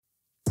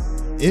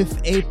If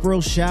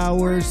April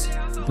showers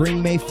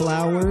bring May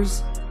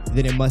flowers,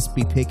 then it must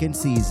be pickin'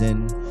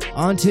 season.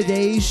 On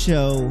today's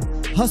show,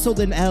 Hustled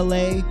in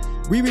LA,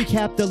 we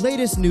recap the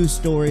latest news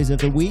stories of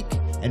the week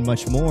and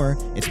much more.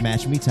 It's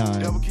Match Me time.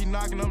 Devil keep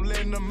knocking, I'm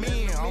letting them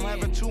in. I'm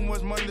having too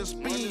much money to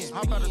spend.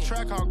 Hop out the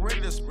track, I'm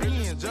ready to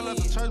spin. Jealous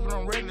of the church, but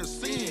I'm ready to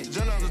sin.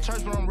 Jealous of the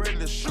church, but I'm ready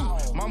to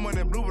shoot. My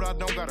money blue, but I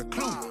don't got a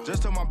clue.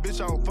 Just tell my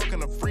bitch I was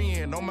fucking a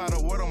friend. No matter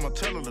what, I'ma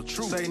tell her the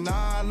truth. Say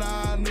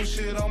nah, new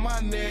shit on my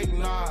neck,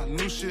 nah.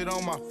 New shit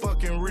on my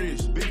fucking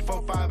wrist. Big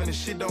 4-5 and the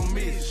shit don't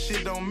miss.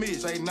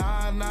 Say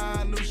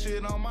nah, new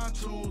shit on my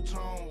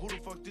two-tone. Who the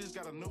fuck this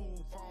got a new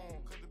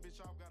phone? Cause the bitch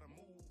off got a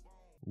move on.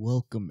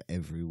 Welcome,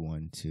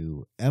 everyone,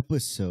 to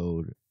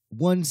episode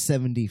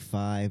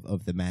 175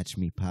 of the Match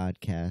Me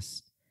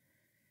podcast.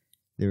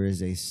 There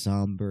is a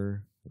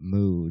somber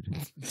mood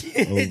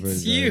over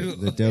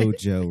the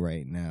dojo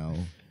right now.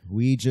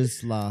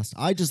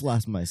 I just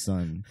lost my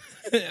son.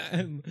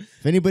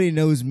 If anybody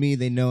knows me,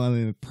 they know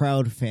I'm a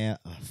proud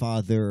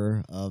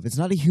father of, it's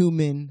not a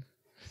human,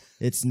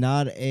 it's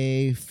not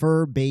a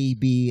fur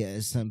baby,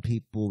 as some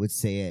people would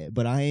say it,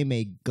 but I am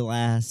a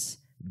glass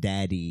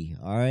daddy,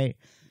 all right?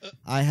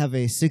 I have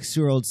a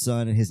 6-year-old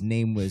son, and his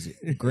name was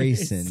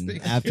Grayson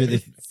after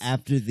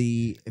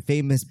the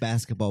famous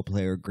basketball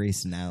player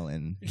Grayson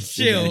Allen.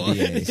 Chill.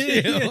 You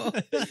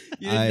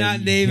did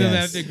not name him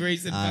after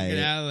Grayson fucking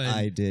Allen.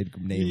 I did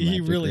name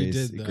him after really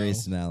did,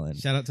 Grayson Allen.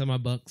 Shout out to my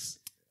Bucks.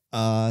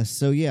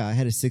 So yeah, I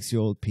had a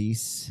 6-year-old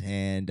piece,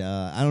 and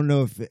I don't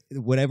know if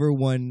whatever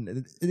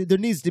one. There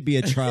needs to be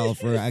a trial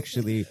for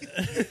actually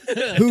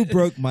who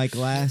broke my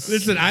glass.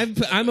 Listen,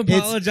 I'm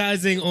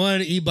apologizing on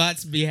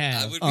Ebot's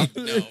behalf. I would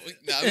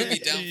be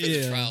down for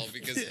the trial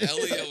because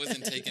Elio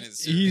wasn't taking it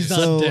seriously. He's not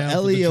So down for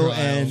the Elio trial.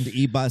 and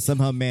Ebot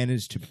somehow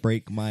managed to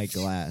break my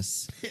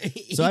glass.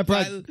 So I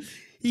brought.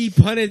 He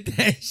punted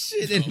that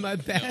shit in my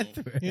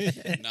bathroom.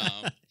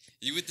 No.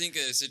 You would think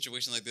a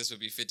situation like this would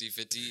be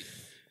 50-50.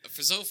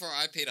 So far,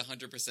 I paid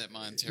 100%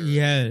 monetarily.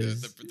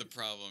 Yes. The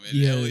problem. And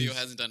Yes. Elio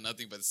hasn't done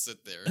nothing but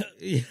sit there.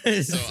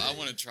 Yes. So I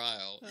want a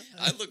trial.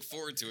 I look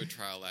forward to a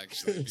trial,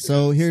 actually.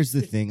 So here's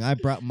the thing. I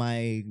brought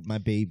my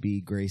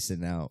baby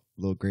Grayson out,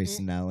 little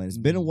Grayson Allen. It's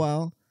been a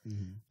while.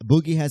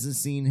 Boogie hasn't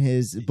seen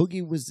his.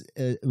 Boogie was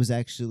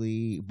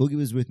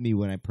with me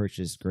when I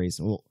purchased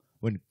Grayson. Well,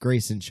 when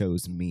Grayson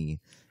chose me,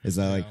 as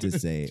I like to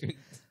say.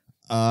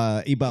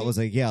 Ebot was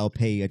like, "Yeah, I'll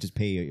pay you. I just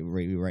pay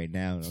you right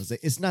now." And I was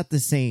like, "It's not the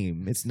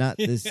same. It's not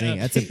the same.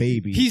 That's a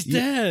baby. He's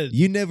dead.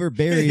 You never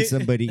buried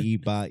somebody,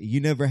 Ebot. You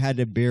never had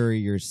to bury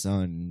your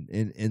son.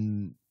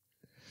 And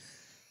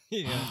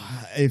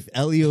if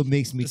Elio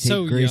makes me take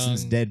So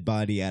Grayson's young. dead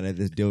body out of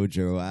this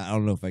dojo, I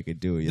don't know if I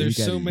could do it. There's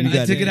so many-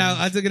 I took it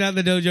out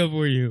the dojo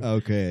for you.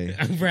 Okay.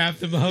 I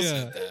wrapped him up.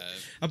 Yeah.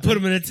 I put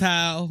him in a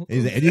towel.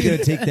 He's like, and you're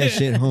gonna take that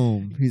shit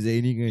home. He's like,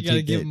 and you're You gonna gotta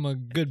take give that. him a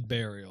good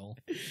burial.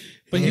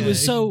 But Yeah, he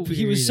was so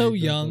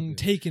buried young, it.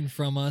 taken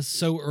from us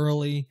so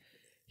early.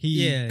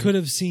 He could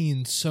have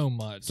seen so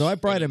much. So I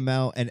brought him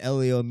out, and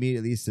Elio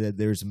immediately said,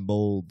 "There's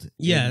mold."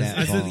 Yes, in that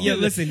I said, bomb." yeah.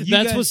 Listen, you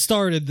That's guys- what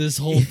started this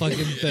whole fucking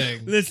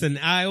thing. Listen,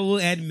 I will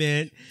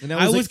admit, And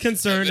I was was like,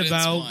 concerned Evidence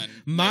about one.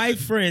 my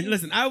friend.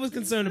 Listen, I was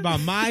concerned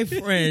about my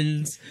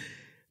friend's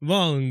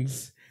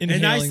lungs. And I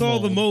Inhaling saw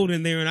the mold. mold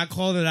in there, and I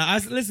called it out. I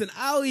said, "Listen,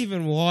 I'll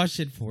even wash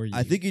it for you."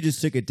 I think you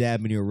just took a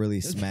dab and you were really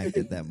smacked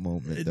at that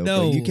moment, though.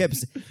 No. But you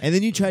kept, and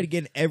then you tried to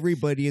get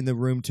everybody in the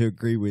room to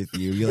agree with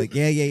you. You're like,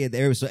 yeah.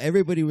 There, so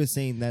everybody was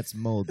saying that's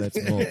mold,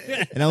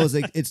 and I was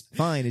like, it's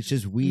fine. It's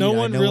just weed. No I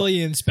one know-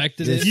 really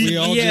inspected it. We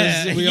all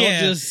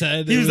just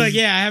said he it was like,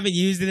 "Yeah, I haven't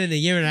used it in a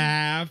year and a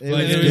half." It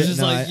But it was just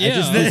no, like, I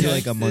just yeah. did it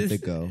like a month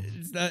ago.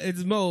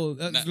 it's mold.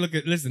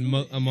 Listen,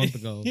 a month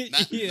ago.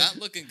 Not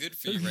looking good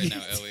for you right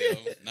now, Elio.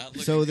 Not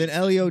looking So then good.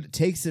 Elio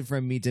takes it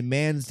from me,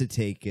 demands to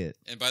take it.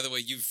 And by the way,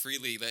 you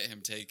freely let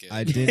him take it.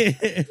 I didn't.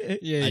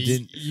 Yeah, I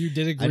didn't- You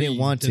did agree. I didn't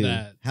want to.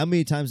 that. How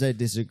many times did I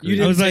disagree? You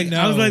didn't I was say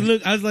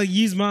like, no. look,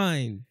 use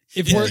mine.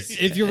 If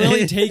you're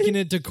really taking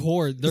it to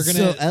court, they're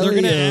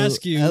gonna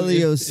ask you.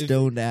 Elio's if-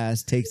 stone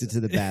ass takes it to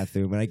the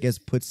bathroom and I guess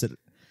puts it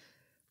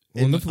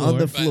On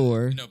the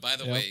floor. By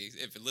the way,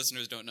 if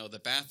listeners don't know, the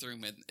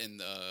bathroom in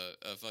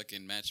the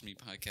fucking Match Me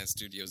podcast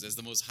studios is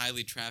the most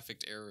highly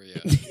trafficked area,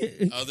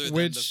 other than the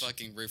Which-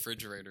 fucking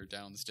refrigerator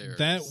downstairs.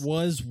 That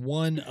was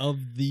one of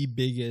the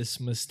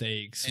biggest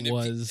mistakes. And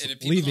if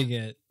people Leaving don't-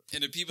 it.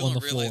 And if people on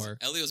don't the realize, floor.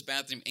 Elio's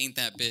bathroom ain't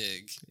that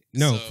big.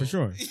 No, So- for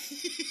sure.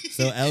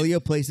 So Elio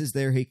places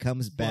there. He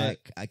comes back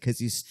because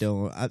he's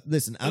stoned.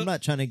 Listen, I'm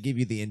not trying to give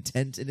you the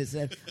intent in his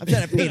head. I'm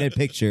trying to paint a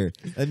picture.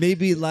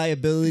 Maybe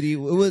liability.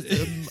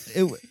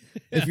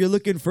 If you're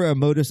looking for a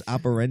modus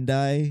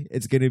operandi,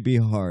 it's going to be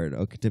hard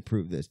to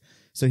prove this.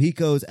 So he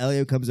goes.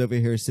 Elio comes over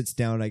here, sits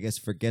down. I guess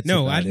forgets.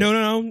 No, about it.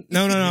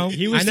 no.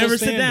 He was I never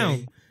still sit down.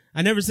 standing.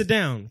 I never sit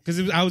down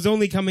because I was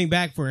only coming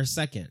back for a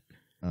second,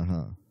 He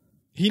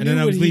and knew then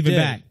I what was he leaving did.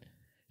 back.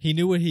 He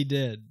knew what he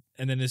did,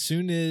 and then as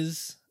soon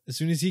as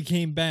he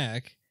came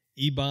back,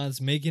 Ebot's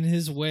making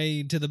his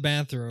way to the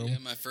bathroom. Yeah,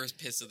 my first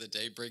piss of the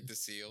day, break the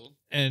seal.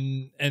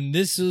 And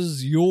this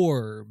is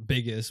your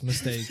biggest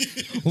mistake.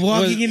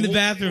 Walking in the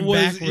bathroom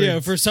backwards. Yeah,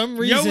 for some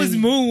reason. Yo was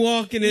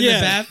moonwalking in the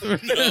bathroom.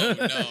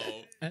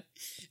 No.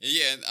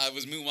 Yeah, I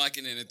was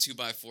moonwalking in a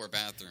 2x4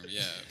 bathroom,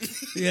 yeah.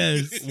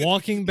 Yes.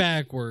 Walking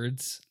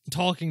backwards,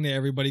 talking to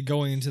everybody,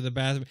 going into the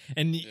bathroom.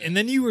 And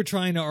then you were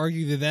trying to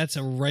argue that that's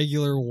a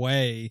regular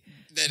way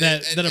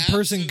that a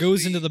person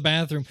goes into the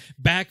bathroom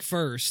back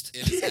first.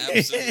 It is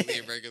absolutely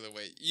a regular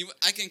way.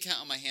 I can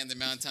count on my hand the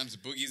amount of times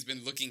Boogie's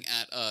been looking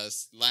at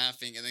us,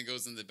 laughing, and then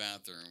goes in the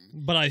bathroom.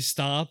 But I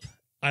stop.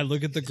 I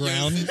look at the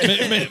ground,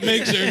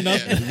 make sure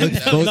nothing,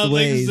 Looks both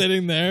ways.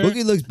 sitting there.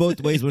 Boogie looks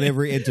both ways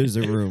whenever he enters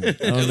a room. I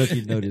don't know if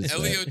you noticed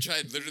Elio that.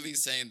 tried literally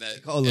saying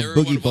that Call him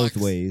Boogie both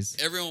ways.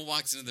 Everyone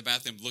walks into the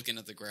bathroom looking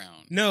at the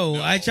ground.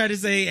 No, I try to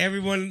say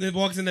everyone that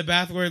walks in the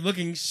bathroom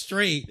looking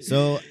straight.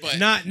 So But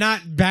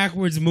Not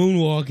backwards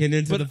moonwalking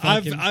into the But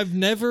fucking... I've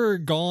never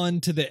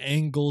gone to the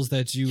angles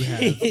that you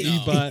have,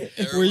 Ebot, where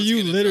everyone's you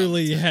getting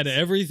literally traumatized. had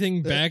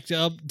everything backed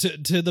up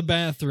to the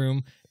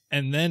bathroom,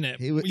 and then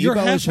Ebot you're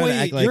was trying to halfway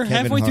act like you're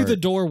Kevin halfway through Hart. the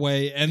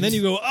doorway, and then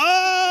you go,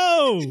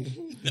 oh,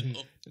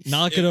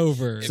 knock it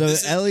over. So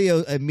this is-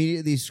 Elio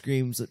immediately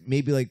screams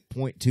maybe like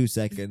 0.2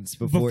 seconds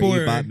before Before-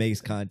 Ebot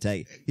makes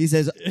contact. He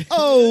says,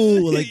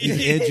 "Oh," like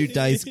he's Andrew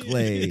Dice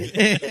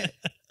Clay.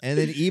 And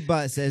then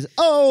Ebot says,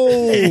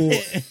 "Oh,"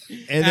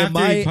 and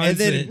After he punts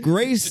then it.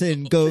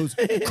 Grayson goes,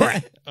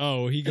 "Crap."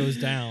 Oh, he goes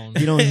down.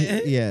 You know,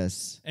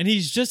 yes, And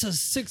he's just a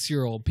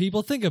 6-year-old.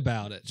 People, think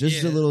about it.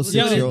 just a Yeah. little Look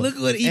at 6-year-old. look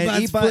what And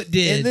Ebot's foot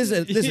did.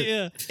 And listen,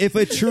 Yeah. if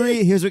a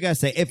tree, here's what I gotta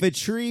say: if a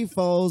tree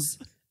falls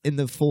in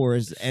the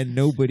forest and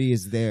nobody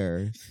is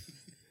there,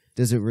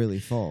 does it really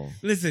fall?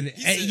 Listen,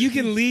 you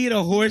can lead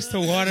a horse to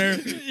water,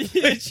 but you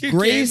can't make it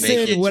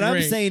Grayson, what I'm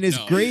drink. saying is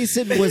No.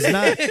 Grayson was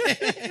not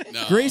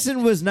No.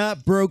 Grayson was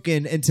not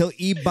broken until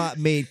Ebot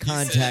made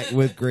contact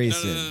with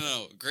Grayson.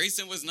 No.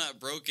 Grayson was not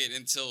broken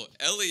until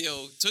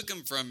Elio took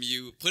him from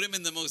you, put him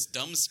in the most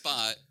dumb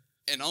spot,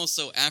 and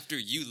also after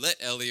you let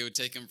Elio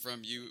take him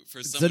from you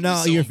for So someone now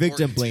who's so you're important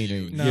victim to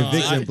blaming. you. No, You're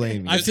victim I-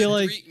 blaming. I feel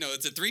like-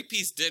 It's a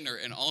 3-piece dinner,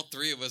 and all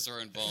 3 of us are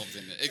involved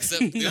in it.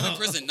 Except the only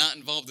person not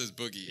involved is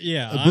Boogie.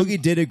 Yeah.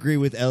 Boogie did agree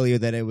with Elio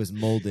that it was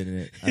mold in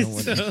it. I don't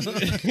want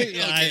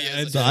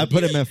yes, so I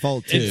put him at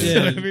fault too. It So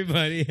did.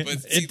 everybody.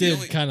 But see, It the did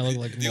only- kind of look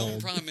like The only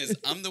mold. problem is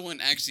I'm the one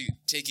actually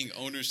taking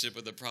ownership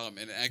of the problem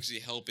and actually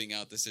helping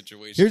out the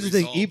situation. Here's the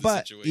thing: resolve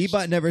the situation.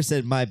 Ebot never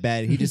said my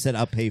bad. He just said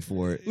I'll pay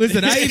for it.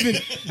 Listen,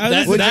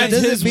 That's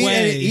Doesn't his mean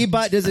way.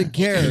 Ebot doesn't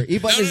care.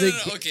 Ebot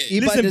doesn't. no, okay.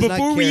 Ebot Listen, does not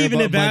before we care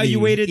even about money.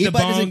 evaluated the Ebot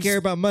doesn't bongs- care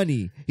about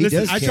money. He Listen,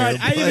 does I care. tried.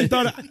 I even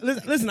but thought.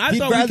 Listen, I he'd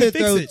thought we rather could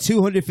fix throw it.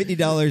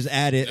 $250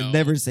 at it and No.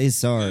 never say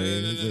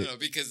sorry. No,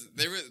 because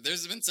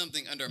there's been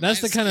something under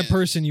That's my the kind of skin.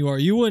 person you are.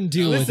 You wouldn't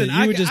deal with Listen, it.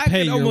 You would just pay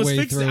could your almost way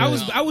fix through it.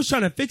 it. I was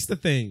trying to fix the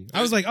thing.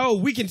 I was like, oh,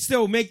 we can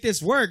still make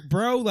this work,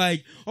 bro.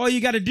 Like, all you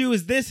got to do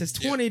is this. It's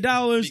 $20.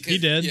 Because- He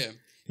did. Yeah.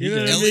 You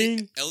know what I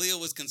mean? Elio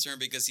was concerned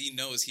because he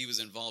knows he was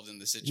involved in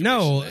the situation.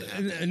 No, that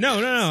happened.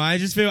 no. I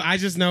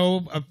just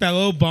know a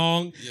fellow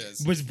bong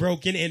Yes. was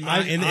broken in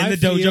I the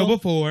feel- dojo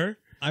before.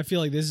 I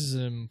feel like this is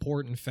an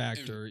important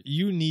factor.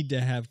 You need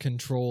to have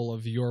control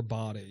of your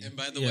body. And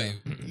by the Yeah. way,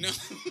 no.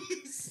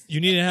 You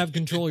need to have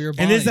control of your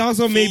body. And this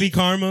also may be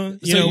karma.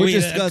 You So know, we'll we,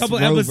 discuss a couple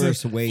Roe episodes.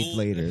 versus Wade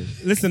later.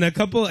 Listen, a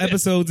couple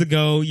episodes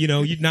ago, you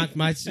knocked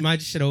my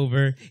shit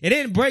over. It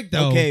didn't break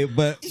though. Okay,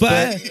 but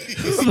but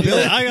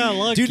I got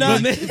lucky. do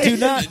not.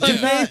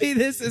 maybe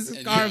this is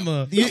And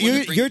karma.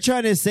 You're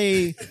trying to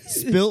say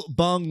spilt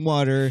bong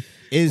water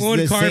is On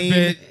the same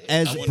carpet.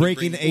 as I wanna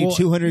breaking bring- a Well,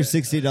 No,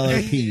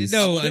 $260 piece. a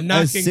a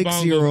knocking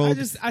 6-year-old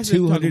bongo. I said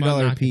talking about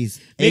 $200 knocking. piece.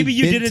 A Maybe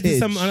you did it to vintage-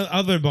 some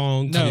other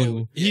bong No,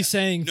 too. he's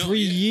saying No, 3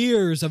 yeah.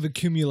 years of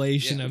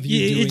accumulation Yeah. of you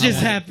Yeah, doing it just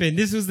that. happened.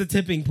 This was the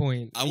tipping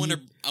point. I want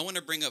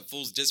to bring up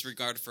Fool's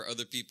disregard for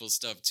other people's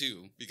stuff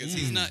too, because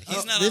he's not Oh,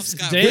 off this-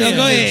 scot Damn. Oh,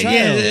 go ahead. Trial.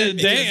 Yeah,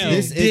 Damn.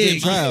 This is in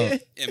Dig. trial.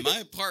 In my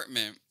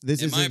apartment.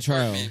 This in is my in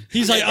trial. apartment,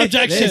 He's like,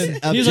 objection.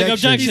 This- He's like,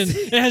 objection.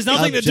 objection. It has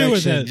nothing to do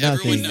with Objection. it.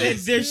 Everyone Nothing.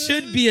 knows. There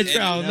should be a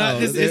trial. No, Not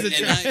this is a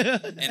trial.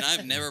 And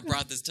I've never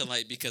brought this to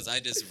light because I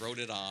just wrote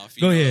it off.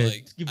 Go know, ahead.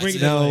 Like, You I bring it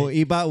said, up. No,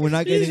 Ebot, we're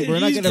not going to bring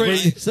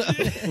bringing- this up.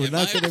 We're in my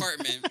not going to.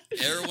 apartment,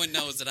 everyone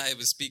knows that I have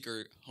a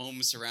speaker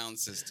home surround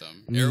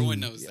system. Everyone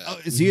knows that. Oh,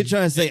 so you're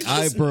trying to say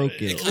I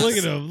broke it? Look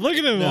at him. Look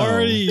at him. No.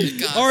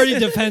 Already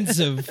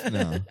defensive.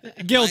 No.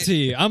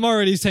 Guilty. I'm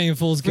already saying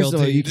fool's First of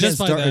guilty. all, you can't just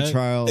by start that. a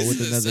trial This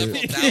with is another.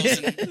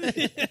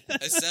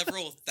 a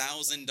several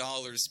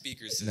 $1,000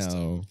 speaker system.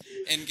 No.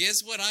 And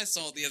guess what I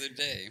saw the other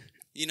day?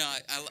 You know,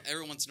 I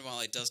every once in a while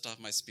I dust off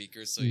my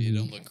speakers so you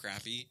don't look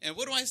crappy. And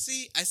what do I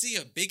see? I see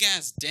a big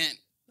ass dent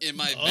in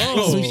my back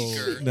Oh.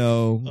 speaker.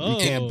 No, Oh.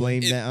 you can't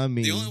blame It- that on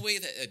me. The only way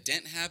that a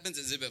dent happens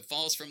is if it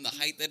falls from the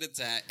height that it's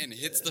at and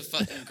hits the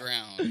fucking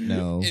ground.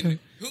 No. And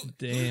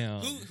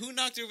Damn. who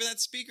knocked over that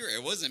speaker?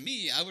 It wasn't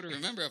me. I would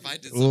remember if I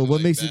did something Well, what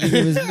like makes that. you think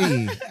it was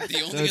me?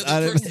 The only So,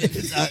 other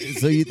person.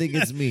 so you think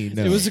it's me?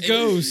 No. It was a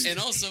ghost. And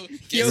also, There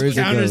guess is what?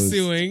 a ghost.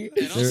 Countersuing.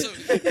 And also,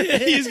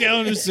 He's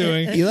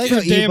countersuing. You like for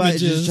how Ebot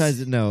damages. just tries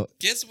to know.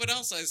 guess what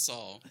else I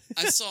saw?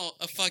 I saw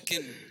a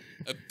fucking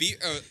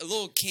a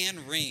little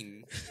can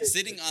ring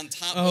sitting on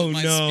top Oh, of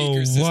my no,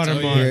 speaker system.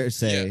 watermark.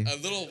 Hearsay. Yeah, a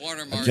little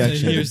watermark.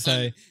 Objection.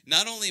 Hearsay.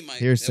 Not only my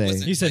Hearsay. it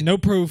wasn't, He said like, no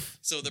proof.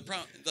 So the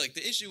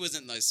the issue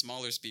wasn't the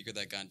smaller speaker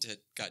that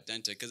got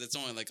dented because it's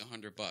only like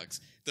 $100.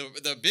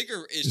 The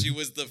bigger issue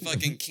was the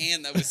fucking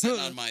can that was sitting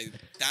on my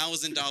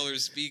 $1,000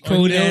 speaker.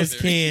 Cold over ass there.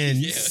 can.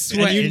 Yeah.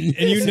 Sweating.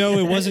 And you know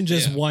it wasn't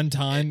just Yeah. one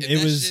time. If It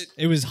that was shit-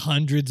 it was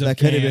hundreds of That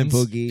could have been cans.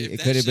 Boogie. If It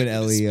that could have been shit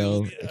would've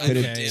Elio. spilled, It could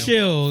have. okay.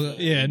 Chill.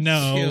 Yeah,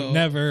 no, Chill.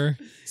 never.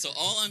 So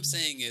all I'm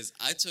saying is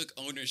I took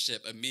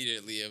ownership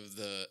immediately of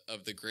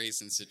the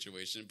Grayson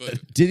situation,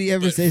 but Did he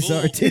ever but say full-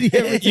 sorry? Did he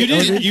ever? You take didn't.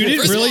 ownership? You didn't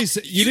First of really.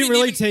 all, You didn't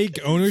really take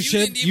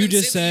ownership. didn't You even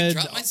just say that you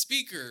said. dropped my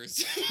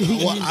speakers.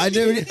 Well, I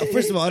never.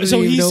 First of all, I don't So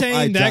even he's know if saying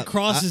I that dropped-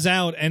 crosses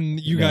out, and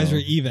you guys No.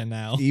 are even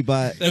now. Ebot.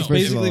 That's first of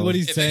basically all, what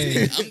he's If saying.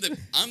 anything,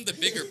 I'm the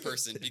bigger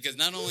person because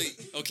not only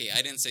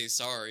I didn't say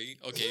sorry.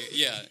 Okay,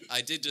 yeah, I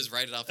did just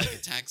write it off like a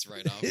tax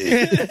write off.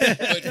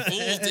 But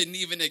Fool didn't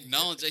even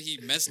acknowledge that he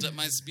messed up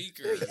my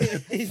speaker.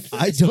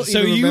 I don't. So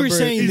even you were remember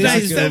saying He's this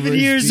like is knocking over 7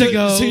 his years speaker.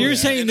 ago. So you're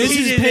saying this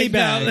He is didn't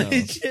payback.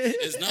 acknowledge it.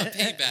 It's not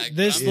payback.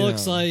 This but I'm-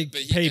 looks like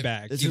but he can-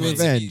 payback. It's he a wants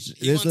to be- revenge.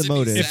 he There's wants the to be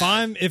motive.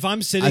 sad. If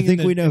I'm sitting, I think in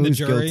the, we know in the who's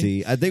jury,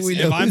 guilty. I think we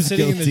know If I'm who's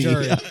sitting in the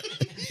guilty. jury,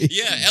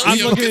 Yeah, I'm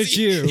Elio, looking 'cause at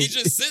you. He's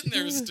just sitting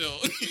there still.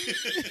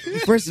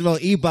 First of all,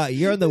 Ebot,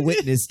 you're on the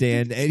witness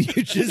stand and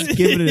you're just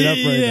giving it up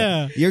right Yeah.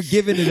 now. You're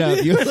giving it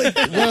up. You're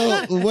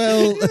like,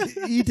 well,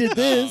 you did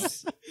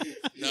this,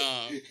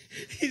 No.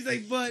 He's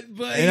like, but.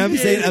 and I'm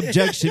saying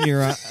objection.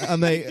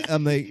 I'm like,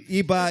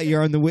 Ebot,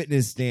 you're on the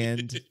witness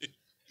stand.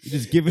 You're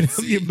just giving up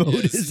your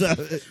motives. Fool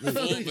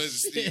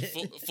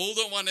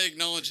don't want to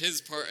acknowledge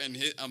his part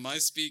on my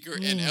speaker,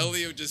 and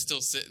Elio just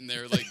still sitting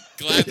there, like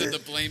glad that the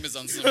blame is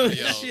on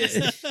somebody else.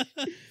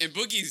 And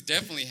Boogie's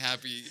definitely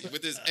happy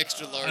with his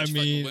extra large I mean-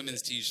 fucking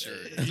women's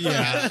T-shirt.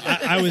 yeah,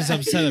 I was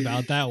upset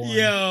about that one.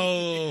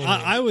 Yo.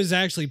 I was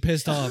actually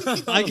pissed off.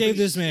 I gave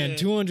this man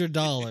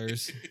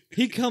 $200.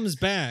 He comes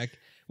back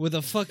with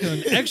a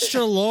fucking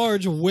extra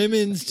large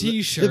women's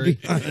T-shirt.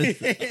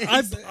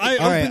 I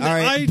All right.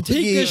 I take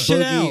Boogie, this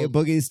shit Boogie, out.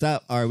 Boogie,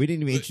 stop. All right, we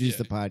didn't even But, introduce yeah.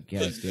 the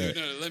podcast yet.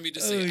 No, let me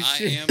just Oh, say,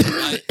 shit.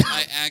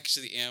 I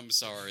actually am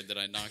sorry that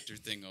I knocked her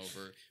thing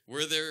over.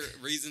 Were there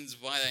reasons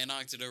why I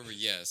knocked it over?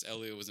 Yes,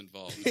 Elio was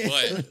involved,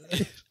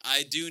 but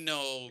I do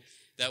know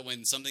that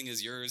when something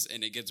is yours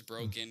and it gets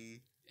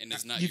broken and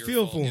it's not You your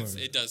feel fault, for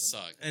him. it does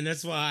suck. And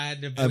that's why I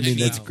had to. I mean,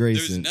 push that's out. great.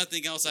 There's Grayson.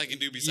 nothing else I can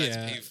do besides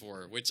Yeah. pay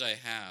for it, which I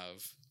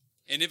have.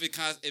 And if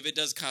it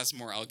does cost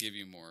more, I'll give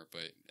you more.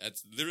 But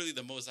that's literally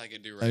the most I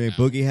can do right I mean, now.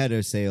 Boogie had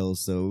her sales,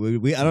 so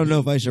we I don't know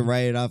if I should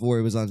write it off where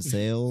it was on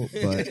sale,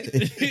 but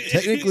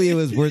technically it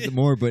was worth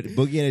more. But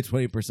Boogie had it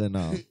 20%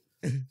 off.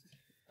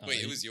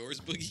 Wait, it was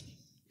yours, Boogie?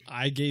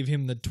 I gave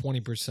him the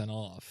 20%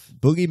 off.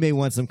 Boogie may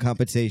want some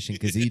compensation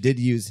because he did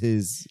use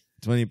his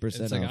 20%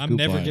 It's like off I'm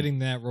never coupon. getting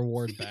that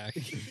reward back.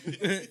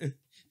 That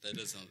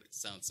does sound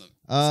like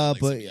But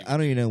something you I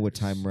don't even know what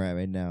time we're at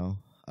right now.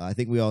 I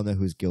think we all know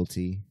who's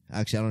guilty.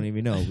 Actually, I don't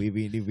even know. We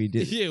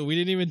did Yeah, we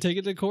didn't even take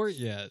it to court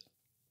yet.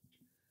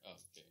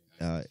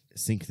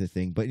 sync the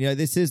thing, but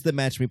this is the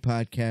Match Me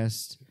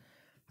podcast.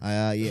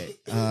 I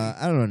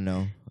don't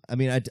know. I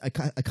mean, I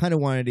kind of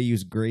wanted to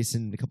use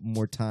Grayson a couple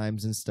more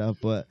times and stuff,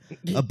 but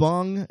a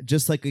bong,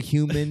 just like a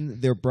human,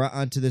 they're brought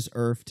onto this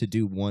earth to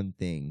do one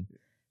thing.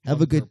 Have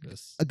On a good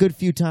purpose. a good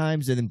few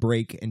times and then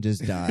break and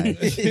just die and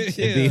be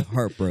The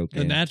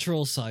heartbroken.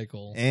 natural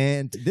cycle.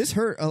 And this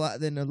hurt a lot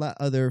than a lot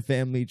other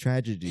family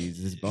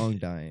tragedies. This bong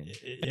dying,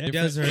 It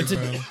does hurt,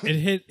 bro.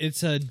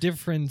 It's a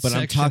different. but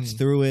I'm section. talked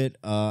through it.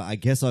 I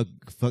guess I'll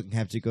fucking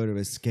have to go to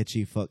a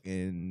sketchy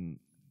fucking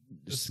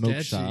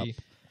smoke shop. Sketchy.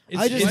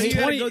 I just Why you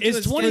gotta go to It's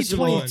a sketchy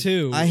one?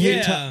 2022. I hate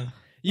Yeah.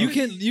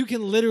 You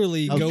can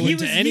literally go He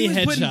into was, any he was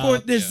head putting shop.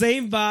 forth the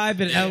same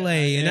vibe in Yeah.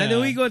 LA, and I know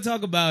Yeah. we gonna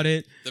talk about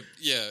it.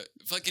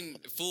 fucking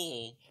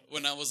Fool.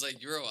 When I was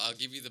like, "Euro, I'll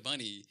give you the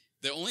money."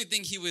 The only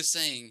thing he was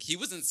saying, he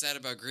wasn't sad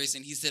about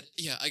Grayson. He said,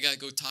 "Yeah, I gotta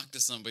go talk to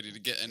somebody to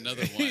get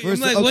another one." I'm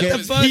First- like, okay. what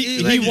the fuck? He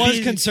Like, was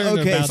he's concerned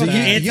okay, about so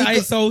that. you-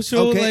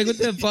 antisocial. okay. Like, what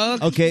the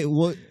fuck? Okay,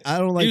 well, I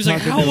don't like He was like,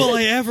 talking "How to will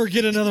I ever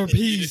get another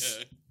piece?"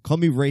 Yeah. call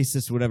me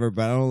racist, whatever,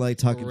 but I don't like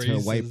talking to a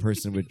white Racist.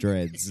 person with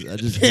dreads. I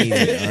just hate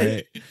it. All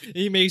right,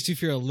 He makes you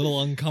feel a little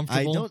I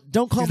uncomfortable.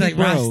 don't call He's me like,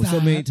 bro Rasta. so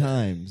many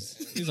times.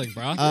 He's like,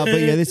 "Bro, But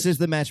yeah, this is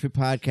the Match Me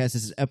podcast.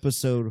 This is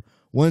episode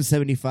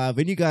 175,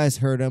 and you guys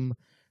heard them.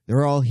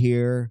 They're all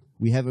here.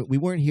 We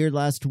weren't here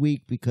last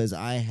week because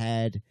I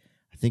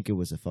think it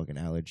was a fucking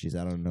allergies.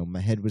 I don't know. My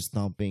head was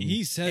thumping.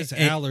 He says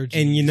And- allergies.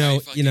 and you know,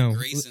 Fucking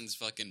Grayson's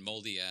fucking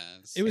moldy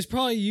ass. it was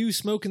probably you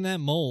smoking that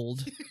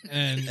mold,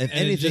 and, if and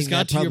anything, it just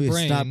got that to your probably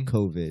brain. stopped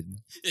COVID.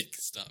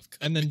 Stop.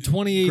 And then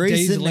 28 days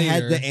Grayson later,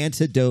 had the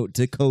antidote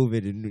to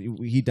COVID, and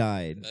he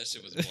died. That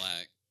shit was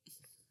black.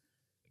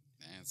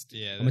 Nasty.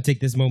 yeah, I'm gonna take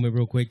this moment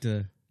real quick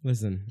to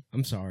listen.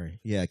 I'm sorry.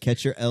 Yeah,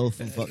 catch your L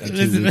from fucking 2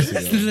 Listen, weeks ago.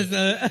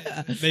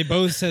 listen. they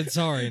both said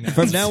sorry now.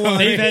 From now on,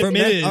 they've from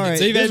now- admitted. all right,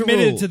 they've there's a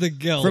admitted rule. to the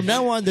guilt. From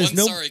now on, there's One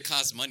no. sorry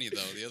cost money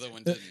though. The other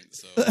one didn't.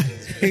 So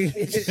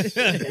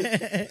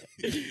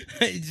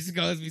It just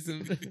caused me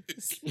some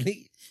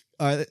sleep.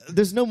 All right,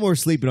 there's no more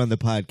sleeping on the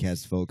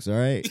podcast, folks. All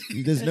right,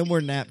 there's no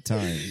more nap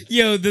time.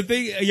 Yo, the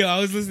thing, I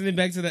was listening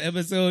back to the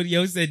episode.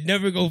 Yo said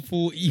never go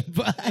full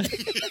e-bike.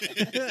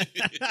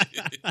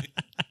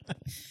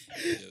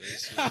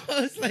 I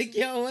was like,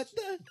 yo, what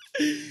the?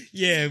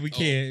 Yeah, we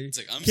can't. It's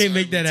like, I'm Can't sorry,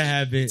 make that a it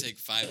habit. take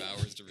 5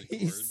 hours to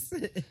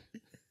record.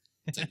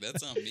 It's like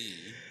that's on me.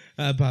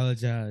 I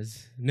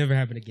apologize. Never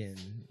happen again.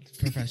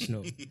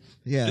 Professional.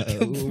 Yeah,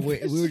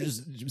 we were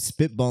just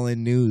spitballing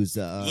news.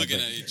 Looking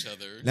but at each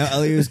other. now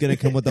Elliot was gonna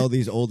come with all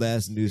these old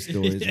ass news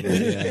stories. But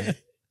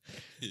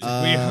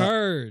yeah. we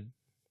heard.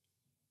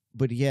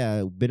 But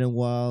yeah, been a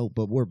while,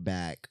 but we're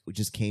back. We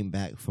just came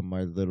back from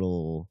our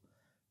little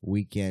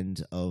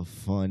weekend of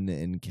fun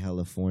in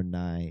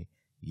California.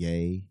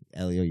 Yay.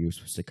 Elio, you were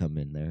supposed to come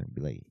in there and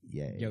be like,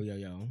 yay. Yo, yo,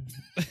 yo.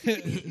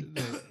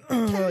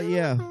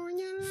 Yeah.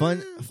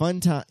 Fun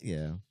time.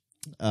 Yeah.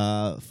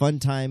 Fun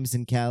times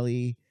in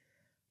Cali.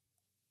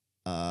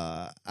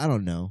 I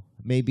don't know.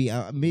 Maybe do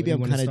I'm you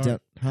wanna kind of start? done.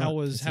 How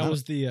was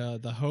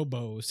the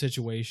hobo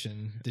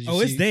situation? Did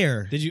you It's see,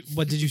 there. Did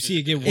you see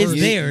it get worse? It's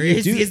there. You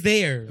It's, do- it's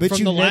there. But From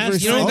you the never last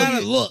see, You don't all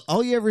gotta look.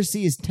 All you ever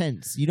see is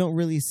tents. You don't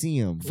really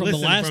see them. From the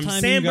last from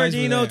time San you guys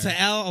were Bernardino there.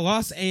 to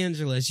Los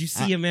Angeles, you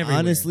see them everywhere.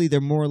 Honestly, they're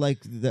more like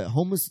the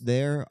homeless.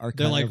 There are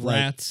They're kind like of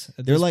rats.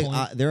 At They're this like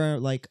point. they're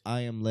like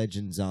I Am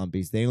Legend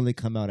zombies. They only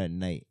come out at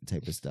night,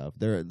 type of stuff.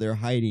 They're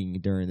hiding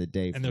during the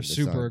day, and from they're the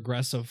super sun.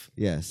 aggressive.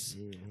 Yes.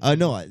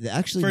 No,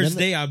 actually, First none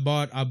day I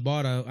bought a.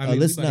 I mean,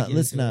 let's we about to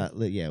not. get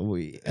into it. Yeah,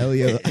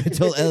 Elio. I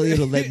told Elio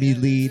to let me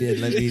lead and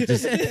let me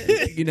just,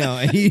 he's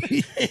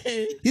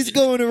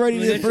going already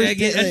to the Let's try first. to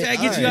get you All out right.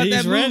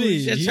 He's that ready.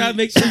 mood. Just try to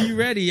make sure you're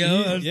ready,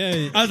 yo.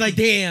 Yeah. I was like,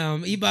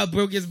 damn, he about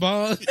broke his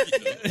balls.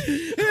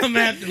 I'm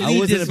gonna have to I lead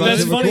wasn't this about one.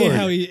 That's to funny record.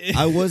 how he.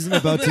 I wasn't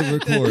about to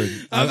record.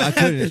 I'm I gonna have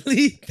couldn't. to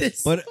lead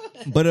this. But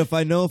if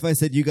I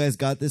said you guys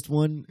got this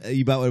one,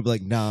 you about would be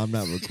like, nah, I'm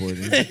not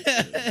recording.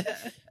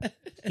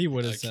 He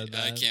would have said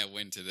that. I can't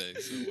win today,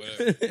 so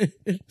whatever.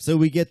 So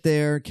we get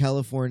there,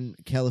 California.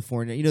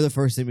 You know, the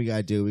first thing we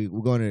gotta do,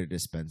 we're going to a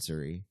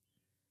dispensary.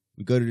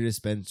 We go to the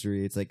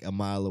dispensary. It's like a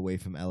mile away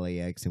from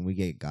LAX, and we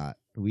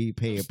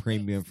pay a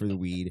premium for the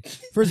weed.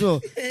 First of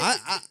all,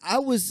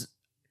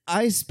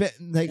 I spent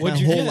like my What'd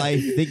you whole get?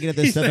 life thinking of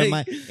this He's stuff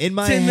like, in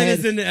my 10 head.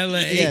 minutes into LA.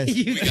 Yes.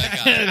 You We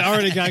got it got.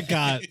 already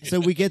got. So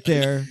we get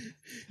there.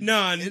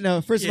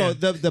 no, First yeah.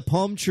 of all, the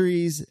palm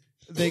trees.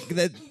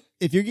 That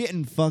if you're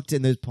getting fucked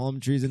and there's palm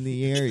trees in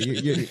the air,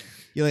 you're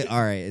like,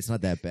 all right, it's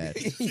not that bad.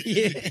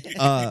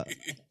 yeah.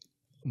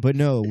 But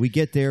no, we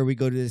get there, we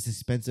go to this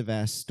expensive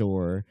ass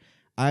store.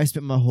 I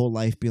spent my whole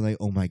life being like,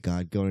 oh my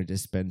God, going to a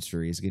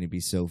dispensary is going to be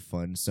so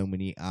fun. So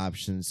many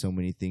options, so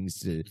many things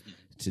to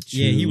choose.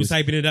 Yeah, he was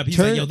hyping it up. He's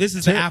Turn- like, yo, this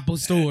is turn- the Apple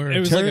store It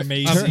was Turn- like of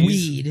amazing.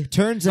 weed.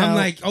 Turns out, I'm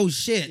like, oh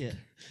shit. Yeah.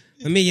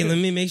 Let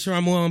me make sure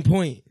I'm on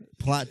point.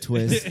 plot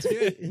twist,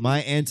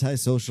 my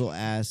antisocial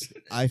ass,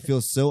 I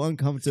feel so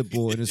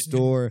uncomfortable in a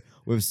store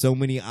with so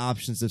many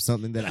options of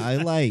something that I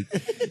like.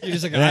 You're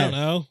just like, Yeah. I don't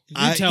know.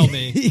 You tell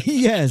me.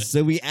 Yes.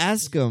 So we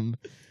ask him,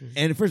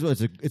 and first of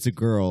all, it's a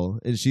girl,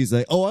 and she's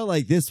like, "Oh, I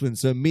like this one."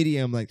 So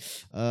immediately, I'm like,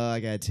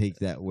 "I gotta take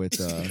that with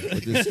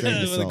this grain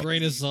of With a salt."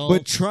 grain of salt.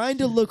 But trying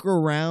to look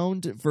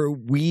around for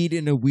weed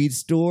in a weed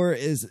store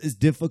is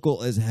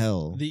difficult as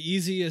hell. the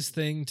easiest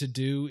thing to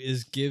do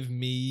is give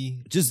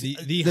me Just the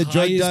the drug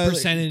highest dealer-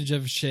 percentage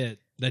of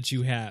shit that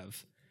you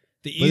have.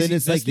 The But then easy-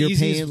 it's that's like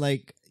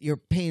the you're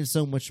paying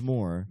so much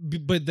more.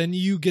 but then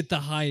you get the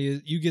high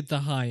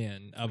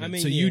end of it. I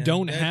mean, so you yeah,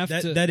 don't that- have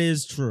that, to. That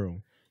is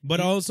true. But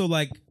also,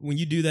 like when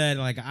you do that,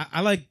 like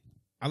I like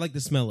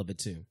the smell of it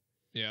too.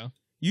 yeah.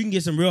 You can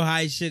get some real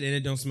high shit and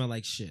it don't smell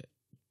like shit.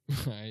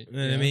 Right. You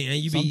know what I mean? And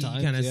you be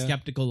Sometimes, kind of yeah.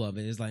 skeptical of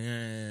it. It's like,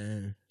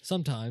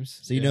 Sometimes.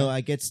 So you know,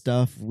 I get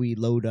stuff. We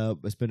load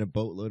up. I spend a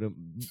boatload of.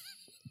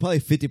 Probably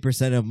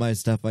 50% of my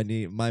stuff I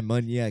need, my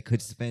money I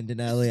could spend in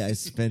LA, I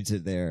spent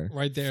it there.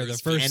 Right there, the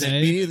First first And day.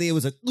 immediately it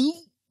was like, ooh.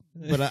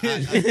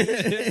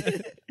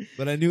 But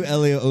But I knew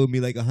Elliot owed me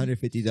like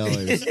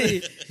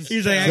 $150.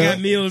 He's like, I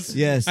got meals.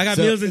 Yes, I got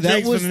so meals and that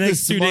drinks for was the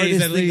next 2 smartest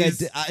days at thing I least.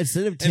 did.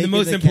 Instead of And taking the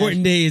most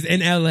important days in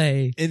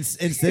LA.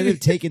 Instead of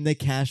taking the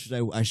cash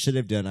that I should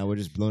have done, I would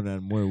just blown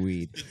on more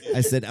weed.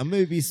 I said, I'm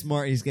going to be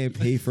smart. He's going to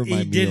pay for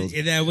my meals.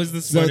 That was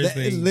the So smartest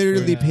that it thing.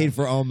 literally paid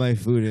for all my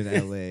food in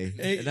LA.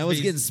 And I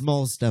was getting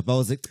small stuff. I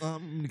was like, oh,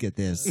 I'm going to get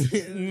this.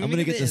 I'm going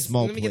to get the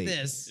small Let me plate. get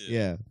this.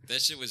 Yeah. That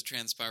shit was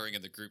transpiring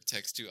in the group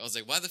text too. I was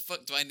like, why the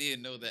fuck do I need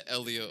to know that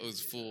Elio owes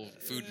full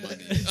food money?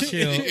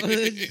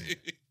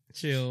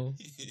 Chill.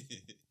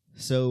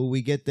 So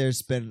we get there,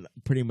 spend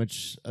pretty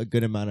much a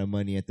good amount of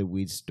money at the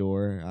weed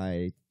store.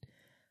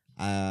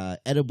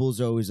 Edibles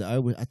are always. I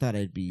thought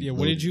I'd be. Yeah,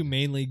 what did you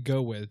mainly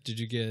go with? Did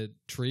you get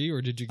tree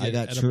or did you get? I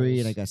got edibles? tree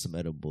and I got some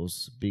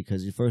edibles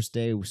because the first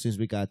day, as soon as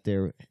we got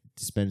there,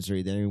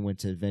 dispensary. Then we went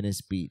to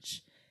Venice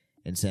Beach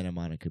and Santa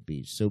Monica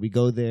Beach. So we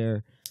go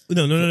there.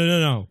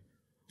 No.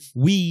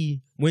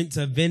 We went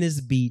to Venice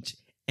Beach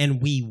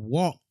and we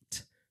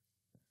walked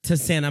to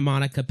Santa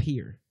Monica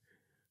Pier.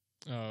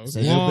 Oh, okay.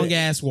 So Long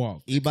ass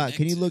walk. Ebot,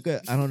 can you look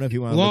at? I don't know if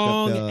you want to look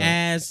Long up the.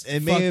 ass. It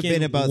may have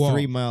been about walk.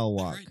 3 mile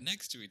walk. Right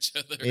next to each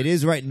other. It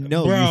is right.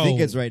 No, Bro. you think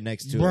it's right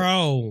next to it.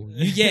 Bro,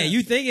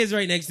 you think it's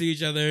right next to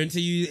each other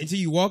until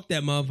you walk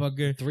that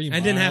motherfucker 3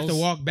 and then have to miles?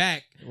 walk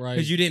back Right.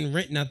 because you didn't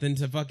rent nothing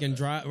to fucking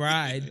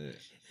ride.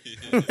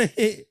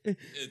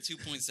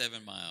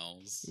 2.7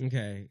 miles.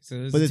 Okay,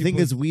 so But the thing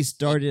is, we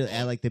started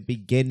at like the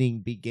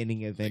beginning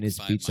of Venice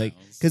 5 Beach, like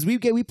miles. because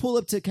we pull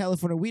up to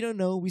California, we don't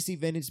know, we see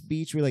Venice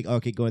Beach, we're like,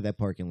 okay, go to that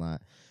parking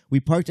lot. We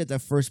parked at the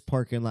first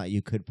parking lot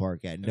you could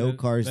park at, no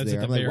cars that's there.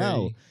 at I'm the like, wow,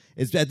 very-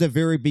 it's at the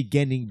very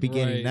beginning,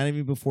 Right. not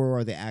even before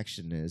where the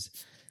action is.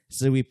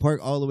 So we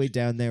park all the way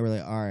down there. We're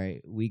like, all right,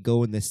 we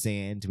go in the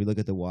sand. We look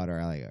at the water.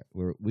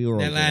 We were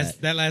that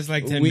over lasts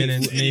like 10 We-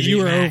 minutes. we- Maybe you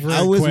were max. over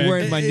I was quick.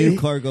 wearing my new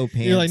cargo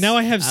pants. You're like, now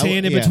I have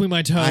sand in between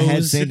my toes. I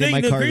had The sand in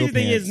my the cargo crazy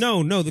thing pants. is,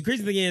 no. The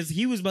crazy thing is,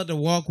 he was about to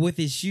walk with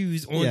his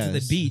shoes onto Yes.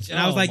 the beach, and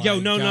I was Oh like, "Yo,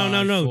 my no.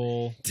 God,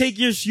 fool. Take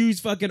your shoes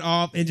fucking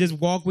off and just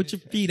walk with your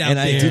feet out And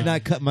there." I did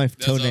not cut my what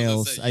I was gonna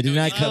toenails. say. I did You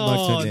not know, cut my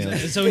Oh,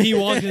 toenails. so he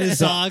walked in his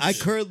So socks. I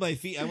curled my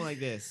feet. I went like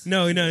this.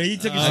 No, he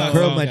took his I socks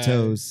curled off. my okay.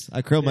 toes.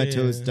 I curled my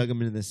toes, Yeah. dug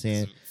them into the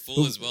sand.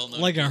 Fool is well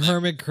known like a for that.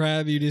 hermit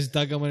crab, you just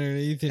dug him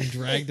underneath and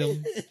dragged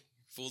him.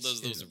 Fool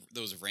does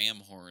those ram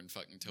horn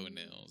fucking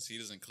toenails. He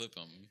doesn't clip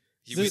them.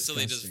 He So waits till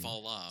they just disgusting.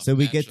 fall off. So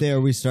we get there,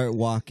 naturally. we start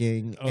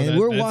walking, Oh, and that-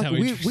 we're that's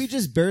walking. how he- We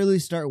just barely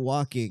start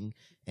walking,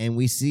 and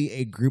we see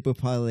a group of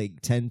probably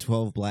like 10,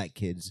 12 black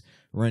kids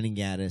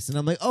running at us, and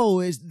I'm like,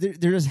 oh, they're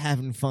just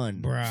having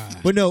fun,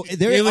 Bruh. But no,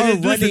 they are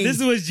Listen, running. this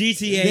was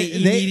GTA They-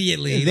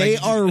 immediately. they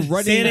like, are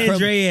running San from-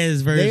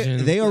 Andreas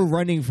version. They are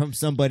running from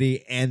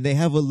somebody, and they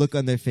have a look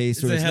on their face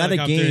It's where a it's not a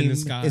helicopter in game. the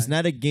sky. It's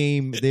not a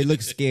game. They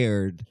look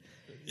scared.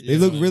 They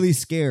look really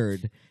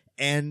scared,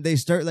 and they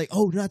start like,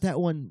 "Oh, not that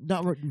one!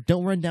 Don't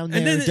run down there!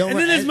 and then, don't and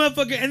run!" then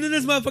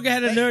this motherfucker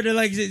had a nerve to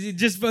like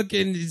just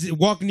fucking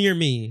walk near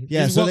me.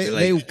 yeah, Just so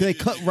walk, they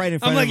cut right in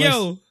front I'm like, of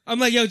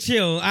us. yo,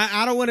 chill.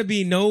 I don't want to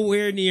be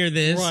nowhere near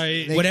this.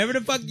 Right. Whatever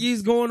the fuck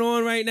is going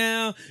on right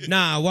now,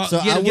 nah.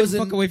 So Get I the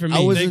wasn't. fuck away from me.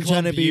 I wasn't They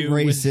trying to clump be you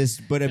with-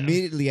 racist, but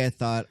immediately I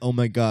thought, "Oh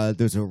my god,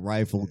 there's a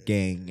rival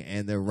gang,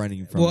 and they're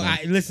running from." Well,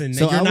 them. listen,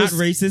 So you're I not was-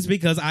 racist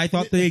because I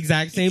thought the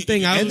exact same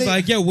thing. I And was they-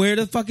 like, yo, where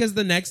the fuck is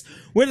the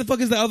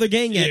other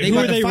gang at? Yeah, who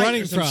about are to they fight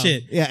running or some from?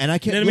 Shit. yeah, and I You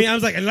can't. know what I mean? I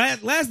was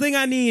like, last thing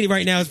I need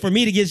right now is for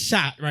me to get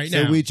shot right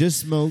So now. we just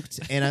smoked,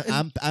 and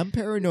I'm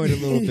paranoid a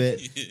little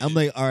bit. I'm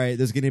like, all right,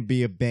 there's gonna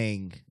be a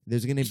bang.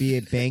 There's gonna be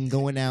a bang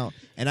going out,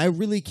 and I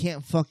really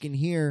can't fucking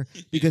hear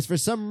because for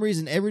some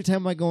reason, every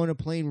time I go on a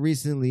plane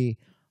recently,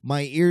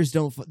 my ears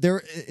don't.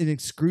 They're in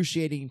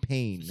excruciating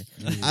pain.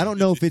 I don't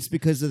know if it's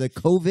because of the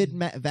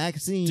COVID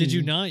vaccine. Did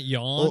you not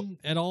yawn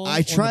at all? I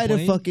on tried the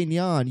to plane? fucking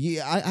yawn.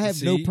 Yeah, I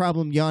have no See?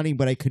 problem yawning,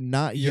 but I could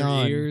not Your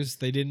yawn. ears,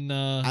 they didn't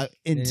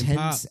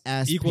Intense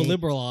ass pain.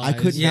 equilibralize. I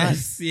could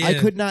Yes, not. yeah. I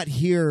could not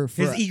hear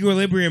for. His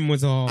equilibrium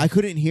was off. I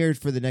couldn't hear it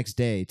for the next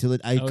day till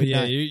I Oh could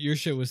yeah, not. your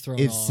shit was thrown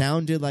It off.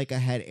 sounded like I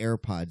had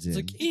AirPods in, It's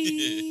like,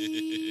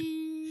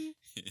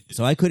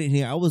 so I couldn't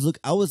hear. I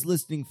was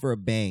listening for a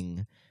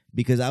bang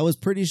because I was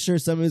pretty sure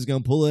somebody was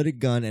gonna pull out a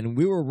gun, and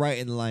we were right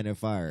in the line of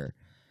fire.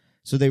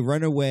 So they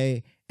run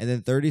away, and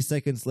then 30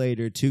 seconds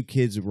later, 2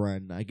 kids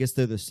run. I guess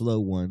they're the slow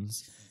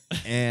ones,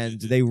 and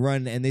they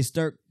run and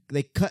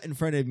they cut in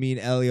front of me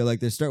and Elio, like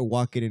they start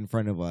walking in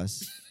front of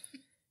us,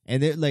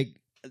 and they're like,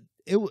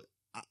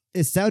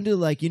 it sounded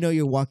like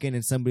you're walking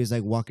and somebody's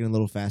like walking a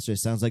little faster. It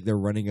sounds like they're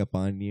running up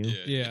on you.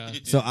 yeah.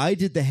 So I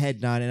did the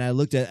head nod, and I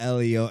looked at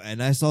Elio,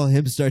 and I saw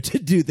him start to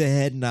do the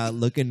head nod,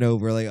 looking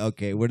over, like,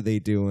 okay, what are they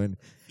doing?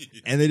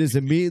 And they just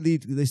immediately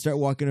they start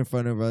walking in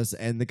front of us,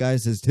 and the guy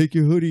says, "Take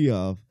your hoodie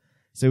off."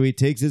 So he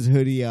takes his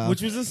hoodie off,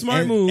 Which was a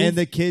smart and, move. And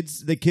the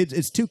kids,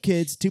 it's 2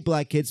 kids, 2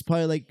 black kids,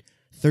 probably like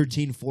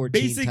 13, 14.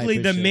 Basically,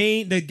 type of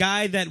shit. the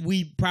guy that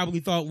we probably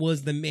thought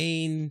was the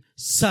main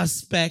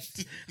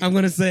suspect. I'm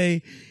gonna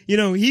say,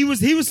 he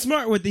was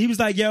smart with it. He was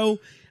like, yo,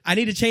 I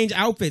need to change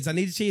outfits. I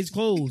need to change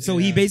clothes. So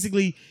he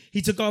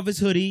took off his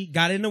hoodie,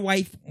 got in a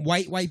white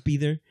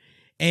beather,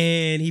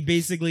 and he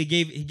basically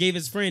gave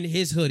his friend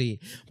his hoodie.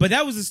 But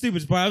that was the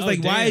stupidest part. I was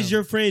like, why damn. is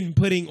your friend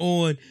putting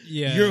on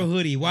your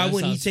hoodie? Why That's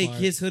wouldn't he not take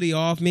smart. his hoodie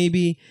off?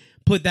 Maybe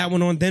put that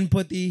one on, then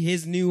put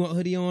his new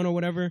hoodie on or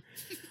whatever.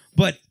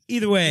 But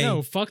either way,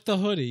 No, fuck the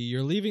hoodie.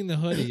 You're leaving the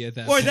hoodie at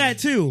that or point. that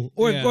too,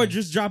 or Yeah. or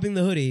just dropping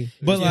the hoodie.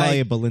 But Probably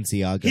a like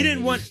Balenciaga. he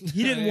didn't want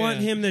Yeah.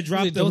 him to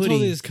drop the Don't tell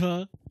hoodie. his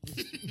cuh.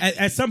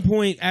 At some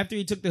point after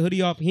he took the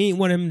hoodie off, he didn't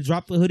want him to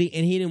drop the hoodie,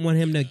 and he didn't want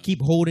him to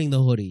keep holding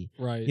the hoodie.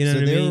 Right. You know So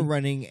what I they mean? were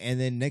running, and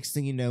then next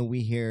thing you know,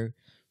 we hear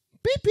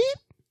beep beep.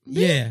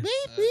 Yeah.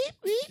 Beep beep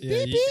beep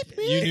Yeah, beep you, beep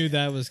beep. you knew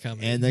that was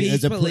coming. And Beep,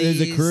 there's a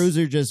please.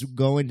 cruiser just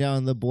going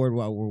down the board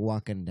while we're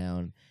walking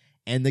down.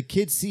 And the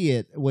kids see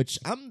it, which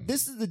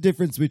this is the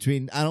difference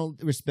between I don't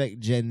respect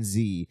Gen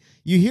Z.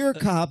 You hear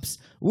cops,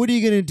 what are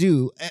you gonna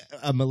do?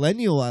 A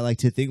millennial, I like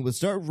to think, would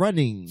start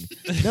running.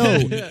 No,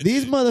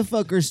 these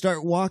motherfuckers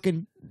start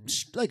walking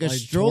like a Like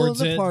stroll in towards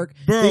the it? park.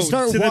 Bro, they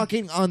start to the-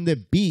 walking on the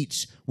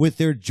beach with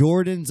their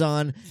Jordans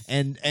on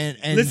and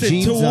Listen,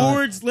 jeans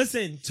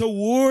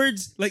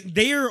towards like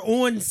they are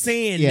on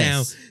sand Yes.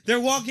 now. They're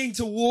walking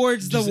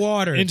towards the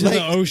water. into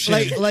the ocean.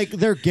 Like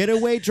their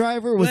getaway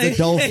driver was a Like-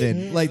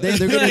 dolphin. Like they're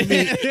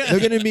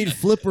gonna meet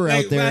Flipper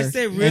like out there. when I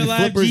said and real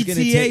life Flipper's gonna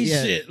GTA take-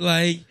 yeah. shit.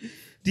 Like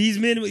these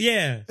men,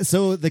 yeah.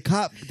 So the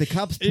cops He's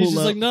pull just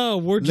up. like, no,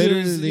 we're just,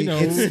 Literally,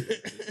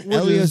 we're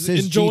Elio just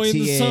says enjoying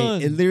GTA. the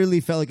sun. It literally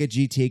felt like a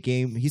GTA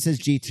game. He says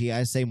GTA.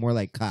 I say more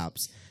like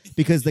cops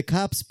because the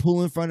cops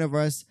pull in front of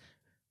us,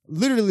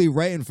 literally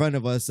right in front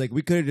of us. Like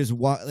we could have just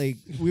walked. Like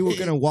we were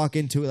gonna walk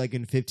into it like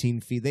in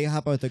 15 feet. They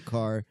hop out the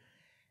car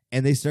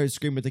and they start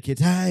screaming at the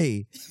kids,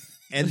 "Hey!"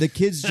 And the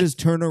kids just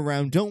turn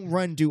around. Don't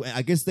run.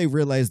 I guess they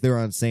realize they're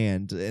on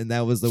sand, and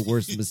that was the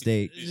worst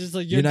mistake. It's just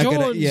like, You're you're, not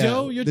John, gonna- yeah,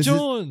 Joe, you're this is-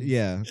 John.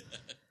 Yeah.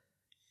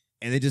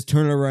 And they just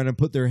turn around and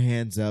put their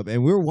hands up.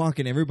 And we were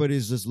walking.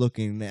 Everybody's just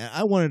looking.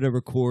 I wanted to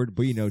record,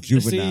 but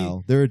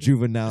juvenile. They're a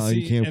juvenile.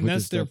 See, you can't and put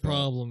that's this their stuff out.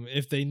 problem.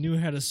 If they knew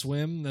how to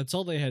swim, that's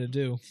all they had to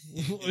do.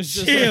 It was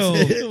just Chill.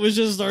 it was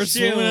just start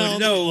Chill. swimming out in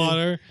No. the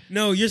water.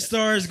 No, your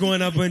star's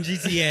going up on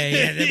GTA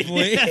at that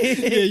point.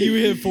 Yeah, you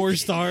hit 4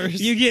 stars.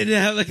 You get in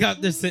the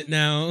helicopter sit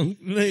now.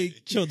 Like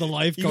show the You gonna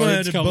lifeguards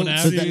have to coming boat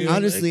after So suit. you.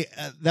 honestly,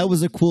 that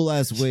was a cool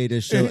ass way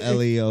to show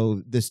Elio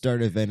the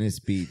start of Venice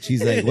Beach.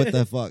 He's like, "What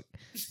the fuck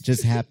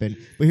just happened?"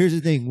 But here's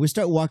the thing: we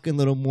start walking a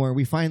little more.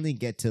 We finally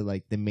get to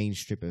like the main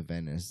strip of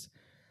Venice,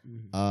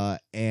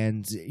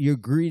 and you're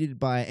greeted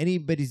by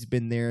anybody's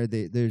been there.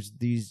 There's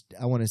these,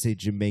 I want to say,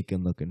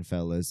 Jamaican looking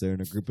fellas. They're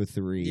in a group of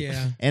 3.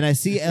 Yeah. And I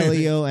see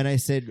Elio, and I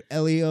said,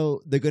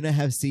 "Elio, they're gonna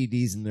have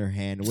CDs in their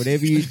hand.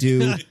 Whatever you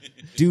do,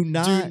 do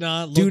not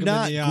look 'em in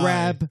the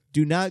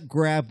eye.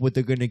 grab what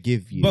they're gonna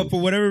give you." But for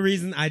whatever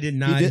reason, I did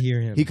not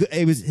hear him. He could,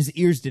 his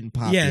ears didn't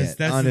pop. Yes, yet,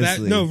 that's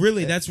honestly. that. No,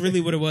 really, that's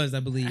really what it was. I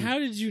believe. How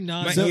did you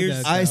not My know ears-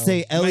 that? I though?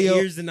 say, My Elio.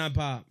 ears did not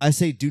pop. I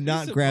say, do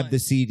not He's a grab fine- the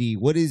CD.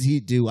 What does he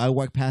do? I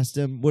walk past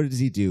him. What does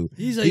he do?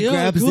 He's like, he "Yo,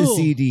 grabs the cool."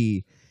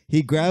 CD.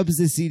 He grabs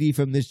the CD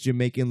from this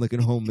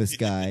Jamaican-looking homeless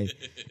guy,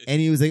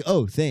 and he was like,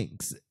 "Oh,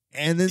 thanks."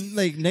 And then,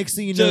 like, next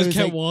thing you know, Just it's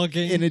kept like,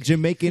 walking. in a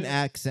Jamaican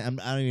accent.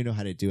 I don't even know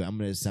how to do it. I'm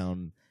gonna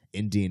sound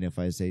Indian if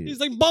I say He's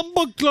like,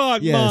 Bumbleclot,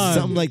 yeah, man.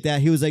 something like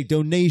that. He was like,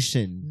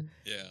 "Donation."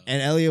 Yeah.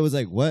 And Elliot was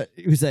like, "What?"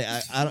 He was like,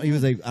 "I don't." He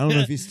was like, "I don't know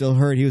if he still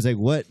heard." He was like,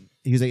 "What?"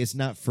 He was like, "It's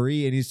not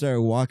free," and he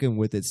started walking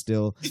with it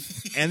still.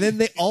 And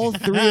then all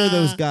 3 of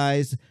those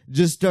guys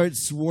just start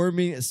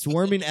swarming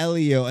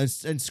Elio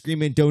and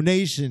screaming,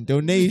 "Donation,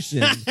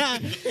 donation!" Just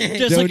like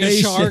a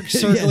Donation. shark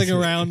circling Yes.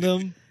 around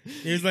him.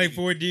 There's like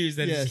 4 dudes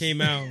that Yes. just came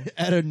out.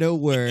 Out of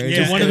nowhere. And Yeah,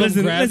 just- one of and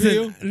them grab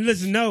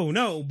listen,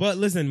 no. But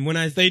listen, when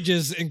They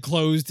just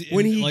enclosed.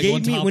 when in, he like, gave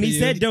on me top when of he you.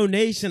 said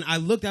donation, I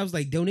looked. I was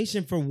like,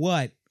 donation for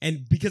what?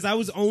 And because I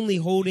was only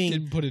holding.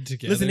 Didn't put it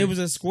together. Listen, it was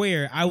a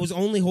square. I was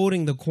only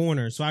holding the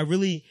corner, so I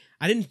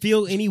didn't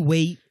feel any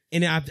weight,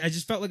 and I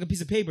just felt like a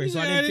piece of paper. He's So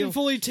like, I didn't feel.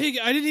 fully take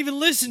it. I didn't even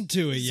listen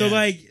to it So yet.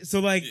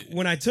 like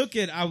when I took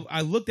it, I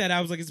looked at it, I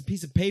was like, it's a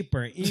piece of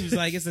paper. And he was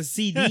like, it's a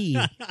CD.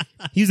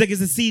 He was like, it's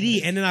a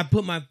CD. And then I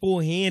put my full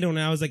hand on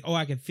it. I was like, oh,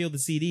 I can feel the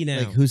CD now.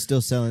 like, who's still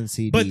selling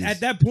CDs? But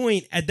at that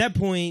point,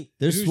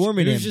 they're Who's-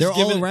 sworming who's him. just They're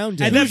all giving- around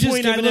at him. that Who's just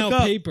point, I giving look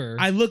out up. paper?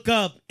 I look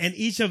up, and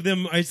each of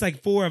them, it's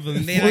like 4 of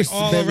them. They're Horse like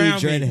all belly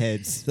around me.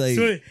 dreadheads. Like,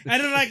 So,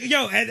 and then like,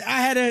 yo, and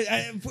I had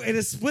in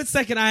a split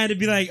second, I had to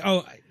be like,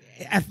 oh,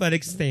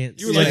 athletic stance.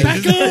 You were like,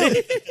 back up!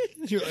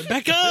 You were like,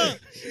 back up!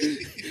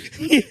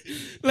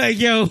 Like,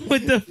 yo,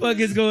 what the fuck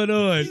is going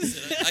on?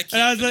 I can't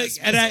And I was like,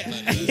 finesse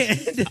and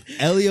myself like this.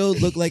 Elio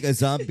looked like a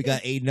zombie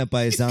got eaten up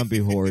by a zombie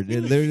horde.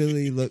 It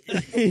literally looked,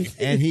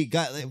 and he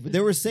got.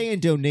 They were saying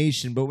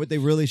donation, but what they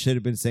really should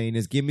have been saying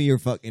is, "Give me your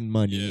fucking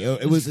money." Yeah.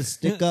 It was a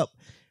stick up.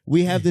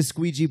 We have the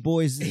squeegee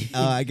boys.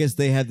 I guess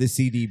they have the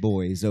CD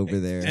boys over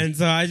there. And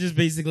so I just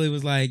basically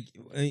was like,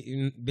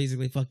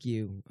 basically, fuck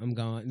you. I'm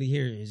gone.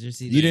 Here is your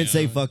CD. You didn't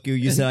say "fuck you."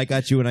 You said, "I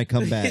got you when I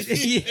come back."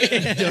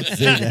 Yeah. Don't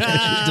say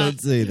that.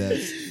 Don't say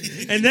that.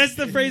 And that's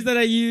the phrase that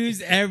I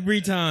use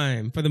every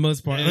time for the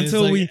most part. And it's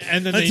Until like-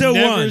 and then until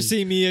they never one.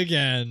 see me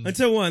again.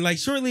 Until one. Like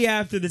shortly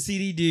after the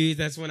CD dude,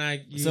 that's when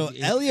I So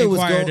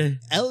inquired.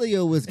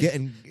 Elio was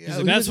getting.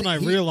 That's when I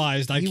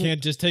realized I he-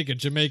 can't just take a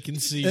Jamaican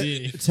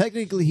CD.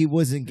 Technically, he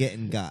wasn't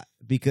getting got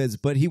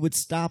but he would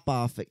stop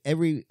off. Like,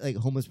 every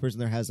homeless person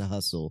there has a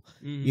hustle.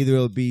 Mhm. Either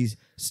it'll be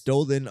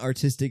stolen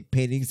artistic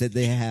paintings that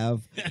they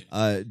have,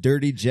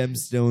 dirty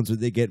gemstones that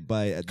they get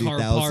by the Car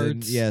 1,000,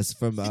 parts. yes,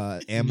 from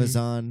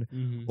Amazon,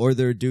 Mhm. or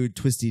their dude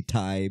twisty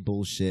tie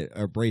bullshit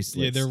or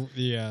bracelets.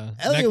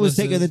 Elliot was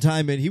taking the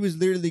time, and he was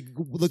literally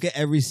look at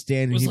every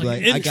stand, and Was he'd be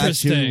like, like, "I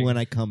got you interesting. when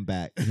I come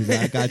back." He's like,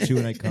 "I got you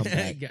when I come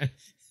back."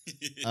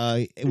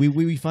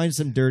 We find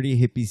some dirty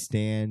hippie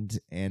stand,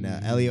 and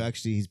Elio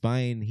actually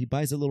he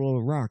buys a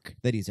little rock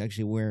that he's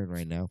actually wearing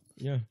right now.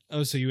 Yeah.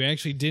 Oh, so you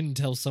actually didn't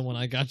tell someone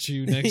I got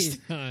you next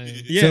time.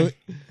 Yeah. So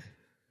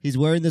he's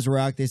wearing this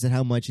rock. They said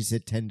how much? He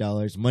said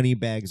 $10. Money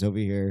bags over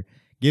here.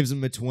 Gives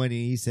him a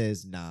 20. He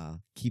says, "Nah,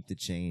 keep the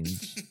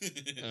change."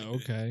 Oh,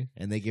 okay.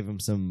 And they give him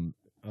some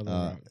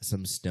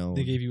stone.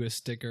 They gave you a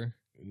sticker.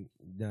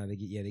 No, they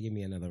gave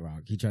me another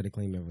rock. He tried to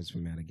claim it was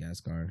from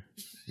Madagascar.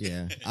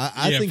 Yeah,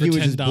 I Yeah, think for he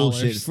was just $10.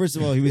 bullshit. First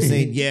of all, he was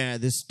saying, "Yeah,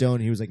 this stone."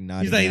 He was like,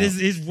 "Not." He's like, "This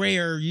is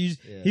rare." Yeah.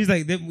 He's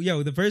like,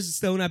 "The first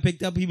stone I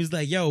picked up, he was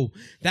like, yo,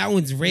 that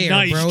one's rare,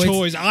 Nice bro.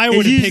 choice. I it's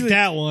would have usually- picked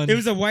that one. It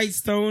was a white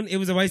stone.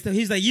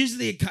 He's like,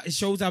 usually it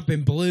shows up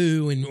in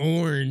blue and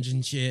orange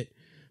and shit,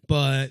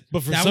 but for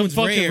that some one's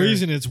fucking rare.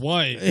 reason, it's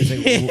white.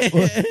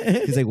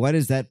 He's like, "Why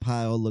does that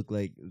pile look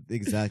like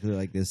exactly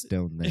like this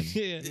stone?" Then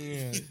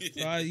Yeah.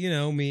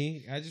 So,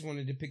 me, I just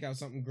wanted to pick out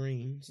something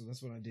green, so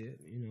that's what I did.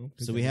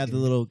 So we have the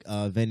little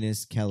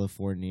Venice,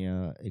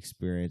 California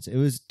experience. It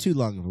was too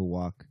long of a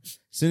walk. As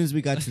soon as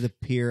we got to the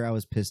pier, I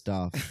was pissed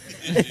off.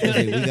 I was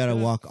like, we got to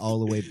walk all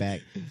the way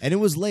back. And it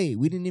was late.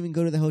 We didn't even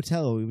go to the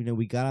hotel.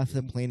 We got off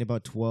the plane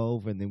about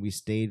 12, and then we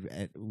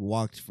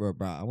walked for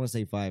about, I want to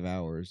say 5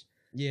 hours.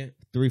 Yeah.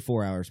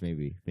 3-4 hours,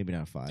 maybe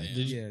not 5.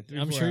 Yeah.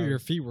 I'm sure your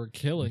feet were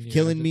killing you.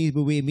 Killing me,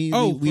 but we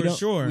immediately we for don't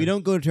sure. we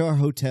don't go to our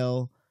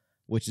hotel,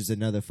 which is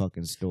another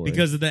fucking story.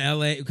 Because of the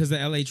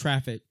LA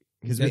traffic.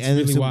 Because That's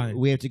really why.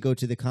 we have to go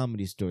to the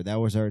Comedy Store. That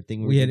was our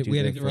thing. We had the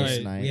a first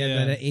right. night. We had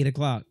that at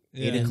 8:00.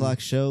 8:00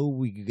 show.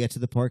 We could get to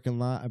the parking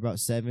lot about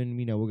 7.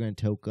 We're gonna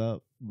toke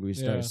up. We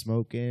start Yeah.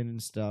 smoking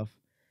and stuff.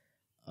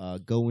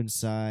 Go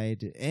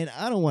inside, and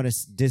I don't want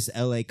to diss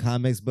LA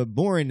comics, but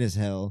boring as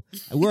hell.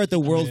 We're at the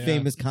world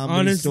famous Comedy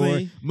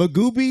Honestly. Store,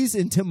 Magoobies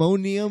and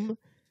Timonium.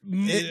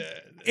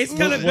 It's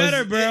kind of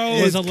better, bro.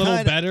 It was a It's little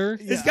kinda- better.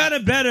 It's kind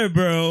of better,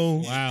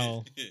 bro.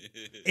 Wow.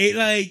 It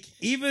like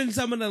even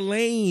some of the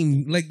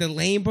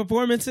lame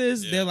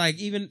performances. Yeah. They're like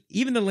even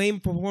the lame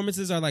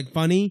performances are like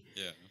funny.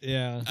 Yeah.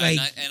 Yeah. Like-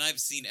 and I've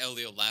seen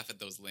Elio laugh at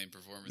those lame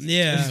performances.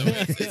 Yeah. So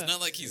it's not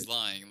like he's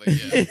lying. Like,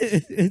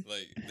 yeah.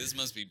 Like, this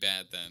must be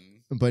bad then.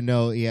 But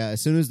no, yeah.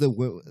 As soon as it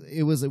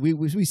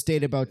was, we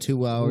stayed about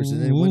 2 hours,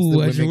 and then once the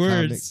what's your women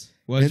words? comics,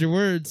 What's your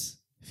words?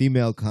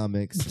 female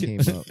comics came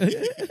up.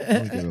 I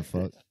don't give a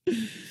fuck.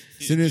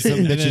 As soon as some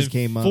And then bitches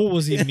came up, Fool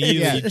was immediately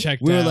Yeah,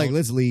 checked we were out. like,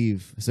 let's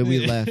leave. So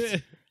we left.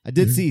 I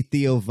did see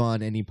Theo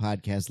Vaughn. Any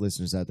podcast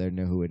listeners out there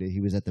know who it is. He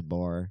was at the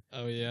bar.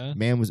 Oh yeah.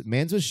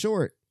 Mans was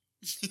short.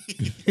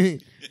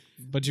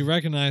 But you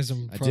recognize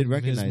him I from did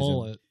recognize his him.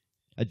 mullet.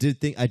 I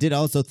did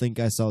also think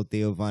I saw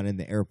Theo Vaughn in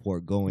the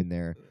airport going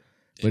there,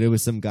 but it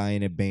was some guy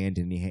in a band,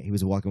 and he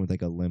was walking with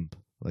like a limp,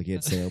 like he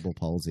had cerebral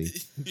palsy.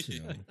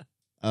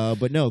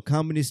 But no,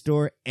 Comedy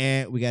Store,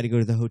 and we got to go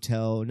to the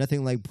hotel.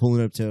 Nothing like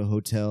pulling up to a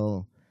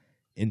hotel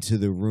into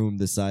the room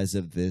the size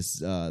of this,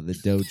 the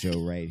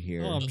dojo right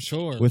here. Oh, I'm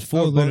sure. With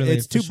 4 bunk, literally,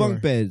 it's for 2 bunk sure.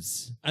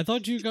 beds, I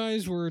thought you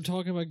guys were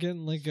talking about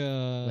getting like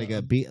a a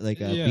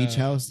yeah. beach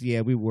house.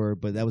 Yeah, we were,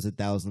 but that was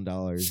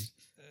 $1,000.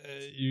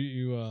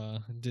 You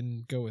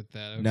didn't go with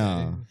that. Okay.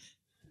 No.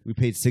 We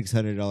paid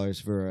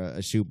 $600 for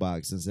a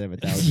shoebox instead of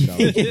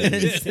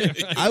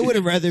 $1,000. I would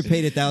have rather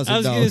paid $1,000. I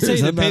was going to say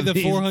to I'm pay not the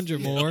being-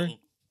 400 more.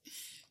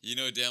 You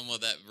know damn well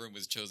that room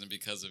was chosen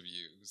because of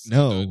you. So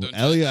No, don't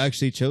Elliot judge.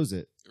 actually chose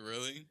it.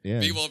 Really?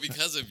 Yeah. Well,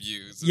 because of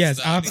you. So Yes,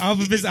 stop.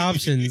 off of his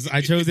options,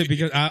 I chose it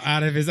because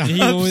out of his He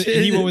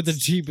options. went with the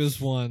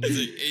cheapest one. It's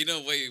like, ain't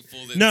no way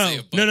fool didn't No, say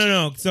a budget.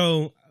 no.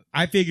 So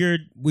I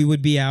figured we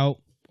would be out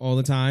all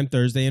the time,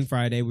 Thursday and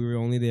Friday. We were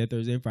only there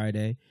Thursday and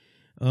Friday.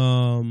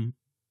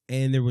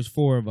 And there was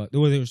 4 of us.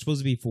 Well, there was supposed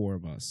to be 4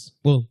 of us.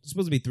 Well,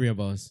 supposed to be 3 of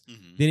us.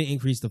 Mhm. Then it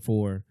increased to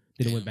 4.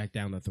 Then it went back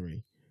down to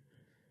 3.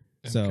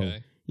 So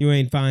Okay. you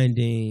ain't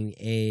finding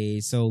a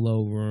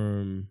solo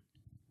room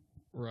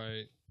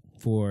Right.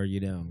 for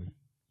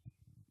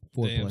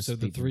 4 Damn, plus so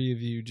the people. 3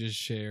 of you just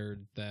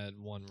shared that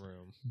one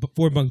room.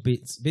 4 bunk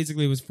beds.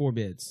 Basically, it was 4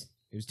 beds.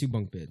 It was 2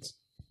 bunk beds.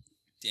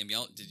 Damn,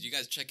 y'all! Did you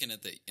guys check in at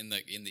in the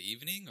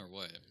evening or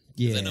what? 'Cause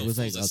Yeah, I know it was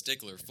Fool's like a a-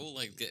 stickler. Fool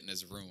like getting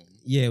his room.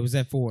 Yeah, it was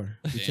at 4.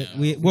 Damn.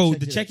 The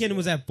checked it check-in at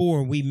was at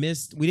 4. We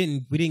missed. We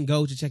didn't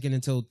go to check in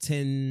until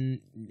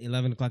 10,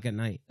 11 o'clock at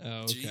night.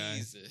 Oh, okay.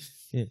 Jesus.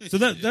 Yeah. So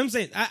that I'm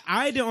saying,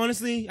 I did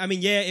honestly. I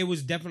mean, yeah, it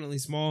was definitely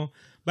small,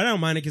 But I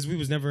don't mind it because we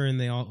was never in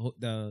the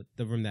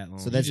room that long.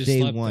 So that's just day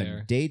slept 1.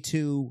 there. Day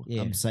 2,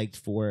 Yeah. I'm psyched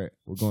for it.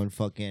 We're going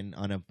fucking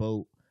on a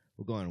boat.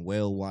 We're going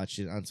whale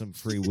watching on some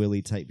Free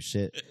Willy type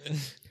shit.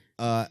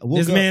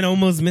 this man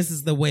almost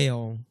misses the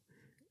whale.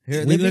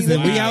 Here, we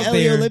out Elio,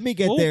 there. let me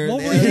get What- there.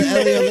 what were you-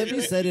 Elio, let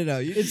me set it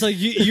up. You It's like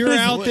you're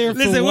out there for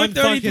Listen, one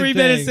we're 33 fucking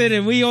minutes thing. in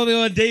and we only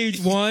on day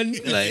 1.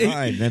 Like,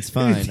 Fine, that's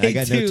fine. I Day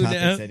got no 2 topics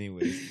now.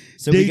 anyways.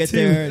 So Day we get 2.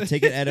 there,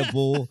 take an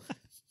edible.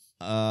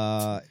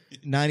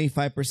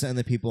 95% of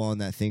the people on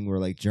that thing were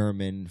like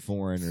German,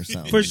 foreign, or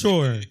something. for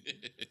sure.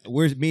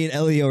 Me and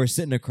Elio are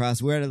sitting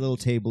across. We're at a little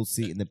table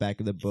seat in the back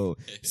of the boat,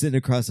 sitting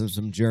across from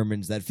some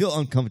Germans that feel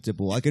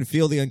uncomfortable. I could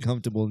feel the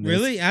uncomfortableness.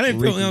 Really? I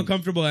didn't feel reeking-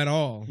 uncomfortable at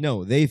all.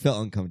 No, they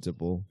felt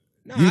uncomfortable.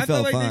 No, You I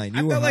felt like fine. They,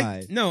 You I were felt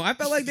high. No, I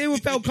felt like they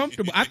felt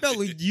comfortable. I felt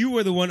like you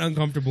were the one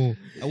uncomfortable.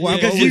 Well, I'm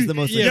Because always you- the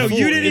most Yo, uncomfortable.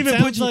 you didn't It even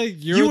sounds put. like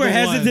you're You were the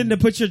hesitant one. to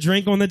put your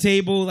drink on the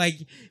table. Like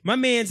my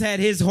man's had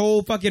his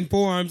whole fucking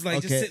forearms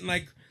like just Okay. sitting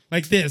like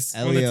this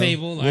on the Elio,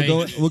 table. Like,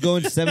 we're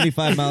going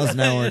 75 miles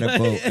an hour in a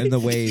boat in the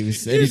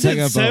waves. And You you're talking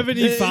said about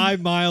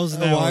 75 miles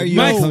an Why hour. are you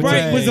my uncomfortable?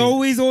 Sprite was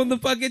always on the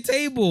fucking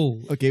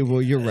table, Okay,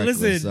 well you're reckless.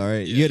 Listen. All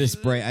right, you had a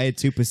Sprite. I had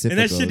 2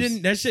 Pacificos.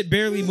 and that shit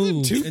barely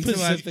moved Two until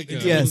Pacificos. until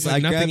it Yes, was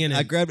like nothing in it.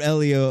 I grabbed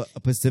Elio a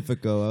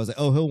Pacifico. I was like,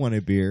 "Oh, he'll want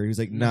a beer." He was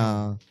like,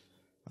 "Nah, I'll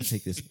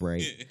take this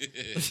Sprite."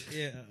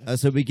 Yeah.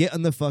 So we get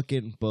on the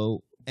fucking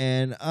boat,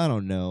 and I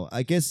don't know.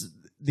 I guess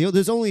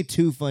there's only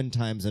 2 fun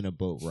times on a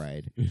boat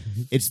ride.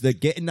 It's the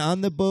getting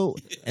on the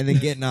boat and then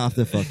getting off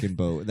the fucking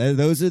boat.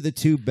 Those are the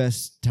 2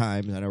 best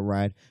times on a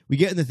ride. We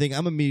get in the thing.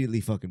 I'm immediately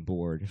fucking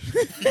bored.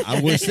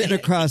 We're sitting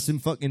across some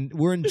fucking.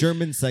 We're in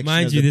German section.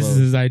 Mind of you, the this boat. is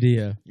his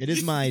idea. It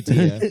is my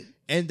idea.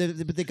 And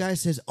but the guy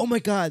says, "Oh my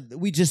God,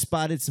 we just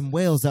spotted some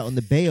whales out in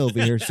the bay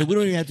over here, so we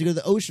don't even have to go to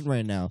the ocean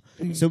right now."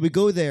 So we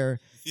go there.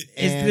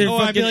 And their Oh,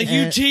 I'd be fucking- like,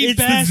 you and cheap It's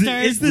bastard.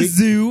 it's the We-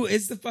 zoo.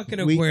 It's the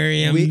fucking we,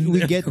 aquarium. we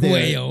get there.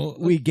 Whale.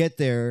 We get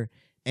there,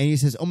 and he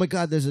says, "Oh my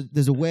God,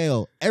 there's a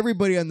whale."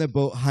 Everybody on the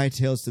boat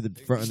hightails to the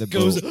front of the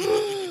Goes,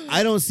 boat.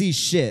 I don't see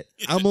shit.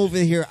 I'm over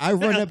here. I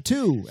run up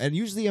too, and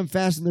usually I'm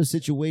fast in those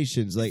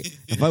situations. Like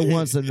if I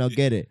want something, I'll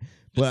get it.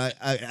 But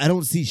I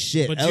don't see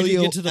shit. But you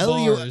didn't get to the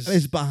Elio bars.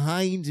 is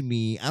behind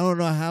me. I don't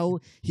know how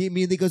he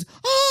immediately goes,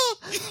 "Oh!"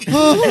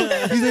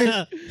 Oh. He's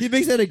like, he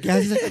makes that a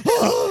gas. He's like,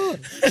 "Oh!"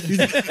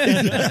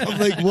 I'm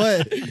like,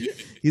 what?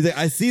 He's like,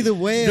 "I see the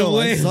whale.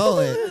 I saw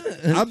it."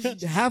 I'm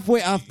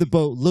halfway off the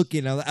boat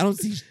looking. I don't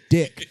see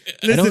dick.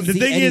 I Listen, don't the see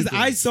thing is, anything.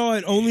 I saw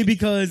it only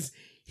because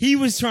he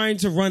was trying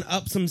to run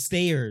up some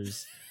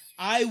stairs.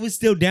 I was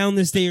still down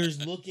the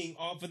stairs looking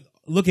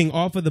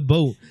off of the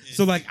boat.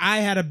 So like I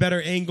had a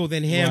better angle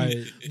than him Right,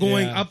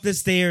 going yeah. up the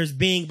stairs,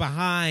 being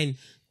behind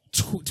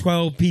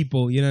 12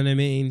 people. You know what I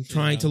mean?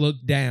 Trying to look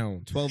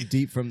down. 12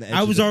 deep from the edge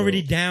I of was the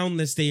already boat. down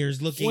the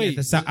stairs, looking Wait.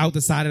 at out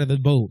the side of the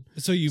boat.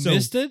 So you So,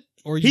 missed it?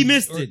 Or He you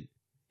missed or- it.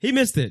 He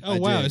missed it. Oh, I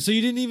wow. did. So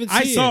you didn't even see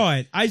I saw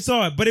it. I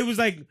saw it, but it was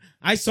like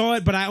I saw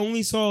it, but I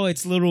only saw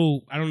its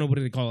little. I don't know what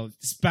do they call it,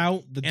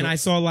 spout, The and do- I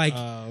saw like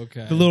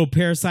okay. the little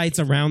parasites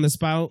around the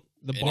spout.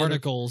 The And it-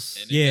 barnacles.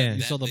 And it Yeah. got You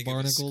that saw the big of a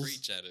barnacles?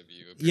 screech out of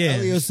you. Yeah.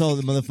 Elio saw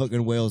the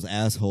motherfucking whale's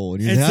asshole,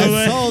 and he's And like, so,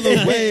 "I saw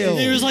the whale."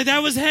 He was like,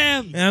 that was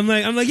him. And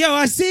I'm like, yo,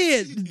 I see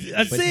it.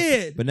 I see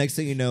it. But next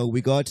thing you know,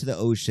 we go out to the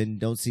ocean,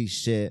 don't see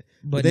shit.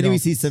 But, But then we no.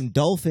 see some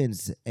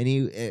dolphins, and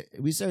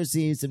we start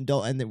seeing some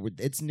dolphins, and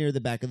it's near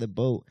the back of the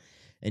boat.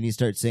 And you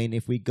start saying,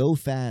 if we go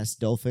fast,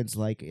 dolphins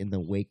like in the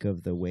wake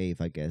of the wave,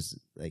 I guess,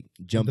 like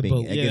jumping.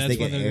 boat. I Yeah, guess they that's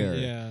get when air.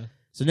 yeah.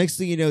 So next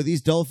thing you know,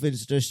 these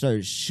dolphins just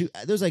start shoot.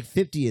 There's like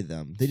 50 of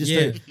them. They just Yeah.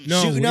 start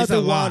No, shooting out it's a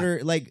the lot.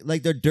 water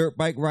like they're dirt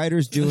bike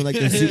riders doing like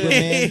the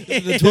Superman. The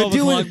They're 12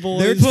 doing o'clock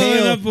boys. their Pulling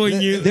tail. up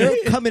on you. They're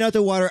coming out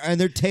the water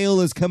and their tail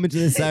is coming to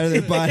the side of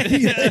their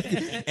body,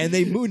 and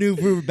they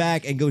maneuver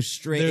back and go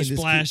straight. They're and just keep-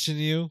 splashing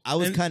you. I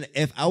was kind of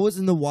if I was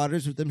in the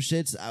waters with them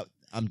shits,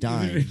 I'm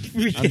dying. I'm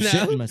Freaking shitting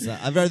out. myself.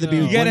 I'd rather be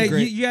No. with You gotta, one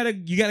great.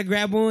 you gotta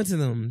grab onto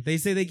them. They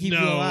say they keep you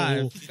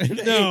alive.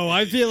 No,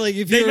 I feel like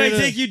if They you're might in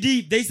a- take you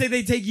deep. They say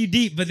they take you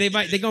deep, but they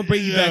gonna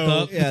bring you back No.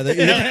 up.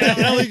 Yeah,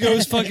 Ellie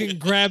goes fucking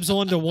grabs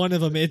onto one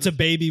of them. It's a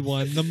baby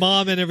one. The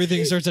mom and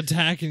everything starts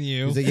attacking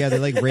you. He's like, yeah, they're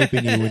like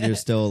raping you when you're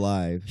still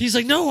alive. He's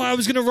like, no, I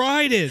was gonna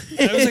ride it.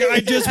 I was like, I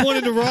just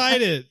wanted to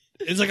ride it.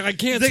 It's like I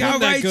can't It's like, swim I'll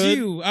that ride good.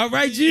 you. I'll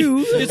ride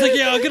you. It's like,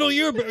 yeah, I'll get on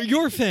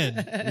your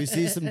fin. We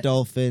see some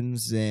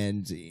dolphins,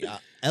 and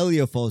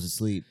Elio falls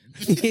asleep.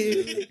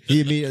 He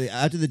immediately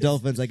after the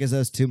dolphins. I guess that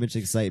was too much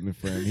excitement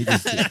for him. He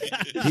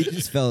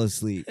just fell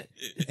asleep,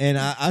 and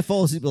I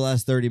fall asleep the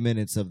last 30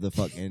 minutes of the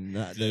fucking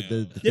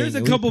the There's a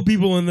thing. couple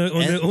people on the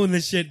And- on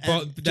the shit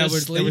boat that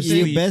just were You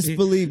sleeping. best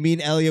believe me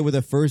and Elliot were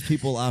the first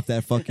people off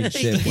that fucking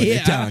ship when they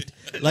Yeah. docked.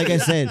 Like I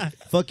said,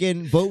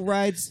 fucking boat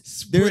rides.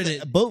 Spread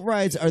it. Boat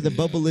rides are the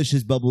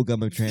bubblicious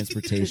bubblegum of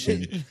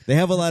transportation. They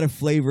have a lot of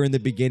flavor in the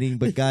beginning,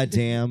 but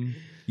goddamn,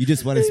 you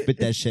just want to spit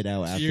that shit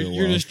out after a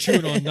You're while. just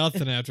chewing on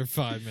nothing after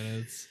 5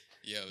 minutes.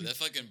 Yo, that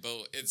fucking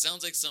boat. It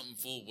sounds like something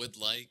Fool would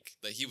like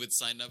that he would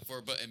sign up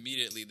for, but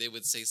immediately they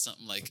would say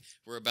something like,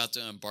 "We're about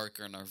to embark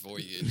on our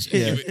voyage."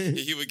 And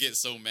he would get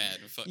so mad.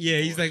 And fucking Yeah,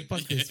 he's bored. like,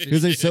 "Fuck this." He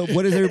was like, so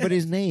what is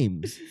everybody's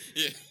names?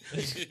 Yeah.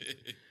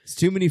 It's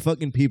too many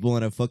fucking people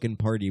on a fucking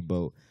party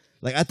boat.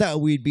 Like, I thought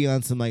we'd be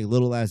on some like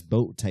little ass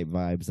boat type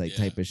vibes, like Yeah.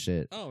 type of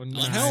shit. Oh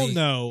Honestly- hell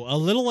no! A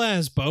little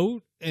ass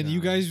boat, and you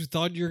No. guys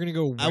thought you were gonna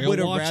go whale I would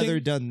have watching? rather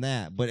done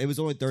that, but it was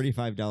only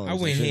 $35. I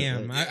went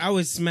ham. I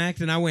was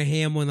smacked and I went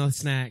ham on the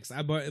snacks.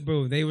 I bought,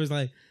 bro. They was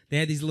like, they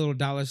had these little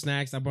dollar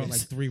snacks. I bought like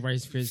 3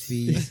 Rice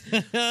Krispies,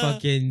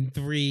 fucking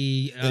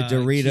 3 The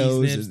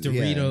Doritos cheese nips, and-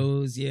 yeah.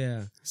 Doritos.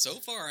 Yeah. So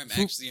far, I'm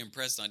actually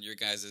impressed on your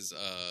guys'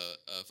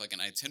 fucking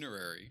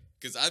itinerary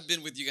because I've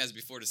been with you guys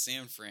before to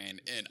San Fran,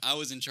 and I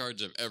was in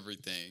charge of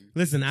everything.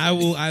 Listen, I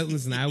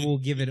will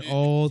give it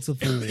all to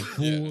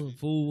Fool.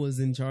 Fool was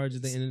in charge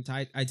of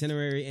the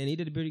itinerary, and he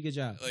did a pretty good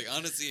job. Like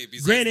honestly,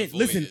 besides Granted, the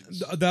listen.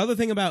 voyage- The other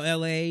thing about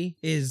LA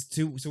is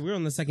so we're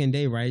on the second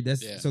day, right?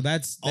 That's Yeah.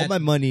 all my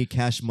money,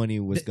 cash money,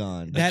 was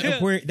gone.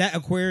 that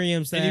aquarium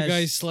And slash you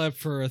guys slept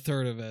for a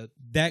third of it.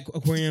 that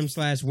aquarium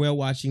slash whale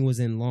watching was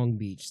in Long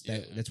Beach.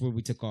 That's where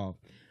we took off.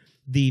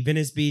 The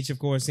Venice Beach, of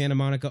course, Santa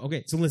Monica.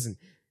 Okay, so listen,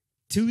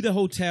 to the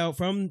hotel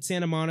from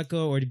Santa Monica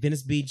or to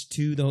Venice Beach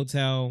to the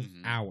hotel,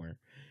 hour.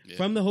 Yeah.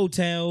 From the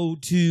hotel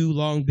to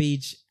Long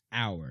Beach,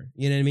 hour.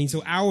 You know what I mean?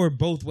 So hour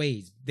both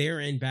ways, there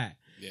and back.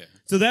 Yeah.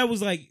 So that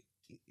was like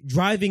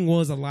driving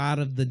was a lot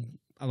of the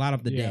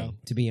Yeah. day,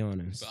 to be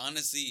honest. But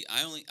honestly,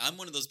 I'm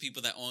one of those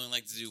people that only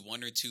like to do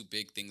 1 or 2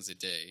 big things a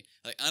day.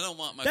 Like I don't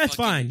want my That's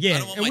fucking, fine, I yeah.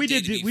 don't want And my we day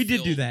did to be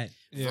do filled that.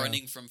 Yeah.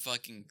 running from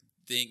fucking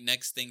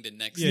next thing to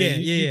next. Yeah,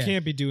 thing. you yeah.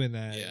 can't be doing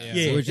that. Yeah. Yeah.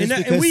 Yeah. So just And that-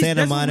 and because we-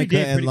 Santa that's what we Monica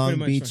did and pretty Long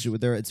much. Beach,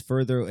 it's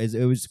further.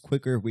 It was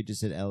quicker if we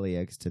just did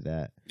LAX to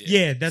that.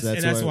 Yeah, that's So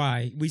that's and that's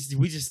why- why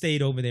we just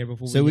stayed over there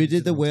before. So we hit to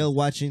did the hotel. whale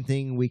watching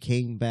thing. We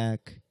came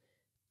back,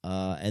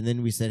 and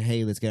then we said,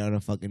 "Hey, let's get on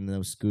a fucking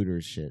those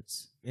scooters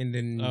shits." and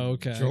then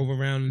Okay. drove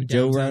around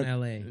Drove downtown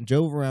around- LA.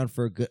 Drove around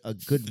for a good. I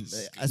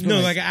spent No,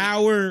 like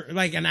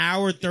an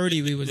hour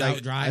 30. We was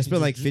out driving. I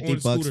spent like on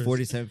 $50, scooters.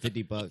 47,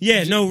 $50.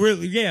 Yeah, no,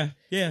 really, yeah.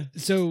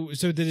 So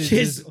did it?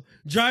 Just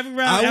driving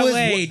around I was-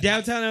 LA,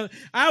 downtown.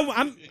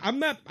 I'm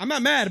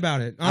not mad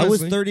about it. I was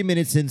honestly. 30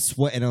 minutes in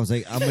sweat, and I was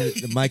like,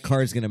 my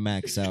car's gonna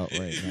max out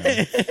right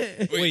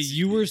now. Wait,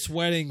 you were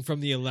sweating from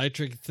the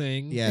electric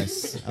thing?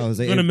 Yes, I was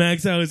like, gonna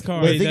max out his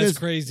car. Wait, Wait, thing that's is-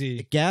 crazy.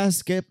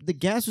 the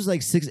gas was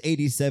like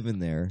 687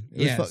 there.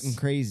 It Yes. was fucking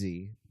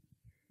crazy,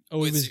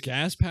 Oh, it was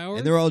gas powered?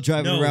 and they were all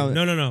driving around.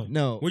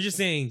 No. We're just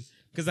saying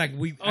because like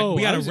we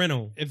got a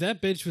rental. If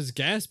that bitch was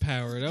gas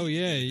powered, oh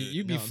yeah,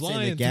 you'd be No, I'm saying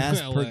flying. the gas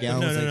through per LA.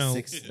 gallon was No.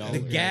 like $6. The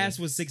gas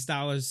was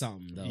 $6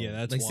 something though. Yeah,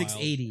 that's like wild.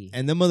 $6.80.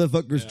 And them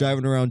motherfuckers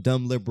driving around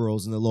dumb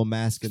liberals in a little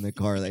mask in the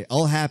car, like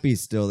all happy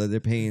still that they're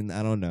paying.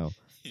 I don't know.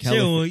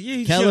 Chill,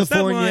 chill, stop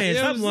California- lying. Yeah,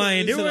 Stop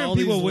lying. There it was were all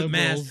people these with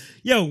liberals. masks.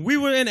 Yo, we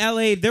were in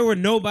LA. There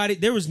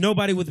was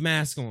nobody with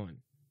mask on.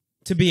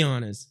 To be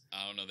honest,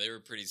 I don't know. They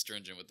were pretty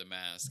stringent with the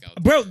mask.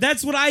 Out bro, there.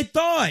 that's what I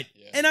thought.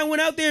 Yeah. And I went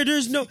out there.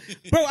 There's no,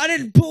 bro. I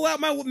didn't pull out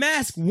my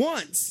mask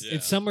once. Yeah.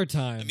 It's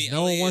summertime. I mean,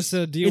 no one LA wants is-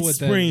 to deal It's with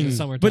spring, that in the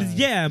summertime. but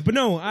yeah, but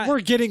no, we're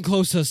getting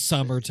close to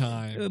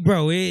summertime.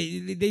 bro.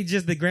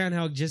 The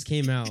groundhog just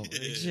came out.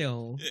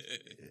 Chill.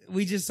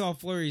 We just saw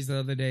flurries the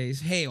other day.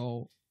 It's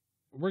hail.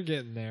 We're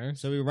getting there.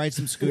 So we ride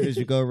some scooters.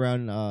 We go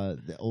around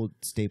the old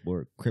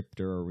Stapler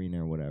Crypto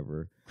Arena or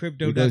whatever. We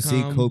go see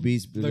Crypto.com.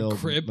 Kobe's The little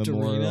Crypt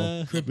memorial.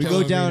 Arena. We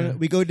go down.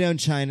 We go down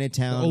The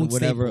Chinatown, old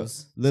whatever.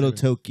 Staples. Little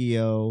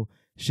Tokyo.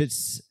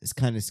 Shit's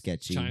kind of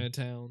sketchy.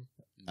 Chinatown.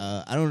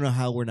 I don't know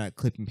how we're not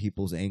clipping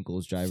people's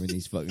ankles driving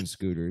these fucking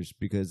scooters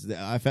because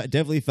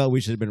definitely felt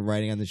we should have been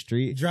riding on the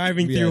street.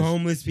 Driving Yes. through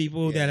homeless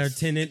people that are Yes.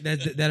 tenant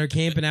that are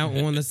camping out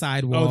on the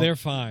sidewalk. Oh, they're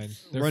fine.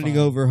 They're running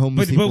fine. over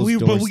homeless but people's we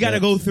doorsteps. gotta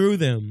go through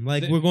them.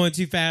 Like They- we're going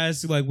too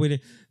fast. Like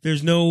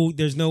there's no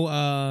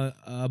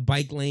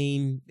bike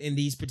lane in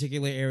these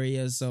particular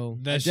areas. So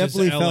That's I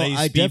definitely just felt. LA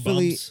I speed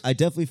definitely. bumps. I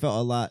definitely felt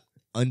a lot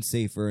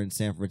unsafer in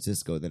San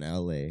Francisco than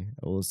LA. I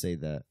will say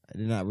that I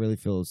did not really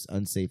feel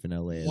unsafe in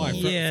LA. At Why? all.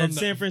 yeah, from in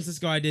the- San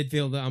Francisco, I did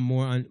feel that I'm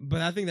more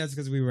but I think that's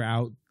because we were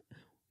out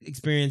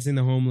experiencing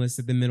the homeless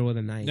at the middle of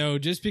the night. No,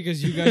 just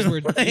because you guys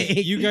were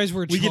Like, you guys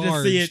were we charged. get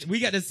to see it. We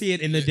got to see it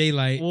in the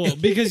daylight. Well,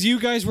 because you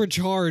guys were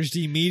charged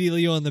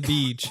immediately on the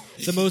beach.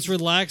 The most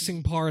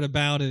relaxing part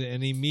about it,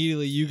 and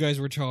immediately you guys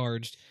were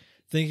charged,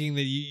 thinking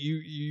that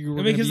you were.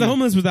 I mean, because the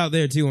homeless was out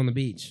there too on the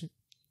beach.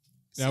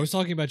 I was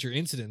talking about your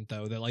incident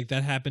though.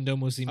 That happened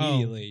almost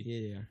immediately. Oh,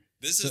 yeah.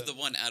 This is the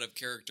one out of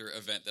character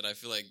event that I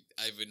feel like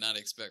I would not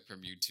expect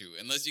from you two,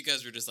 unless you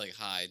guys were just like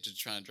high, just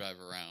trying to drive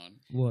around.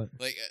 What?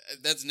 Like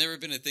that's never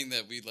been a thing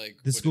that we like.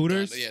 The would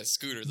have scooters? done. Yeah,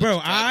 scooters. Bro,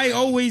 Like, drive I around.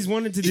 always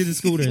wanted to do the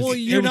scooters. Well,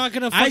 you're It was- not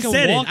gonna I fucking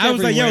said walk it. I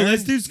was like, yo, everywhere.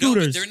 let's do No, but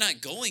scooters. they're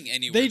not going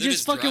anywhere. They They're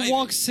just fucking driving.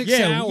 walk 6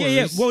 yeah, hours.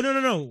 yeah. Well,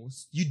 no.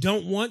 You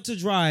don't want to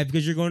drive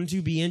because you're going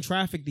to be in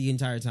traffic the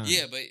entire time.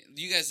 Yeah, but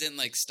you guys didn't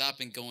like stop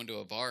and go into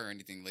a bar or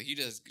anything. Like you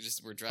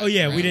just were driving. Oh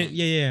yeah, we around. didn't.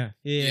 Yeah.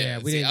 We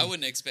see, didn't. I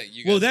wouldn't expect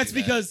you. Guys Well, to that's do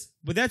that. because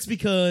But that's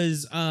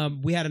because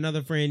we had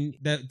another friend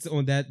that's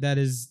on that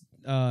is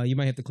you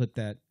might have to clip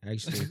that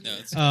actually. No,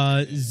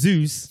 it's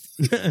Zeus.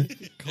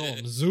 Call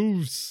him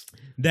Zeus.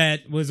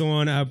 That was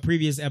on a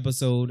previous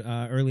episode,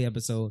 early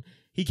episode.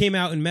 He came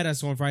out and met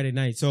us on Friday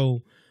night.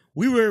 So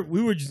we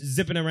were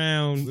zipping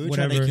around, We were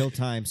whatever. trying to kill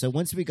time. So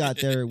once we got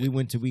there, we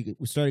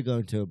started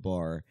going to a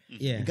bar.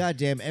 Yeah, And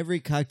goddamn, every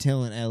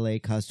cocktail in LA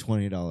costs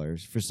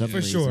 $20 for some for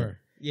reason. sure.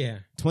 Yeah,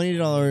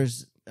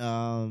 $20.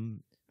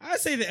 I'd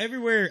say that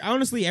everywhere,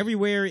 honestly,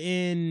 everywhere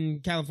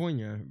in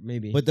California,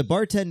 maybe. But the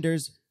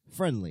bartender's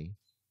friendly.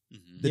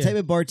 Mhm. The Yeah. type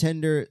of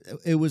bartender,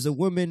 it was a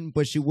woman,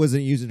 but she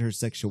wasn't using her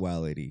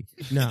sexuality.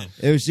 no,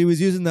 She was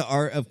using the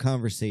art of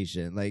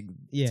conversation. Like,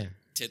 yeah,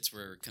 Tits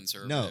were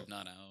conservative, No.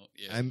 not out.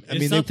 Yeah. I It's mean,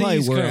 they not the probably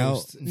East were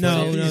Coast. out.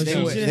 no, no. They she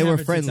were, didn't they have were her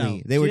tits friendly.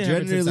 out. They She were didn't have her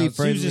tits generally out.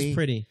 friendly. She was just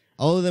pretty.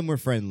 All of them were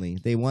friendly.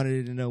 They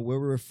wanted to know where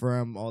we were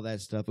from, all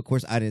that stuff. Of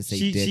course, I didn't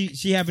say dick.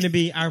 She happened to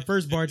be our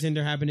first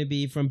bartender. Happened to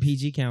be from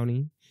PG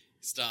County.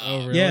 Stop.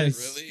 Oh, really?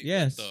 Yes. Really?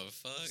 Yes. What the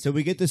fuck? So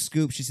we get the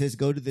scoop. She says,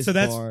 go to this So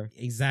that's bar.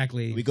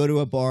 exactly. We go to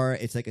a bar.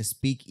 It's like a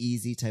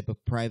speakeasy type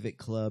of private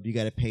club. You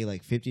got to pay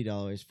like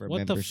 $50 for a What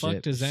the membership.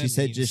 fuck does that She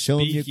said, mean? just show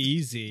them your. Speak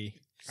easy.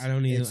 I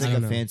don't even. It's I like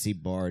don't a know. fancy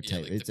bar Yeah,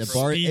 type. like it's the a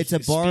bar. Speak- It's a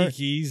bar. Speak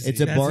easy. It's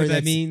a That's bar what that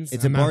that's means?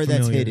 It's a I'm not bar that's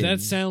familiar. hidden. That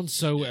sounds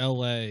so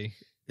LA.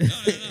 No.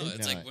 It's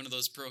No. like one of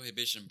those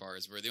prohibition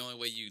bars where the only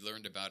way you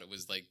learned about it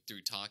was like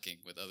through talking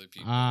with other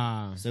people.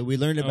 Ah, So we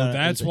learned Oh, about.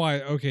 that's it was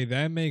like- why. Okay,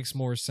 that makes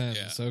more sense.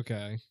 Yeah.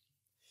 Okay.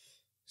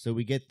 So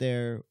we get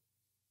there.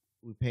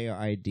 We pay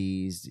our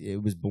IDs. It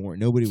was boring.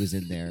 Nobody was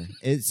in there.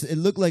 It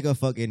looked like a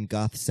fucking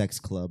goth sex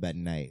club at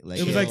night. Like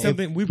it was like if-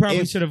 something we probably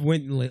if- should have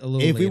went a little.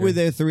 If we later. were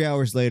there 3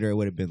 hours later, it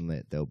would have been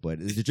lit though. But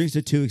the drinks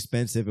are too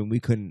expensive, and we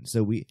couldn't.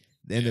 So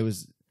then there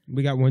was.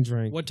 we got one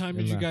drink. What time and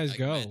did you left. guys I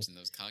can go? imagine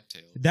those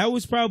cocktails. That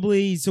was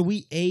probably so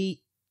we ate.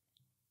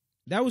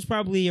 That was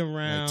probably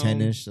around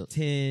 10-ish.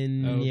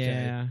 10. Okay.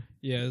 Yeah.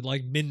 Yeah,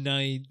 like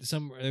midnight.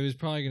 Some. It was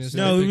probably gonna.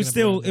 No, it was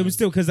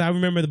still because I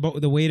remember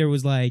the waiter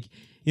was like,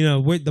 you know,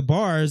 with the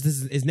bars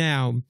this is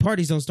now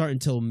parties don't start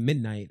until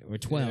midnight or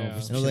 12 Yeah. or And I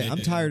was something. like, I'm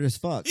tired as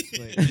fuck.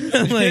 Like,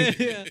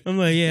 I'm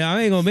like, yeah,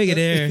 I ain't gonna make it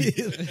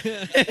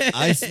there.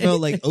 I smell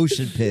like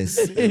ocean piss,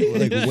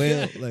 like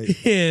whale.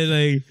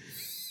 Like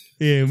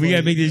Yeah, we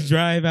gotta make this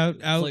drive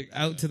out like-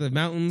 out to the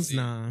mountains.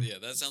 Nah. Yeah,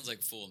 that sounds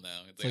like full now.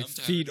 It's Like I'm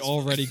tired feet as fuck.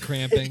 already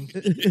cramping.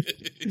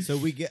 so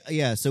we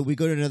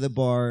go to another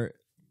bar.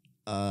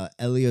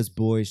 Elio's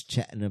boys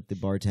chatting up the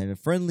bartender,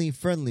 friendly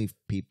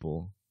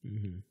people.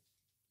 Mhm.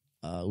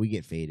 We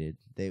get faded.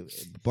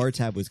 Bar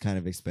tab was kind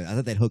of expensive. I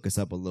thought they'd hook us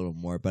up a little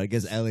more, but I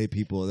guess LA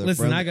people. They're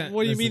Listen, friendly. I got.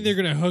 What do you mean they're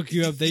gonna hook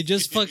you up? They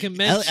just fucking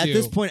met At you.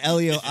 this point,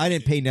 Elio, I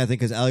didn't pay nothing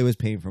because Elio was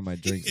paying for my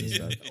drinks and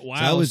stuff.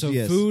 Wow, so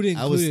food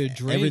I was- included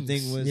drinks.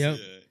 Everything was. Yep.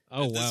 Yeah.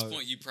 Oh, At this wow.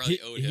 point, you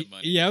probably owed him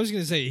money. Yeah, I was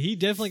gonna say he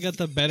definitely got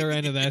the better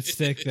end of that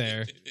stick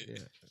there.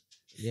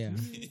 Yeah.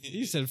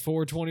 You said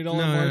 $4 $20 No,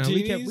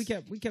 martinis.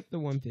 we kept the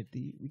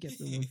 150. We kept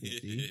the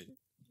 150.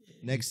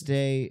 Next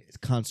day, it's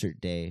concert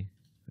day.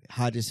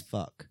 Hot as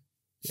fuck.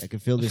 I can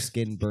feel the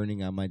skin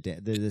burning on my the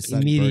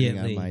sun burning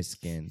Immediately. on my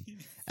skin.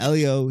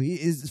 Elio, he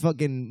is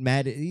fucking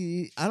mad.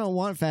 I don't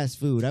want fast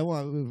food. I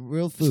want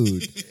real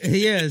food.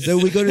 Yes. So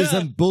we go to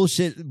some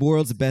bullshit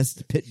world's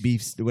best pit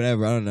beefs,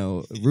 whatever. I don't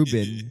know.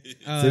 Reuben.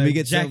 So we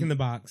get Jack some- in the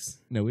Box.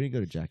 No, we didn't go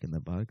to Jack in the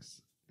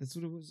Box. That's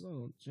what it was.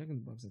 Oh, Jack in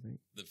the Box, I think.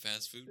 The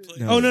fast food place.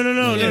 No. Oh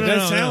no. Yeah,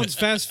 that sounds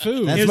fast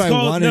food. That's It was where I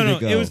called wanted no. to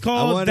go. It was I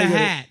called wanted the to go to-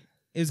 Hat.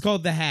 It was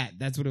called the Hat.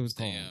 That's what it was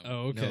called. Damn. Oh,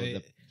 okay. No,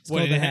 the- It's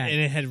called the Hat.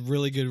 And it had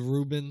really good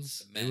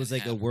Reubens. It was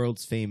like a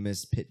world's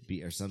famous pit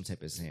beef or some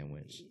type of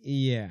sandwich.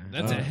 Yeah.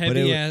 That's Uh, a but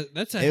heavy it- ass.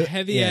 That's a it-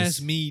 heavy yes.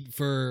 ass meat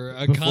for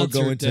a Before concert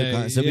going to day. a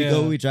concert. So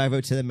Yeah. we drive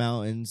out to the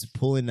mountains,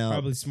 pulling up.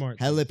 Probably smart.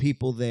 Hella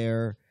people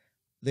there.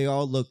 They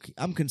all look.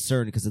 I'm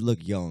concerned because they look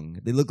young.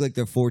 They look like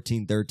they're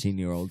 14,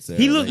 13-year-olds. There.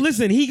 He look. Like,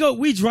 Listen. He go.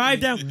 We drive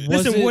down. Was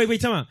Listen. it-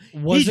 Wait. Time out.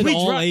 Was it we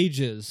all dri-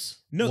 ages?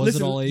 No. Was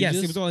listen. it all ages? Yes,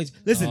 it was all ages.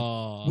 Listen.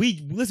 Oh. We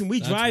That's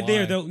drive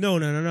there why. though.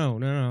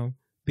 No.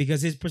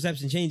 Because his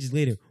perception changes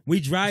later. We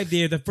drive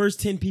there. The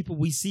first 10 people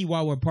we see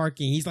while we're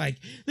parking, he's like,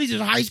 "These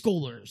are high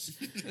schoolers."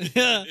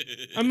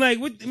 I'm like,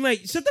 "What?" I'm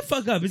like, "Shut the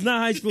fuck up! It's not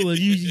high schoolers."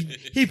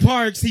 He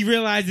parks. He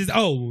realizes,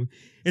 oh,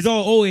 it's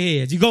all old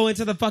heads. You go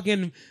into the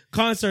fucking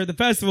concert, the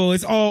festival.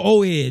 It's all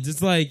old heads.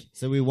 It's like,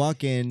 so we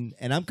walk in,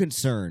 and I'm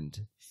concerned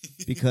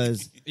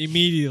because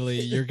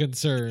Immediately, you're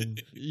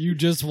concerned. You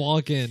just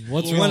walk in.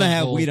 What's wrong? when I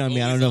have Cole? weed on me,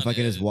 I don't Always know if on I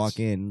can just edge. walk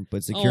in. But Oh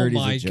security's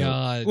my a joke.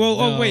 god! well,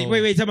 no. oh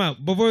wait, time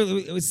out.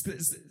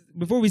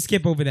 Before we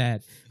skip over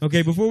that,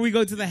 okay, before we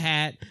go to the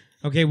Hat,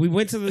 okay, we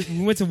went to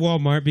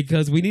Walmart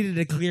because we needed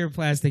a clear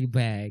plastic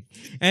bag,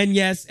 and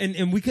yes,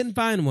 and we couldn't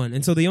find one,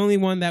 and so the only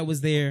one that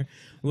was there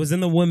It was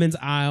in the women's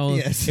aisle.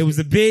 Yes. It was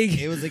a big.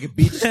 It was like a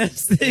beach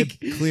plastic,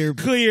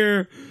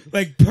 clear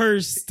like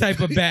purse type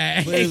of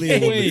bag. Clearly a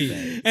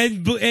woman's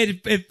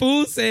bag. And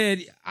fool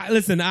said,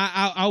 "Listen,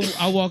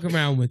 I'll walk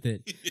around with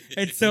it."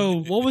 And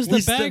so, What was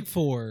the bag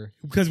for?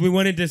 Because we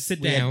wanted to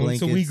sit We had down,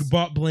 so we blankets.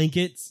 bought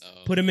blankets,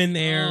 put them in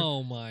there.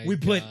 Oh my! We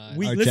put God.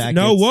 we Our listen. jackets.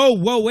 No,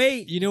 whoa,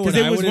 wait. You know because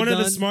what it I was would've one of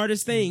the done?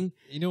 smartest thing.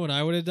 You know what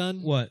I would have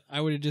done? What?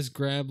 I would have just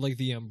grabbed like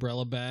the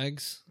umbrella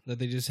bags that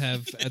they just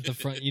have at the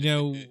front. You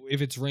know,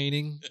 if it's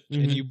raining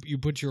and you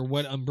put your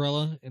wet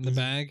umbrella in the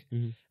bag,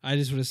 Mhm. I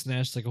just would have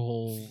snatched like a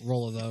whole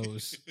roll of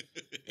those.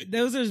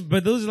 Those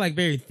are like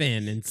very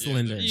thin and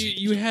slender.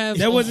 You have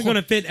That a wasn't whole-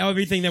 going to fit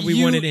everything that we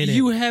you, wanted in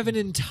You it. have an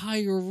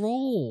entire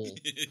roll.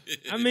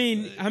 I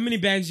mean, how many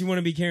bags you want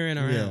to be carrying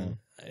around?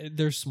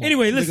 They're small.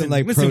 Anyway, Looking listen,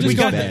 like listen. We produce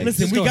got bags. the,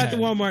 listen. Just We go got the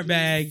ahead. Walmart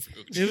bag.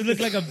 It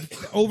looked like a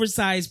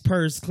oversized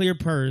purse, clear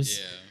purse.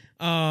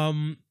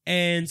 Yeah.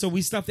 And so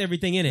we stuffed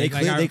everything in it.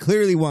 They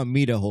clearly want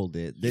me to hold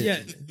it. yeah.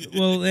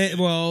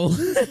 Well.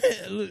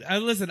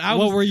 Listen.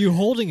 what were you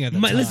holding at the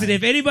time? Listen.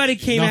 If anybody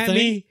came at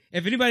Nothing?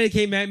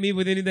 me,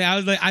 with anything, I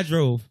was like, I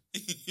drove.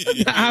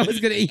 I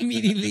was gonna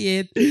immediately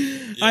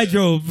hit. I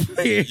drove.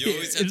 You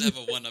always have to have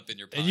a one up in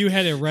your pocket. and you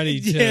had it ready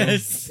too.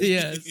 Yes.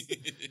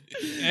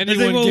 Anyone It's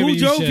like, well, giving who you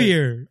drove shit.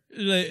 here?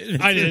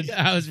 Like, I did.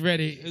 I was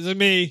ready. Is it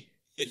me?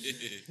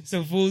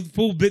 So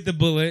fool bit the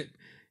bullet,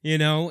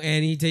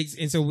 and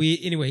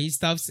he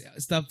stuffs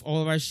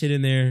all of our shit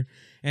in there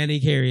and he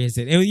carries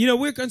it. And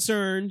we're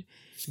concerned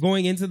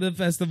going into the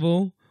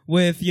festival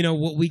with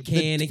what we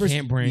can and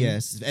can't bring.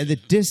 Yes, and the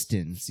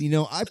distance.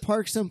 I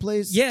park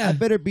someplace. Yeah. I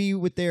better be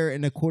there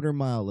in a quarter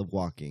mile of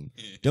walking.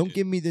 Don't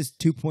give me this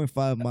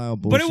 2.5 mile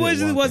bullshit. But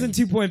it wasn't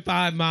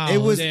 2.5 miles.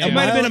 It was It a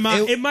might have been mile- a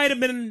mile. it- It might have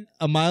been.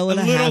 a mile and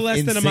a a little half less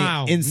in than a sa-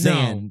 mile. in No.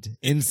 sand.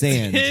 In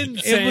sand. In It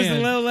was a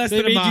sand. little less they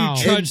than a made mile.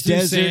 you trudge through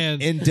desert,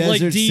 sand in desert like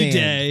sand.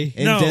 D-Day.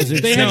 In No,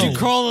 desert They sand. had you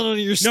crawling on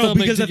your No, stomach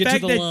because to the get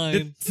fact to the that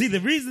line.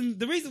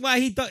 the reason why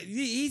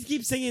he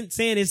keeps saying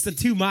it's the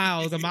 2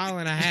 miles, a mile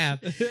and a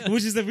half,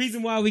 which is the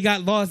reason why we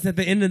got lost at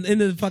the end of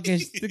the fucking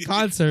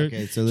concert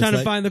Okay, so trying to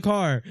let's find the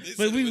car.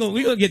 But we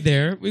gonna get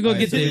there. We gonna All right,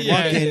 get so there. you walk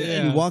Yeah, in,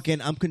 yeah. you walk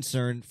in. I'm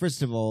concerned.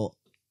 First of all,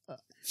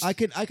 I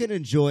could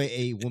enjoy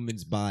a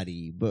woman's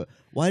body, but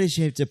why does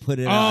she have to put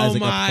it out Oh as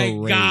like a my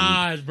parade?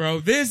 god, bro!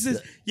 This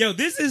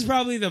is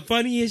probably the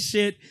funniest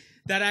shit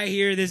that I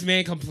hear this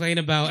man complain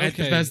about at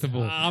the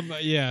festival. So I'm I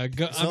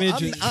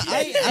interested.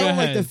 I Go don't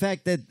like ahead. the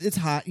fact that it's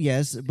hot,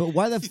 yes, but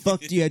why the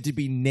fuck do you have to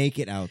be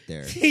naked out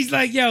there? He's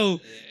like,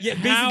 basically,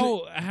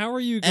 How are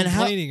you And how-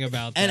 complaining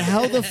about that? And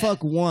how the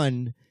fuck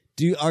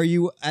are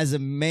you as a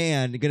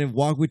man gonna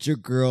walk with your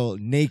girl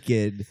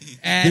naked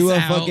Ass to a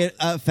out.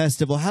 fucking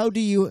festival? How do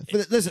you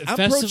listen? I'm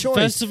pro-choice.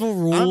 Festival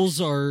rules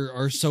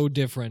are so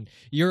different.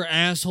 Your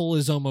asshole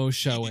is almost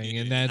showing,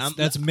 and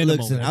that's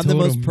minimal. Listen, I I'm the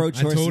told most him-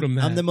 pro-choice. I told him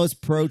that. I'm the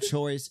most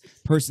pro-choice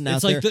person out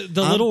It's there. like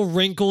the I'm- little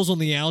wrinkles on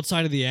the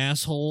outside of the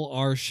asshole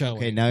are showing.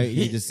 Okay, now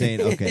you're just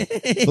saying okay.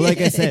 But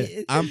like I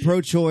said, I'm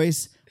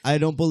pro-choice. I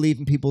don't believe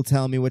in people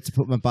telling me what to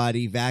put in my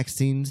body.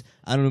 Vaccines.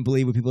 I don't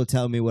believe when people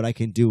tell me what I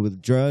can do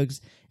with drugs,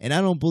 and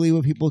I don't believe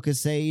when people can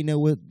say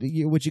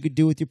what you could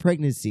do with your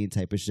pregnancy and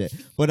type of shit.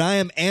 But I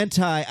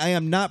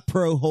am not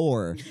pro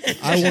whore.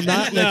 I will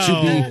not let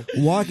you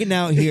be walking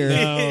out here.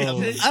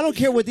 No. I don't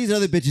care what these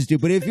other bitches do,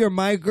 but if you're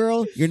my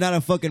girl, you're not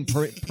a fucking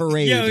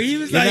parade. Yo, he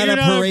was you're like, not "You're a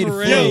not a parade.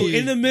 parade." float.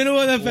 in the middle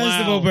of the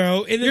festival, Wow.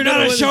 bro. In the You're not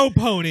middle a of the- show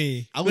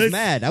pony. I was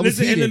mad. I was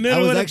Listen, heated. in the middle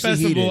I was of the actually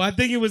festival, heated. I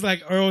think it was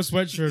like Earl's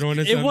sweatshirt on.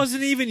 Or It something.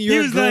 wasn't even He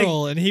your was like-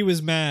 girl, and he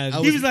was mad.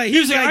 He was like,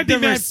 I'd be the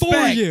mad for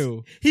respect.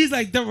 you. He's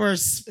like the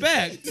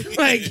respect.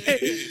 Like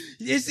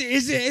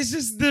it's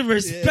just the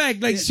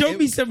respect. Like show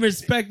me some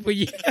respect for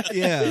you.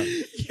 Yeah.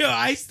 Yo,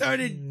 I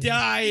started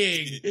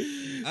dying.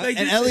 Like,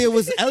 And this-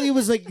 Elliot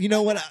was like, you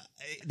know what?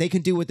 They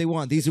can do what they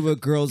want. These are what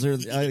girls are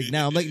like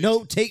now. I'm like,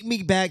 no, take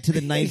me back to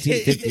the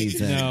 1950s.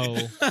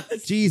 then. No,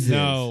 Jesus.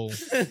 no.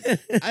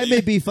 I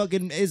may be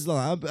fucking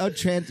Islam. I'm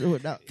trans. No.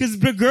 Because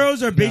the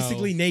girls are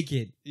basically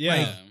naked. Yeah.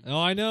 Like, Oh,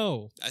 I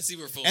know. I see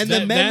where full. And That-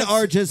 the men that's-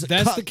 are just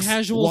that's the cucks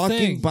casual walking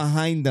thing.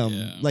 behind them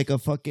Yeah. like a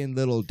fucking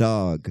little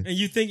dog. and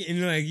you think,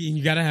 and like,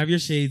 you gotta have your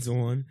shades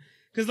on.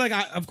 Because, like,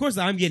 of course,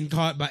 I'm getting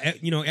caught by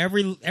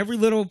every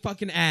little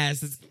fucking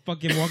ass that's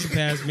fucking walking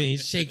past me,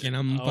 shaking.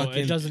 I'm Oh,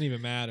 fucking it doesn't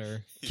even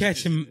matter.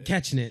 catching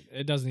it.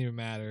 It doesn't even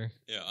matter.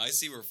 Yeah, I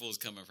see where Fool's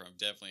coming from.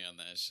 Definitely on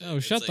that shit. Oh,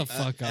 It's shut the like-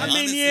 fuck up. I mean,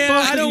 Honestly, yeah,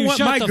 fuck I don't you, want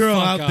shut my the girl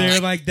fuck out up. there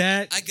like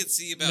that. I could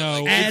see about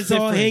No, like Ass it's all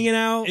different. hanging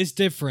out. It's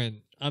different.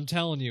 I'm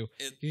telling you,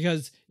 It-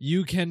 because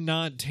you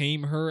cannot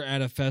tame her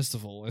at a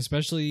festival.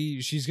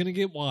 Especially, she's gonna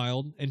get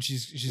wild, and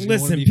she's gonna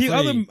Listen, want to be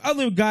free.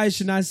 other guys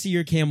should not see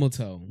your camel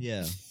toe.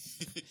 Yeah.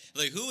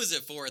 like who is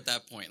it for at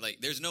that point? Like,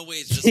 there's no way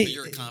it's just for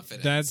your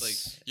confidence. That's-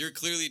 like you're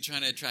clearly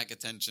trying to attract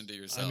attention to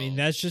yourself. I mean,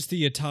 that's just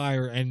the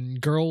attire,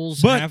 and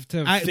girls But have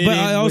to I- fit but in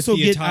I also with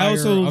the get- attire I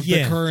also- of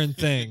yeah. the current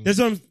thing. That's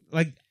what I'm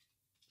like.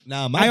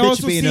 Nah, my I bitch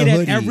also being see a it at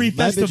hoodie. every My bitch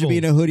festival.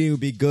 being a hoodie would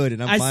be good,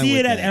 and I'm I fine see with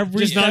it at that.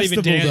 every just not festival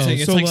even dancing. though.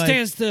 It's So, like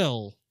stand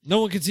still.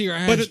 No one can see your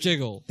ass But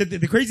jiggle.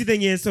 The crazy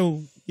thing is,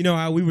 so you know,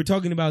 how we were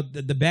talking about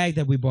the bag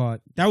that we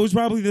bought. That was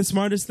probably the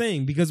smartest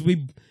thing because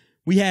we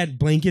had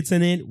blankets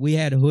in it, we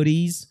had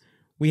hoodies,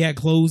 we had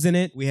clothes in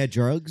it. We had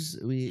drugs.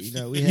 We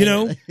had,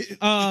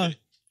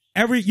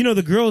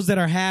 The girls that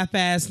are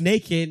half-ass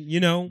naked, you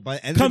know, By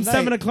the end come of the night,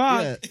 7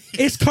 o'clock, yeah.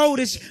 it's cold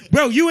as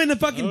bro. You in the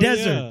fucking Oh,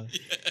 desert?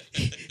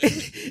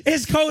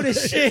 It's cold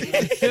as shit.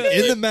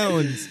 in the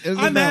mountains.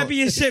 I'm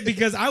happy as shit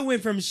because I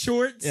went from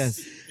shorts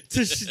Yes.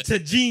 to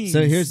jeans.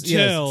 So here's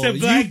Chill. To You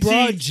black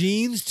brought jeans.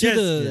 jeans to Yes.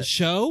 the Yeah.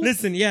 show?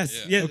 Listen, yes.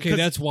 Okay,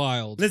 that's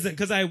wild. Listen,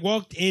 because I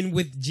walked in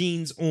with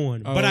jeans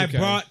on, Oh, but I okay.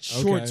 brought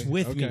shorts Okay,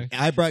 with okay. me.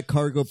 I brought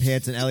cargo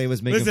pants, and Elliot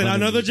was making Listen, fun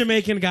another of me.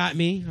 Jamaican got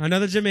me.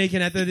 Another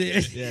Jamaican at the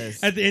Yes.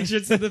 at the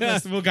entrance of the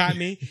festival got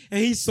me,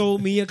 and he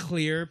sold me a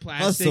clear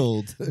plastic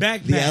Hustled.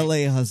 backpack, The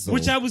LA hustle.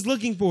 which I was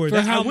looking for. For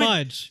That- how I went-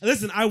 much?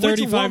 Listen, I went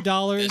to Walmart.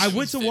 $35? I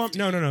went to Walmart.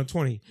 No,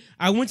 20.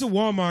 I went to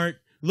Walmart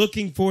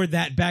looking for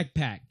that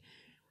backpack.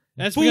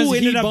 That's because Fool he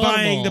ended up bought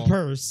 'em buying the all.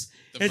 purse.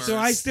 The And so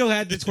I purse. still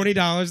had the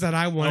 $20 that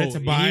I wanted Oh, to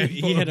buy.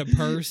 he had a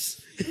purse.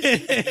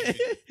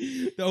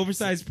 the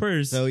oversized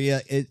purse. So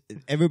yeah,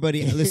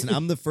 everybody listen.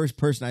 I'm the first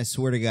person. I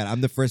swear to God,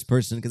 I'm the first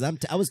person because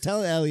I was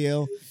telling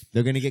Elio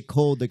they're gonna get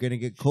cold. They're gonna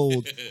get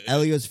cold.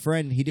 Elio's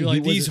friend, he did. You're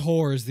like, he these wasn't-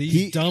 whores, these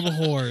he- dumb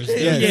whores. Yeah.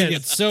 They're Yes. gonna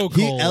get so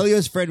cold.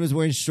 Elio's friend was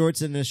wearing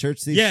shorts and a shirt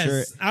sleeve yes,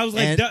 shirt. I was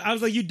like,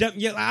 and- you dumb.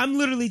 Yeah, I'm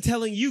literally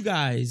telling you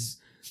guys.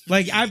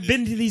 Like I've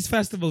been to these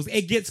festivals.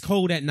 It gets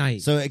cold at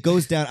night. So it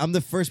goes down. I'm the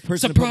first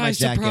person to put my Surprise,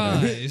 jacket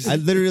surprise. on. I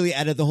literally,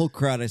 out of the whole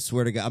crowd, I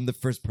swear to God, I'm the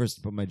first person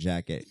to put my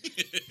jacket.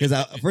 Because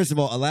first of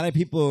all, a lot of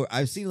people,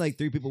 I've seen like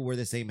 3 people wear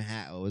the same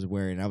hat I was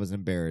wearing. I was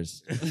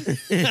embarrassed. I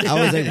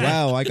was like,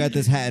 wow, I got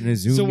this hat in a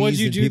Zoomies. So what'd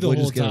you and do people the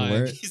are just whole gonna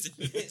wear time? it.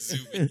 He's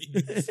in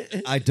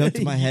Zoomies. I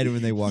ducked my head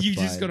when they walked you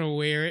by. just gonna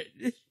wear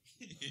it?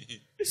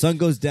 Sun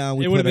goes down.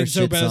 We It would put have our been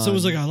so shits bad. on.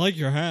 Someone's like, I like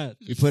your hat.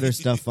 We put our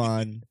stuff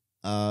on.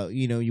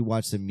 You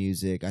watch some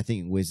music. I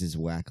think Wiz is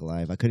whack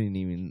live. I couldn't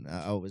even.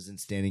 I wasn't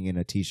standing in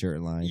a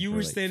t-shirt line. You for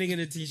were like- standing in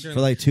a t-shirt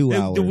for like 2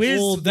 hours. The Wiz,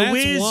 Well, the that's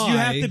Wiz, you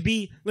have why- to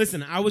be.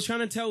 Listen, I was trying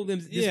to tell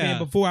this Yeah. man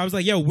before. I was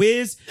like, "Yo,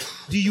 Wiz,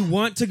 do you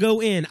want to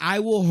go in? I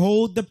will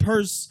hold the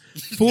purse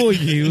for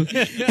you,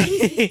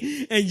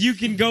 and you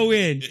can go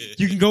in.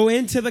 You can go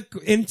into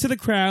the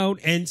crowd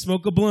and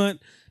smoke a blunt.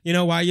 You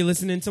know, while you're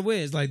listening to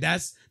Wiz. Like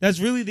that's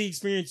really the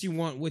experience you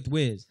want with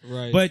Wiz.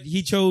 Right. But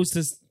he chose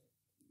to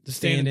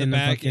stand in the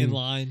back in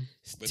line.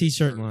 With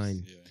t-shirt the purse,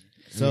 line. yeah.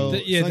 So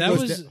Yeah, Sun that goes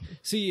was da-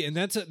 see, and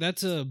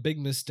that's a big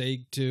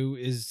mistake too.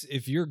 Is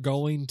if you're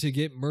going to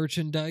get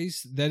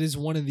merchandise, that is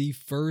one of the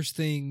first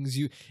things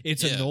you.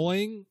 It's Yeah.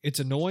 annoying. It's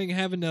annoying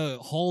having to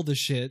haul the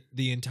shit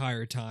the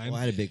entire time. Well,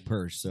 I had a big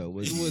purse, so it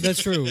was. Well,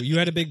 that's true. You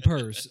had a big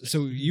purse,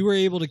 so you were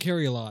able to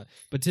carry a lot.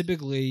 But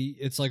typically,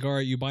 it's like, all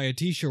right, you buy a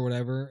T-shirt, or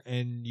whatever,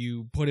 and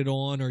you put it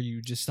on, or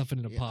you just stuff it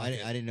in a Yeah, pocket.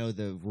 I didn't know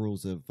the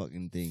rules of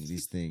fucking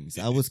these things.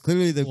 I was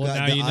clearly the, Well, guy,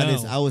 now the you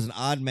oddest. know. I was an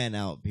odd man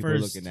out. People were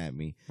First. looking at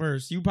me.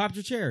 First, you popped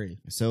your cherry.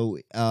 So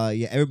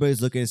yeah,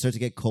 everybody's looking. It starts to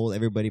get cold.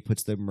 Everybody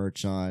puts their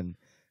merch on.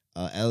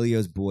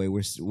 Elio's boy,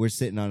 we're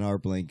sitting on our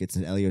blankets,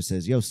 and Elio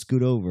says, "Yo,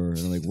 scoot over." And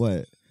I'm like,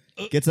 "What?"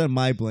 Gets on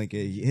my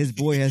blanket. His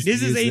boy has This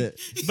to is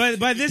use but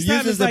by this he time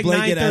uses it's the like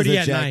blanket as 9:30 a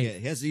at jacket.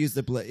 night. He has to use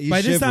the blanket.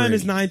 By this time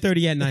it's shivering.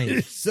 9:30 at night.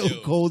 It's so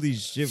cold.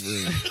 He's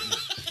shivering.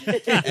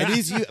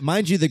 And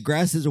mind you, the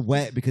grass is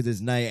wet because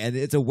it's night, and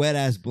it's a wet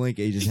ass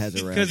blanket. He just has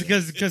it around.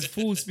 Because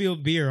fool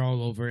spilled beer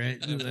all over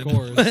it. Of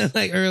course.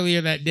 like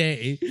earlier that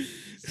day.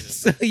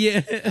 So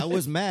yeah. I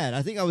was mad.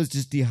 I think I was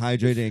just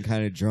dehydrated and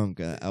kind of drunk.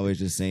 I was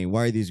just saying,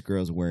 why are these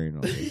girls wearing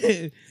all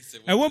this?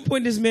 At one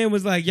point, this man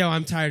was like, "Yo,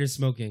 I'm tired of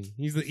smoking."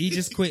 He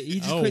just quit. He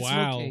just Oh, quit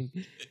wow.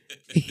 smoking.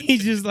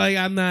 He's just like,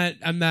 I'm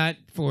not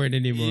for it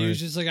anymore. He was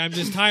just like, I'm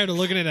just tired of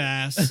looking at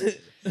ass.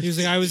 He was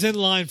like, I was in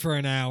line for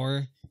an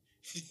hour.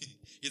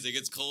 He's like,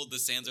 it's cold. The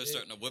sands are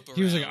starting to whip around.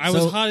 He was like, I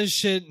was So, hot as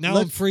shit. Now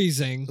look- I'm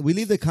freezing. We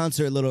leave the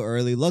concert a little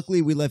early.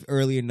 Luckily, we left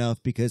early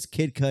enough because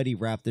Kid Cudi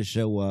wrapped the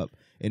show up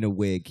in a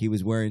wig. He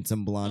was wearing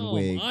some blonde Oh,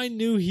 wig. I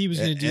knew he was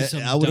going to do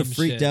some I would have dumb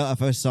freaked shit. out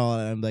if I saw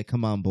it. I'm like,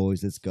 come on,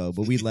 boys, let's go.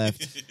 But we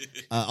left.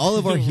 All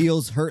of our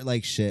heels hurt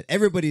like shit.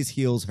 Everybody's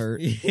heels hurt.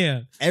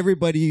 yeah.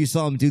 Everybody, you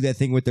saw them do that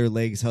thing with their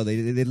legs, how they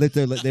lift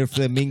their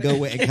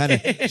flamingo and kind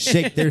of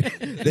shake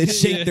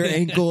their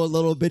ankle a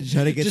little bit,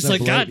 trying to get Just some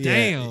like, blood.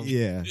 goddamn.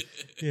 Yeah.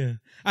 Yeah.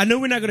 I know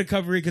we're not going to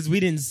cover it because we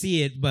didn't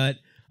see it, but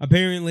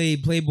apparently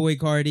Playboy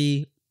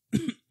Cardi,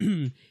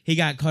 he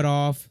got cut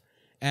off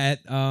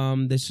at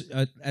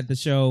the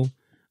show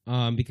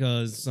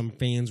because some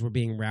fans were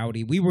being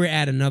rowdy. We were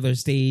at another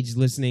stage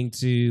listening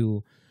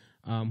to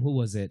who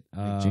was it?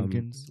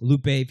 Jenkins?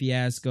 Lupe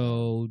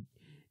Fiasco,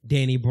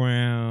 Danny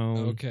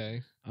Brown,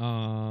 Okay.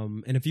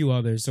 and a few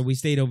others. So we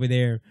stayed over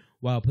there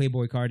while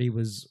Playboy Cardi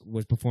was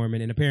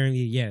performing, and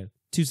apparently,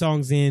 2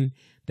 songs in,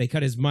 they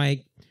cut his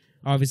mic.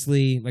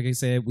 Obviously, like I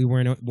said, we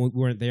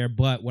weren't there,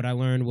 but what I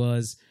learned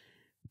was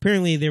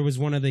apparently there was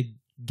one of the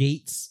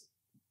gates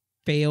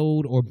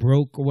failed or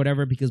broke or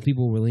whatever because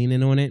people were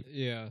leaning on it.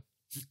 Yeah.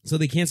 So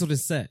they canceled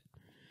his set.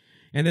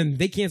 And then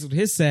they canceled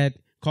his set,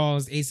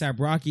 caused A$AP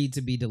Rocky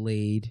to be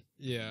delayed.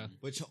 Yeah.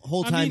 Which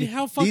whole I time mean,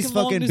 how fucking these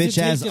long fucking does it bitch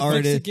take ass to fix a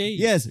artists. gate?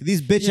 Yes,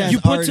 these bitch ass You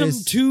put artists.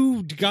 some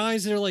two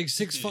guys that are like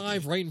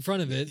 6'5" right in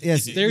front of it.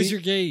 Yes, There's the- your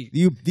gate.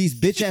 These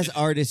bitch ass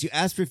artists. You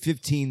ask for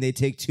 15, they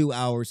take 2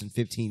 hours and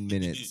 15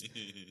 minutes.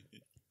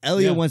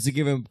 Elliot Yeah. wants to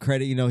give him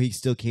credit. You know, he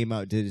still came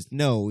out did his.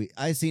 No,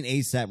 I seen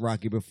ASAP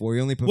Rocky before.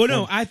 He only Well, performed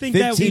no, I think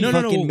that 15 no,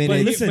 fucking but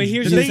minutes. listen, But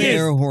here's to the the thing is,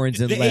 air horns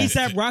and the left.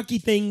 ASAP Rocky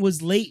thing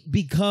was late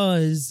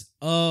because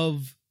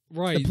of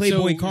Right. the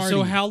Playboy so, Cardi.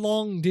 So how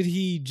long did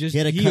he just? he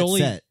had a cut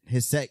only, set.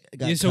 His set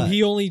got Yeah. So cut.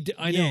 he only.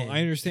 I know. Yeah. I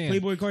understand.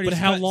 Playboy Cardi's But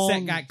how set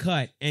long got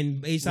cut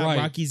and ASAP Right.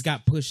 Rocky's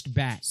got pushed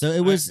back. So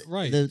it was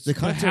right? the But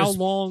contest. how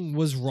long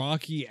was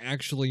Rocky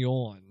actually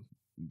on?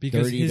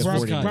 Because 30 his to was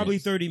 40 cut. Probably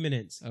 30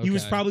 minutes. He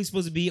was Okay. probably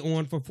supposed to be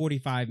on for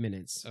 45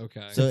 minutes.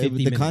 Okay. So 50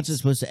 the minutes. contest is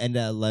supposed to end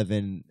at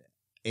 11.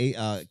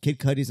 Kid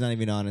Cudi's not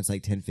even on. It's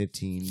like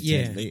 10:15.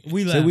 Yeah, 10.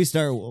 we So left. we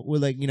start. We're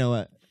like, you know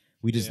what?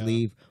 We just Yeah.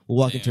 leave. We're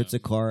walking Yeah. towards the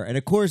car, and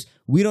of course,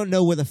 we don't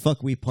know where the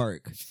fuck we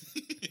park.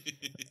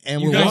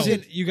 And you we're guys, walking.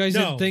 didn't, you guys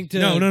No. didn't think to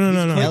No.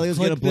 Elliot's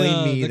gonna click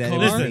blame me the that it car?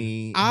 was Listen,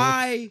 me.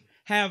 I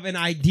have an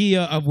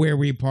idea of where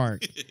we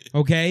park.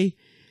 Okay,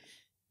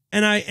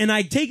 and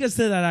I take us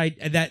to that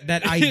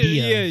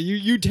idea. yeah,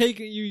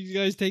 you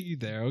guys take you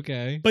there.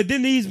 Okay. But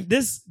then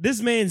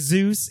this man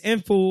Zeus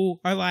and Fool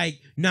are like,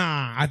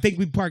 nah, I think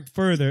we parked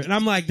further. And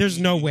I'm like, there's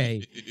no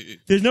way.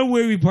 There's no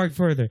way we parked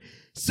further.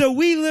 So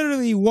we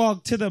literally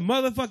walked to the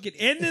motherfucking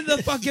end of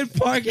the fucking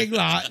parking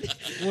lot.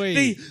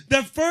 Wait.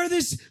 The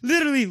furthest,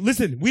 literally,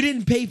 listen, we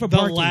didn't pay for The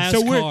parking. last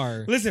so we're,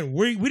 car. Listen,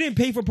 we didn't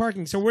pay for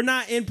parking. So we're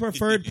not in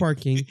preferred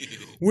parking.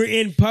 We're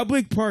in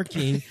public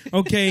parking.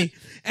 Okay.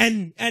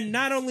 And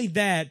not only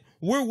that,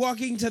 we're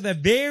walking to the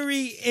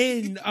very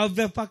end of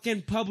the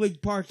fucking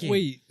public parking.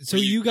 Wait, so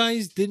you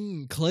guys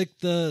didn't click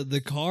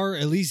the car?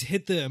 At least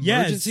hit the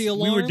Yes, emergency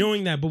alarm? we were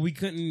doing that, but we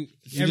couldn't.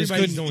 just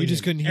Everybody's couldn't- doing you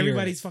just it. couldn't hear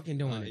Everybody's it. fucking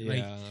doing it. Like,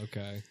 Yeah,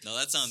 okay. No,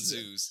 that's on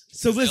Zeus.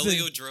 So listen-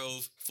 Elio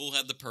drove, Fool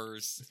had the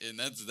purse, and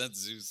that's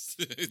Zeus.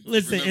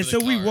 listen, Remember and the so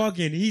we car. walk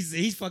in. He's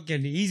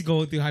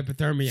going through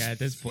hypothermia at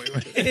this point.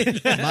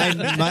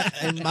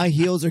 Right? my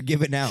heels are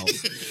giving out.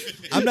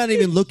 I'm not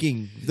even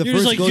looking. The You're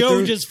first just like, go yo,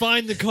 through, just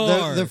find the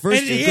car. the first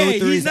And two yeah, go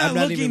he's throughs. not I'm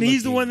not looking. even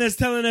He's the looking. one that's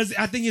telling us.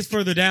 I think it's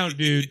further down,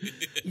 dude.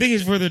 I think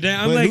it's further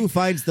down. I'm But like, who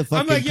finds the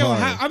fucking I'm like, yo,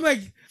 car? I'm like,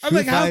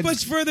 Who how finds-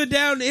 much further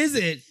down is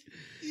it?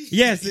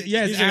 Yes. He's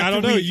like, I after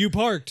don't know. we- You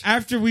parked.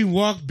 After we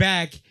walk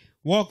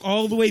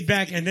all the way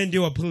back, and then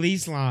do a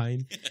police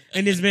line,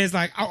 and this man's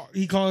like, oh,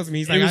 he calls me.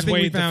 He's He like, was I think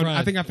way we at the found. front.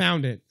 I think I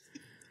found it.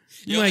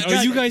 I'm Yo, like, Oh,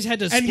 God- you guys had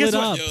to and guess split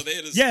what? up. Yo, they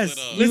had to Yes,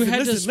 split up. You listen, had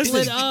to listen, split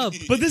listen. up.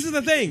 But this is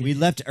the thing. We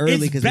left early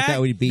It's because we back-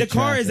 thought we'd beat the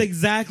car traffic. is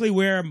exactly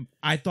where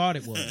I thought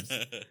it was.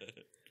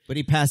 But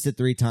he passed it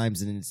 3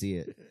 times and didn't see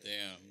it.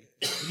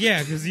 Damn.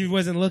 Yeah, because he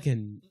wasn't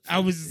looking. I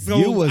was so.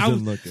 You wasn't I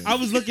was, looking. I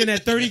was looking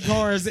at 30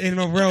 cars in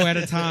a row at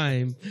a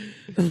time.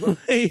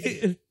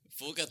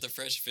 Full got the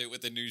fresh fit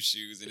with the new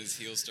shoes, and his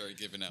heels started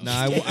giving out. No,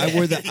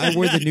 I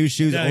wore the new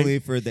shoes Yeah. only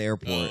for the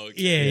airport. Oh,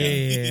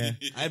 okay.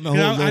 yeah. I had my 'Cause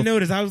whole I little-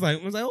 noticed. I was like,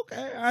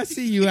 okay, I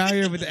see you out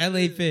here with the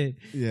LA fit.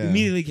 Yeah.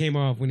 Immediately came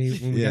off when we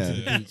yeah. got to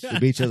the beach. The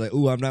beach. I was like,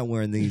 ooh, I'm not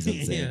wearing these.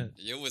 I'm saying.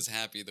 Yeah. Yo was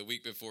happy the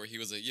week before. He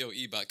was like, "Yo,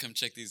 Ebot, come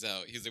check these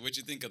out." He's like, "What'd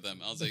you think of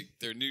them?" I was like,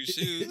 "They're new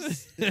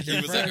shoes." He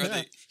was like, "Are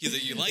they?" He's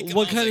like, "You like them?"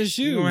 What I was kind like, of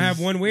shoes? You're gonna have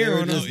one They wear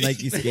were on just us.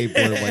 Nike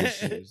skateboard white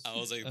shoes. I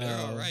was like, "They're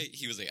all right."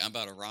 He was like, "I'm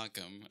about to rock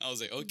them." I was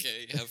like,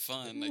 "Okay, have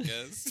fun, I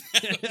guess." I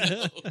don't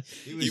know.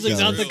 He was He's like, young.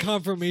 not the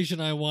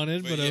confirmation I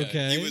wanted, but yeah,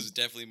 okay. He was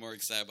definitely more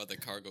excited about the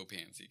cargo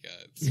pants he got.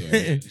 So,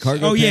 Yeah.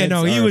 Cargo Oh, yeah, pants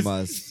no, he are a was-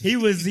 must. He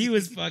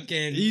was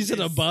fucking. You said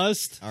a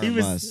bust? Are he a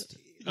was- must.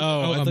 Oh,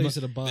 Oh, I thought a you bu-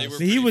 said a They bust. were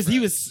See, he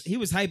pretty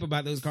was hype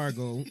about those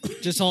cargo.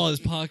 Just all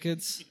his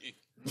pockets.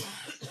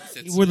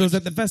 Said Were those switch.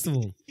 at the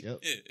festival?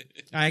 Yep.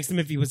 I asked him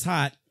if he was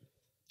hot.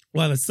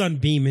 While the sun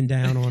beaming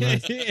down on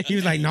us, he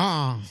was like,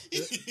 "Nah,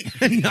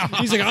 nah."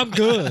 He's like, I'm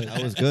good.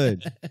 That was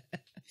good.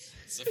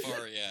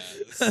 Safari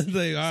ass. I was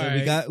like, all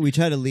So right. we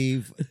try to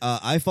leave.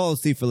 I fall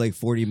asleep for like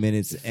 40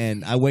 minutes,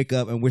 and I wake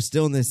up, and we're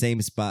still in the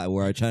same spot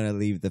where I'm trying to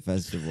leave the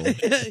festival.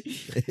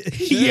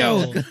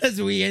 Yo,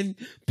 because we in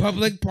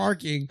public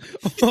parking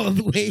all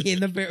the way in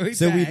the very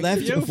So we back.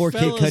 left Yo, before Kid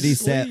fell Cudi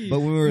set, asleep. but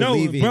when we were No,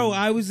 leaving, bro,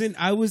 I was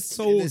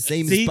so In the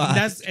same see, spot.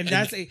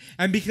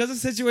 and because of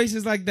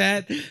situations like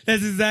that,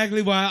 that's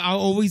exactly why I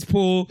always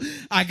pull.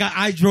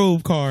 I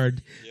drove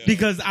card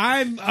because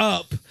I'm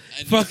up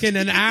I know. fucking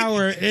an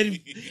hour and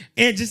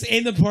just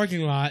in the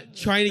parking lot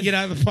trying to get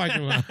out of the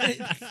parking lot.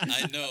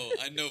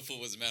 I know Fool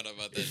was mad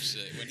about that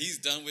shit. When he's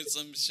done with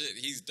some shit,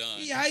 he's done.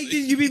 Yeah, how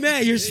can you be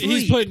mad? You're asleep.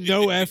 He's putting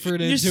no effort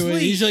You're into it.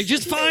 asleep. He's like,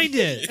 just find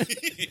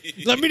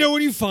it. Let me know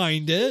when you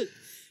find it.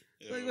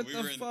 Yeah, Like, when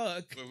what the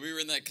fuck? When we were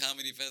in that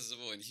comedy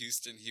festival in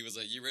Houston, he was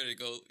like, "You ready to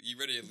go? You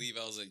ready to leave?"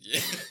 I was like, "Yeah."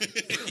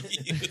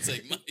 He was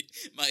like,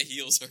 "My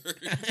heels hurt."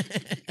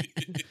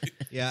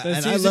 yeah, That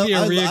and seems I to be a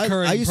love.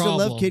 reoccurring I used to love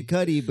problem. Kid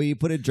Cudi, but you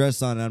put a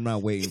dress on, and I'm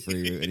not waiting for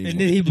you anymore. And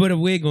then he put a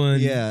wig on.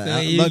 yeah, So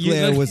you luckily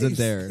I look- wasn't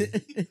there.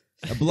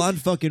 A blonde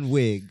fucking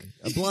wig.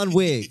 A blonde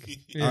wig.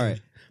 Yeah. All right.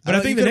 But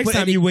I think the could've next put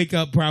time any- you wake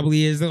up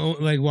probably is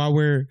like while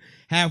we're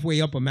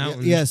halfway up a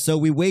mountain. Yeah, so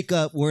we wake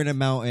up, we're in a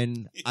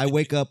mountain. I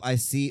wake up, I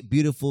see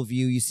beautiful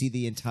view. You see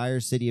the entire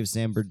city of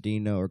San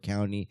Bernardino or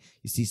county.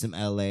 You see some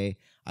LA.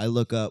 I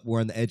look up,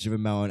 we're on the edge of a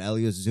mountain.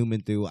 Elio's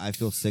zooming through. I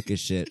feel sick as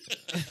shit.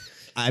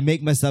 I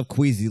make myself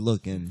queasy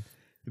looking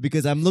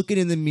because I'm looking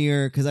in the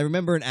mirror because I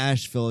remember in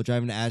Asheville,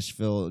 driving to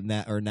Asheville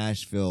or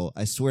Nashville,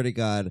 I swear to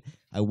God,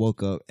 I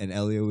woke up and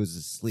Elio was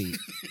asleep.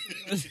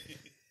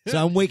 So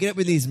I'm waking up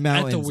in these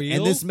mountains, wheel?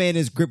 and this man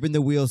is gripping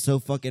the wheel so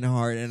fucking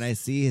hard, and I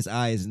see his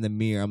eyes in the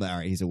mirror. I'm like, all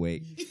right, he's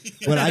awake.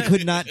 But I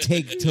could not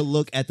take to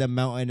look at the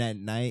mountain at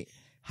night.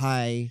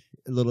 High,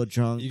 a little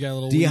drunk. You got a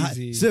little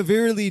wheezy.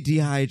 Severely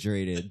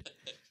dehydrated.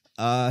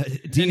 And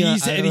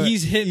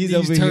he's hitting these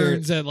over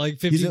turns here. at like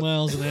 50 He's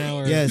miles an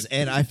hour. Yes,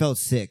 and I felt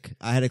sick.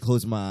 I had to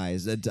close my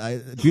eyes. A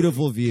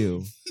beautiful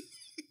view.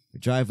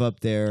 Drive up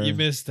there. You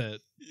missed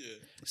it. Yeah.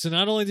 So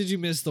not only did you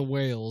miss the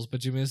whales,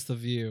 but you missed the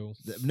view.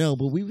 No,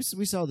 but we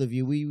saw the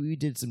view. We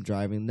did some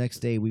driving. Next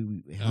day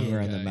we hung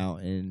around the Okay.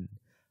 mountain.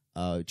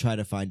 Try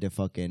to find a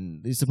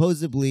fucking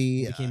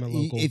supposedly Became a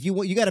local. if you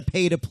want, you got to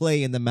pay to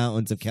play in the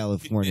mountains of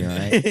California,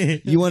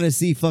 right? You want to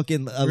see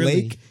fucking a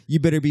Really? lake, you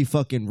better be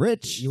fucking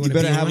rich. You wanna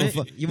better be have on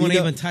a it? You wanna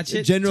even touch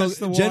it? General Touch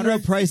the water? general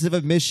price of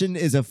admission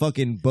is a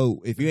fucking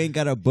boat. If you ain't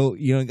got a boat,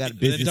 you don't got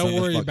business. Don't on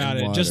the worry fucking about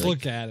it. water. Just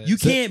look at it. You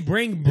can't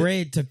bring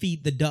bread to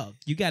feed the duck.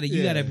 You gotta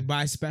Yeah.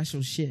 buy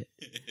special shit.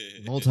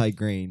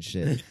 multi-grain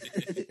shit.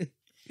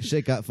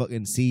 Shit got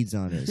fucking seeds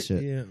on it.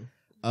 Shit. Yeah.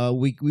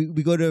 We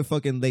go to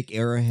fucking Lake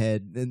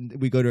Arrowhead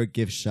and we go to a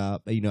gift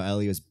shop. You know,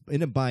 Elio's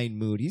in a buying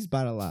mood. He's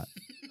bought a lot.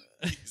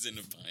 He's in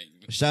a buying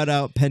mood. Shout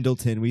out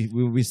Pendleton.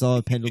 We saw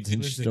a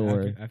Pendleton Listen,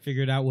 store. I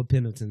figured out what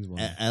Pendleton's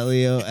was.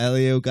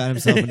 Elio got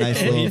himself a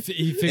nice Oh, little,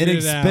 he figured an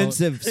it out.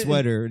 expensive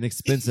sweater, an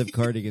expensive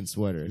cardigan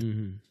sweater.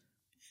 Mhm.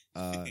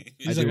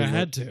 He's do like, I look-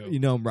 had to. You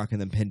know, I'm rocking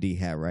the Pendy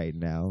hat right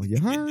now. You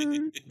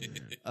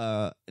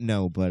heard?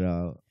 No,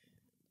 but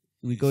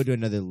we go to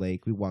another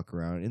lake. We walk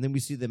around, and then we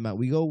see them out.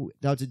 We go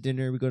out to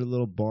dinner. We go to a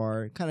little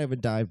bar, kind of a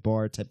dive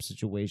bar type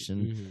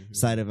situation,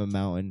 side of a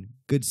mountain.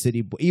 Good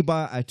city.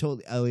 Iba, I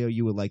told Elio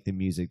you would like the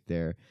music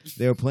there.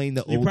 They were playing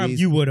the oldies.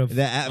 You would have.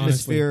 The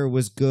atmosphere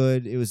was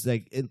good. It was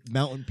like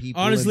mountain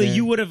people. in Honestly, there.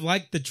 you would have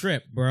liked the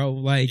trip, bro.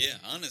 Like Yeah,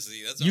 honestly,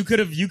 that's you could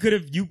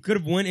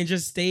have went and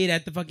just stayed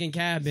at the fucking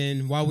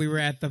cabin while we were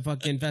at the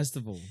fucking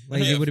festival.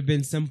 Like it would have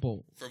been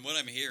simple. From what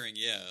I'm hearing,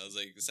 yeah, I was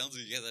like, it sounds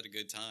like you guys had a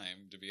good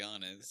time, to be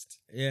honest.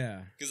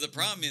 Yeah. Because the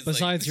problem is,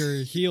 Besides like,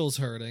 your heels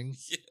hurting.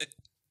 yeah.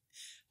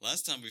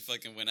 Last time we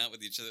fucking went out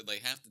with each other,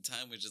 like half the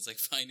time was just like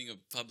finding a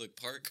public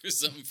park or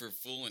something for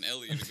Fool and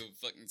Elliot to go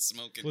fucking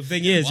smoking. Well, the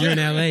thing is, you're in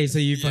LA, so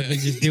you fucking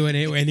just do it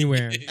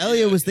anywhere.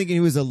 Elio was thinking he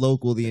was a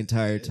local the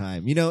entire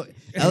time. You know,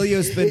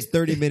 Elio spends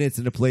 30 minutes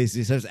in a place.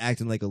 He starts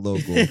acting like a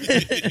local.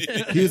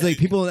 He was like,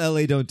 people in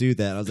LA don't do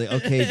that. I was like,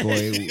 okay,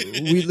 boy.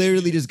 We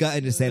literally just got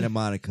into Santa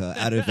Monica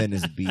out of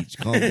Venice Beach.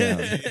 Calm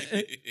down.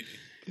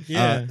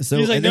 Yeah. So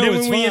He's like, and And then then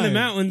it's when we in the fine.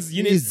 mountains,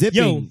 you know, he's zipping.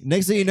 yo,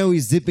 Next thing you know,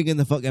 he's zipping in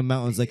the fucking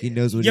mountains like he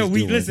knows what yo, he's we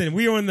doing. listen.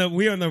 We on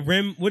the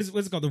rim. What's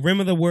it called? The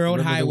rim of the world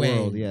Rim of the highway.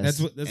 world, yes. That's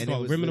what that's And it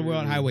called. was Rim of the world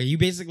literally- highway. You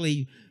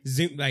basically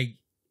zoom like.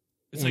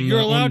 It's on like you're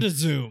the- allowed on- to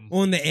zoom.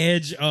 on the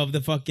edge of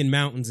the fucking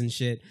mountains and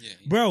shit. Yeah.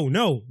 Bro,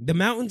 no. The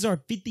mountains are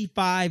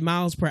 55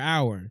 miles per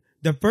hour.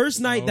 The first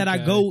night that I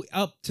Okay. go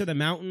up to the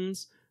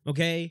mountains,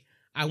 okay,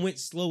 I went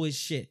slow as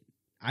shit.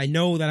 I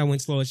know that I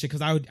went slow as shit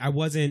because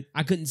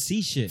I couldn't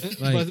see shit.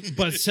 Like,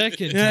 But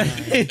second I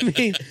time,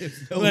 mean,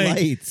 No like,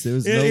 lights. It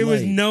was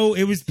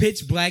it was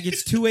pitch black.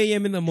 It's 2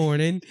 a.m. in the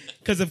morning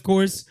because of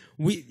course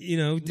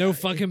no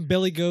fucking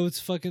billy goats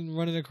fucking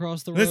running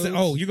across the road. Listen,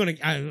 oh, you're gonna.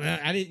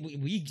 I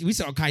didn't. We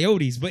saw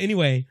coyotes, but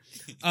anyway,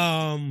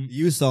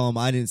 You saw him.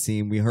 I didn't see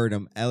him. We heard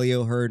him.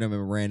 Elio heard him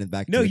and ran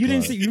back. no, to the you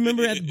didn't car. see. You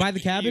remember by the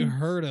you cabin?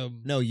 heard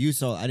him. No, you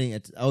saw. I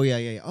didn't. Oh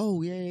yeah.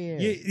 Oh yeah.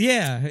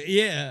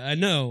 Yeah, I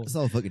know. I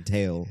saw a fucking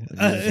tail.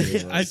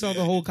 I saw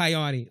the whole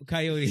coyote.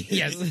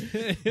 Yes,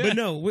 but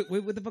no. What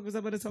the fuck was I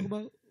about to talk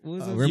about? What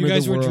was it? Remember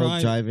guys the were world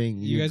driving- driving.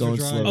 you guys going were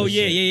driving. slow Oh as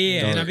yeah, shit. yeah.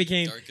 And I Dark.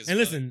 became. Dark as And fuck.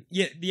 listen,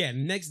 yeah.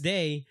 Next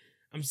day,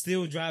 I'm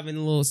still driving a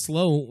little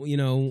slow,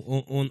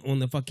 on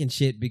the fucking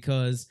shit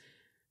because.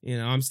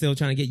 I'm still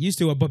trying to get used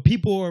to it, but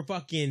people are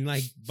fucking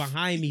like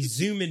behind me,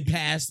 zooming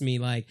past me.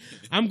 Like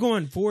I'm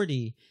going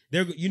 40.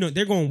 They're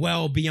going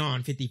well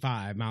beyond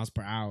 55 miles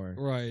per hour.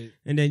 Right.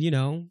 And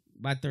then,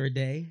 by third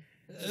day,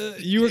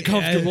 You were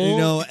comfortable. You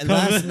know,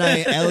 last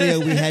night, Elio,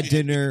 we had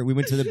dinner. We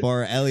went to the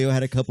bar. Elio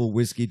had a couple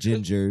whiskey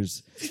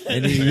gingers,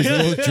 and he was a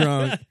little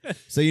drunk.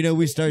 So,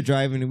 we start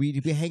driving, and we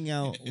hang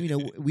out.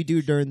 We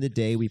do during the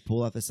day. We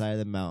pull off the side of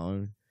the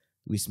mountain.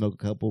 We smoke a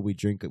couple. We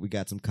drink. We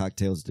got some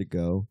cocktails to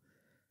go.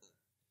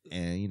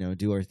 And,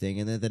 do our thing.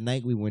 And then the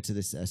night we went to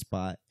this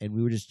spot, and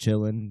we were just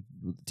chilling,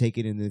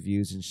 taking in the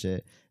views and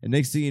shit. And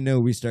next thing you know,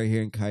 we start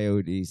hearing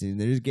coyotes, and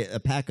they just get a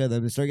pack of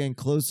them and start getting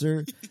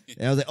closer.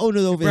 And I was like, oh,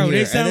 no, they're over bro, here. they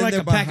And sound then like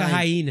they're a pack of behind-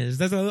 hyenas.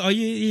 That's all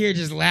you hear,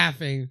 just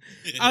laughing.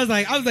 I was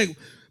like,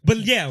 but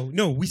yeah,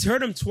 no, we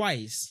heard them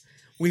twice.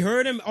 We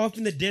heard him off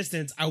in the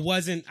distance. I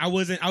was like,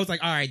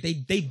 all right,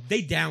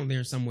 they down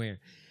there somewhere.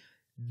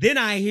 Then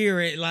I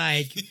hear it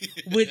like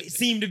what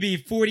seemed to be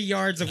 40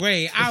 yards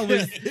away. I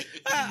was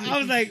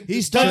like,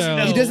 He starts.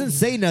 No. He doesn't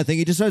say nothing.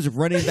 He just starts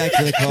running back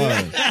to the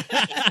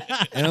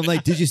car. And I'm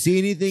like, "Did you see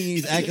anything?"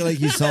 He's acting like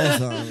he saw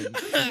something.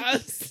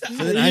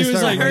 So then I He was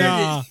start like, running.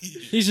 nah.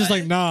 He's just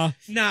like, nah.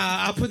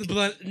 Nah, I put the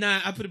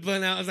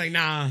blunt out. I was like,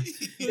 nah,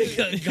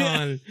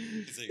 gone.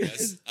 He's like,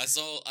 I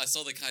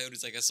saw the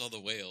coyotes like I saw the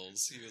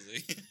whales. He was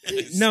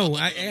like, No,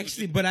 I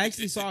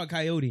actually saw a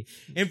coyote.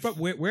 In front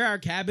where our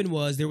cabin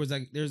was, there was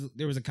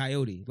a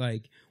coyote.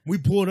 Like we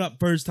pulled up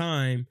first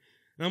time,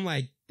 and I'm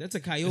like, that's a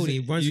coyote.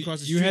 It runs across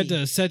the street. You had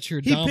to set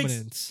your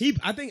dominance.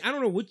 I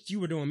don't know what you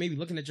were doing, maybe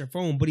looking at your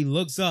phone, but he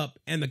looks up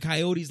and the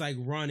coyote's like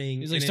running.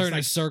 He's and like starting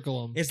to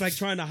circle him. It's like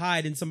trying to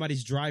hide in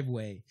somebody's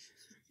driveway.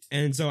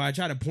 And so I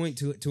try to point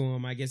to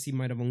him. I guess he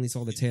might have only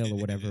saw the tail or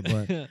whatever.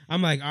 But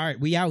I'm like, all right,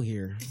 we out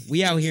here.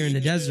 We out here in the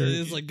desert.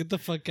 It's like, get the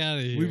fuck out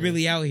of here. We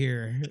really out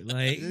here.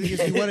 Like,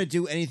 If you want to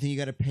do anything, you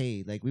got to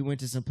pay. Like we went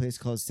to some place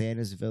called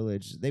Santa's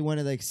Village. They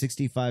wanted like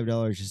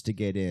 $65 just to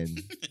get in.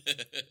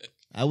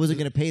 I wasn't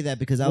gonna pay that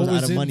because I was What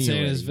out of in money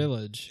Santa's already.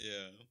 Village?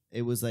 yeah.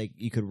 It was like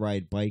you could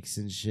ride bikes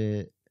and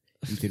shit.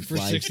 You could For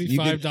fly.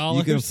 $65?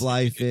 You could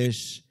fly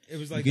fish. it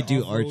was like You could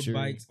the do off-road archery.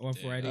 bikes,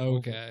 off-riding,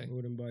 Okay.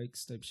 off-roading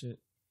bikes type shit.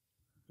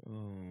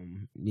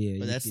 Yeah,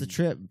 But you that's the could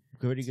trip.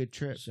 Pretty good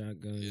trip.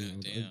 Shotgun.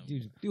 Yeah,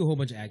 damn. Do a whole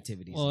bunch of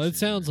activities. Well, and it shit.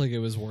 sounds like it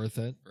was worth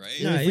it.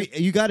 Right? Nah,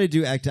 You got to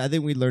do I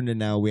think we learned it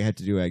now. We have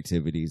to do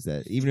activities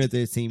that even if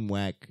they seem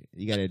whack,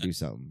 you got to do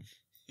something.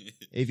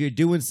 If you're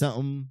doing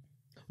something,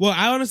 Well,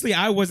 I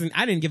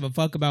didn't give a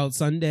fuck about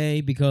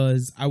Sunday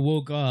because I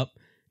woke up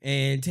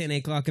and 10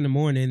 o'clock in the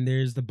morning,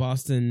 there's the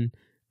Boston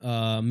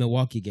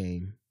Milwaukee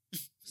game.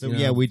 so You know?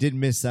 yeah, we did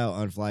miss out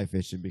on fly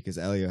fishing because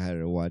Elio had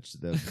to watch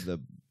the.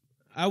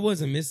 I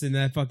wasn't missing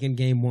that fucking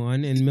game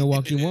one, and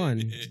Milwaukee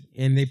won,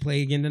 and they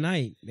play again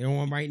tonight. They're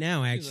on right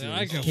now. Actually,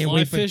 I can can't fly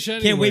wait for fish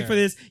can't wait anywhere. for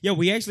this. Yo,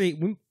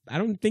 I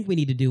don't think we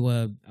need to do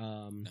a No,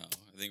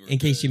 I think we're in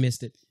case good. you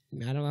missed it.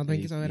 I don't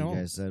think so at you all.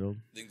 guys settled.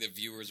 I think the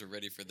viewers are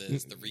ready for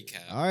this. The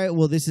recap. All right.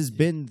 Well, this has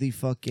been the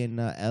fucking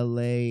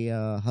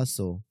LA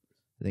hustle.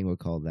 I think we'll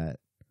call that.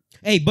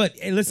 Hey, but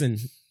hey, listen,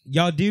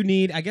 y'all do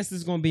need. I guess this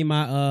is gonna be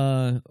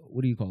my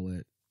what do you call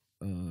it?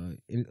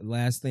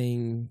 Last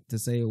thing to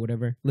say or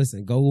whatever.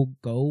 Listen, go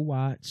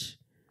watch.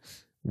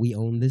 We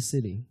Own This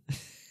City.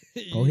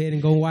 Go ahead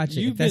and go watch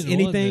it. You've If that's been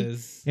on anything,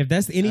 this. if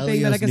that's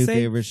anything that I Elio's can new say,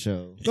 favorite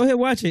show. go ahead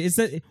watch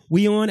it.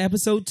 We on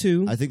episode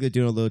 2. I think they're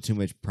doing a little too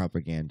much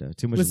propaganda.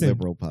 Too much Listen,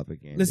 liberal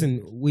propaganda.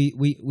 Listen, we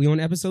on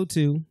episode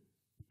 2.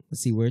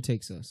 Let's see where it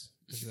takes us.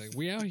 He's like,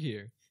 we out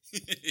here.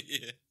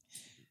 Yeah.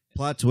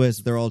 Plot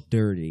twist. They're all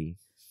dirty.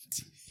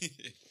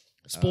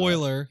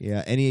 Spoiler.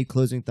 Yeah. Any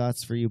closing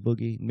thoughts for you,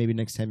 Boogie? Maybe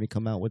next time you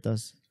come out with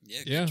us.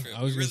 Good Yeah, trip.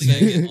 I was we gonna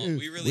really say- gotta get on.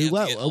 We really We have were,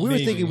 to get we were on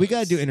thinking the we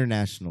gotta do roads.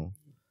 international.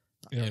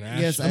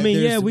 International. Yes, I mean,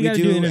 yeah, we gotta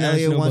do Elio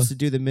international, wants but- to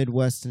do the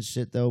Midwest and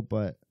shit though,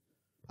 but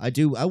I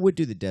would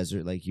do the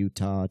desert, like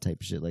Utah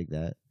type shit like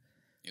that.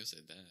 You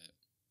said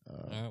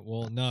that.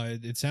 Well, no,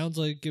 it sounds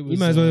like it was. We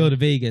might as well go to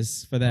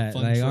Vegas for that.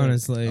 fun Like trip.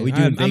 honestly, Are we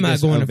doing I'm not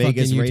Vegas, going a to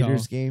Vegas fucking Utah.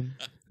 Raiders game?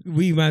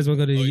 We might as well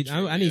go to. Oh,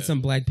 true, I need yeah.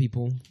 some black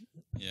people.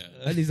 Yeah.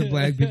 I need some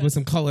black people,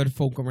 some colored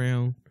folk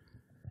around.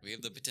 We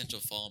have the potential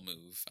fall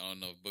move. I don't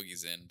know if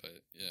Boogie's in, but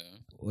yeah.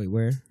 Wait,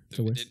 where?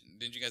 So where?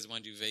 Didn't you guys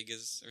want to do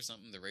Vegas or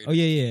something? The Raiders Oh,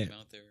 yeah. game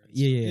out there. and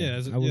Yeah, stuff? yeah. Yeah,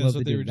 that's- I would yeah, love that's to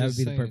what they do. were That would just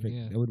be the saying, perfect.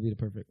 yeah. That would be the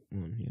perfect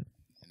one. Yeah.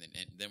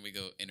 And then we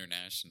go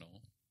international.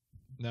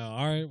 No,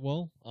 all right.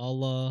 Well,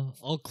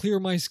 I'll clear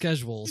my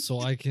schedule so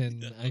I can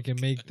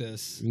make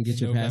this. You can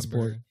get in your November.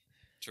 passport.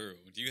 True.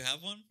 Do you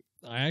have one?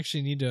 I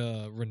actually need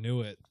to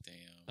renew it. Damn.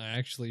 I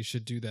actually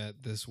should do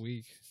that this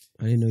week.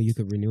 I didn't know you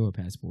could renew a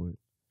passport.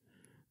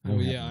 I Well,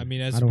 don't have yeah, one. I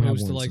mean, as I don't have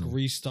opposed to one, like so-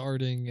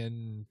 restarting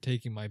and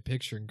taking my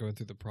picture and going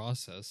through the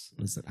process.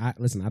 Listen, I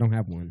don't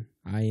have one.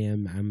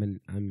 I'm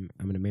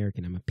an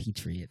American. I'm a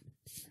patriot.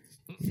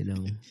 You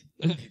know.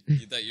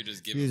 You thought you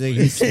just giving.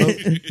 He's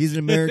he's an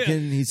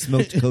American. He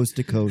smoked coast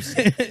to coast.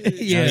 Now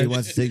yeah. he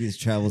wants to take his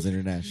travels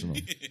international.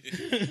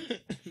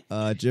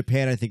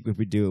 Japan, I think if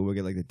we do it, we'll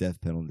get like the death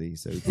penalty.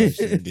 So we probably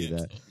shouldn't do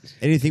that.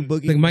 Anything,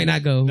 Boogie? Like, might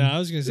not go. No, I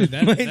was gonna say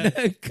Might that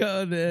not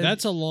go. Then.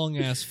 that's a long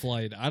ass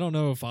flight. I don't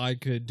know if I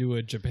could do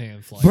a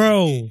Japan flight,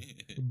 bro.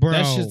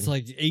 That shit's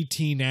like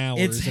 18 hours.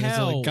 It's and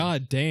hell. It's like,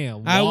 God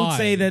damn. I would why?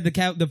 say that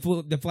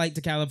the flight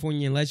to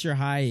California, unless you're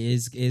high,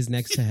 is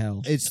next to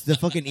hell. It's the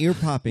fucking ear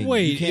popping. You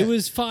Wait, can't- it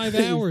was 5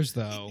 hours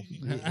though.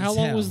 How It's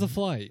long hell. was the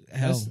flight?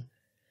 Hell.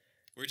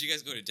 Where'd you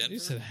guys go to Denver? You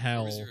said Where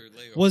hell. was your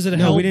layover? Was it No,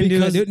 hell we didn't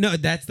because do it. No,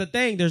 that's the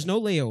thing. There's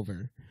no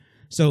layover,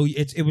 so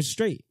it was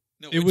straight.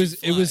 No, it where'd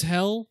you was fly?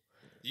 hell?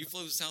 You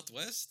flew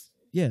Southwest?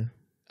 Yeah.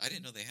 I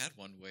didn't know they had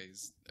one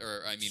ways,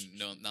 or I mean,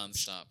 no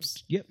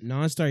non-stops. Yep.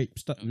 Non-stop.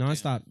 Okay.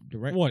 Non-stop.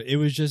 Direct. What? It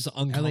was just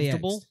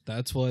uncomfortable. LAX.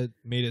 That's what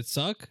made it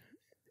suck.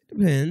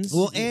 Depends.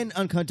 Well, and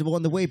uncomfortable.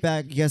 On the way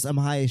back, yes, I'm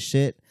high as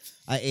shit.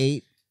 I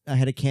ate. I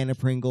had a can of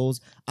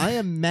Pringles. I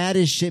am mad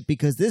as shit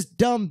because this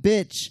dumb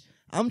bitch.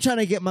 I'm trying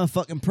to get my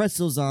fucking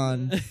pretzels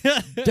on.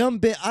 Dumb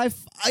bitch.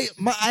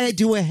 I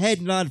do a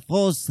head nod,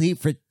 fall asleep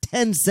for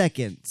 10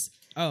 seconds.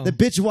 Oh. The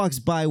bitch walks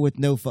by with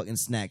no fucking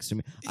snacks for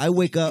me. I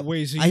wake up,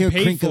 Wait, so I you hear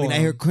paid crinkling. for I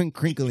hear them.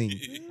 crinkling.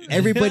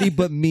 Everybody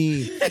but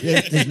me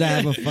does not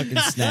have a fucking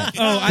snack.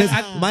 Oh,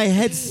 'Cause my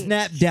head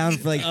snapped down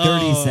for like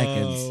 30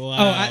 seconds. Wow.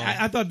 Oh,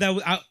 I thought that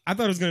was, I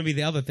thought it was gonna be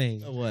the other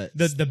thing. What?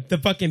 The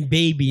fucking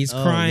babies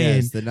Oh, crying.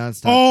 yes, the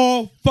nonstop.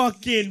 All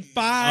fucking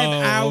 5 Oh,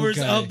 hours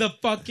okay. of the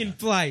fucking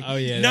flight. Oh,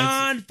 yeah,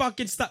 non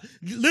fucking stop.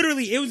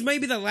 Literally, it was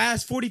maybe the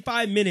last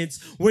 45 minutes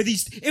where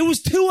it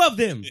was 2 of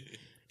them.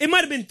 It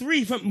might have been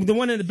 3 from the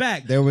one in the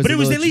back, There was but a it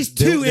was little at least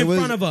Ju- 2 there in was-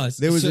 front of us.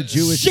 There was a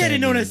Jewish shitting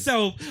on family.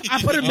 herself.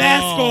 I put a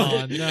mask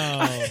on.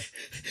 no.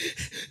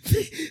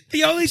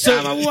 The only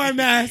time I wore a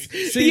mask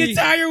the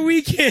entire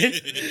weekend.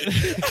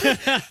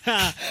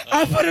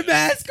 I put a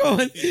mask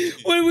on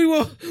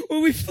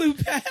when we flew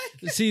back.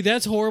 See,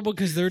 that's horrible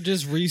because they're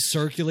just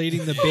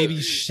recirculating the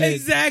baby shit.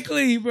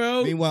 Exactly,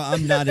 bro. Meanwhile,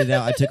 I'm nodded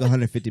out. I took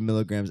 150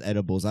 milligrams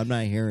edibles. I'm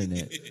not hearing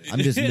it. I'm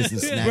just missing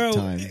snack Bro,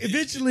 time.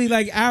 eventually,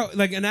 like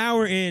an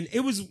hour in,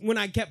 it was when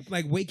I kept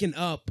like waking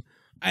up.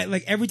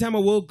 Every time I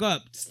woke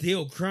up,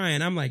 still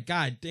crying. I'm like,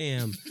 God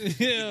damn.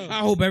 I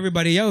hope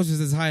everybody else is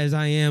as high as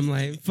I am.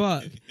 Like,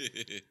 fuck.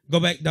 Go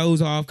back,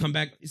 doze off, come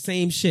back,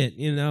 same shit.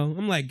 You know.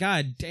 I'm like,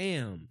 God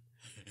damn.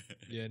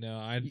 Yeah, no,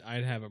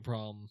 I'd have a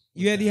problem.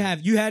 You had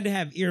to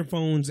have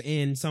earphones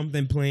and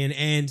something playing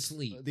and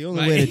sleep. The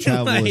only Like- way to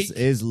travel like-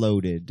 is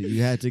loaded.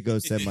 You had to go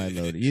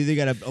semi-loaded. You either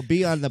gotta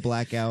be on the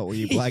blackout or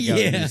you black out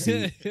in Yeah. your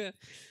seat.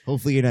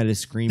 Hopefully you're not a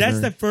screamer.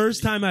 That's the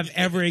first time I've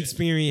ever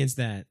experienced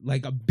that.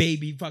 Like a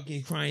baby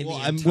fucking crying. Well,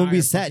 the when we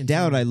entire sat fucking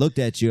down, time. I looked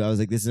at you. I was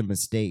like, "This is a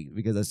mistake,"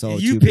 because I saw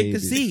You two picked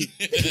babies. the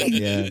seat.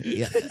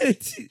 Yeah.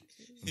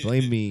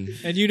 Blame me.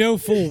 And you know,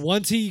 full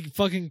once he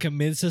fucking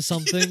commits to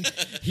something,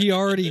 he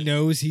already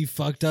knows he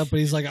fucked up. But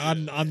he's like,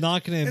 I'm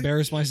not gonna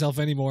embarrass myself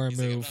anymore and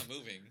He's like, I'm move. not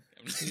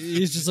moving.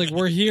 He's just like,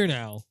 we're here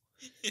now.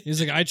 He's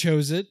like, I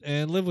chose it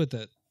and live with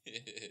it.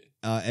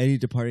 Any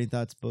departing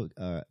thoughts,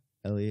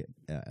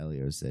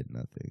 Elio said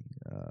nothing.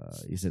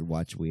 He said,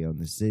 "Watch We Own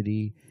the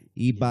City."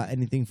 Ebot,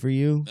 anything for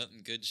you?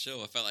 Nothing. Good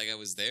show. I felt like I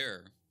was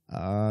there.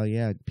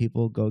 Yeah,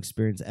 people go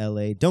experience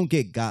LA. Don't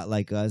get got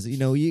like us. You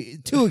know,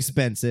 too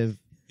expensive.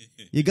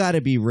 You got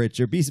to be rich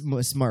or be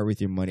smart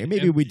with your money. Or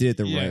maybe we did it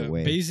the Yeah, right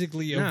way.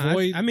 Basically, Nah,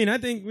 avoid. I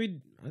think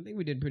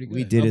we did pretty good.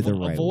 We did it the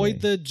right avoid way.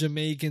 the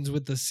Jamaicans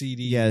with the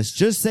CD. Yes,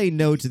 just say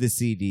no to the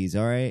CDs,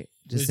 all right?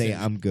 Just say,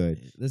 Listen. I'm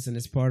good. Listen,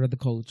 it's part of the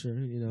culture,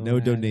 you know. No I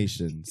had-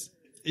 donations.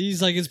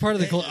 He's like, it's part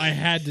of the culture. I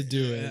had to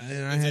do it.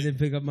 And I had to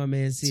pick up my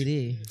man's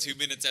CD. 2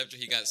 minutes after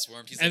he got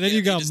swarmed, he's And like, then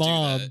you "Yeah, got just do that."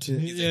 mobbed. He's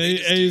like, Yeah, "They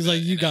just and do he's like,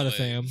 that you in got LA." it,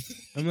 fam.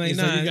 I'm like, He's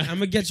nah, like, you got- I'm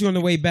gonna get you on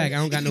the way back. I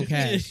don't got no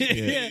cash.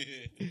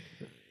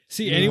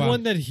 See, Yeah, anyone wow.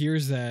 that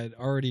hears that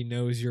already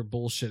knows you're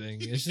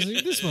bullshitting. It's just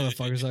like, this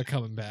motherfucker's not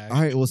coming back.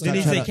 All right, well, Then stop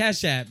he trying said to...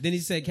 Cash App. Then he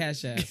said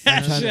Cash App.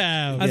 Cash I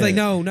out. was like,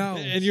 no.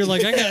 And you're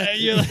like,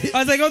 you're like, I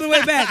was like, on the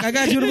way back. I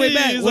got you on the way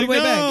back. He's On the like, way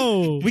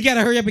no. back. We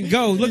gotta hurry up and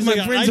go. Look, He's my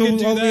like, friends I are can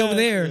do all the way that. over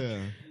there. Yeah.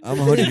 I'm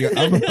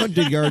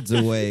 100 yards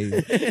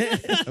away.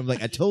 I'm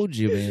like, I told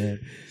you, man.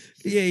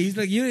 Yeah, he's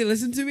like, you didn't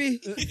listen to me.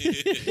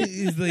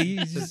 He's like,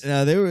 he's just.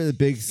 No, they were the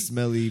big,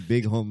 smelly,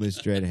 big, homeless,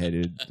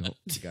 dread-headed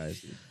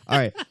guys. All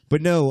right,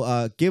 but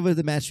no, give us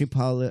the Match Me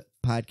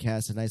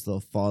Podcast a nice little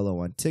follow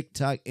on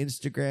TikTok,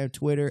 Instagram,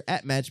 Twitter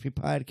at Match Me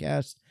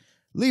Podcast.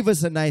 Leave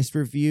us a nice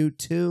review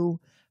too.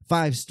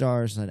 5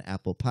 stars on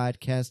Apple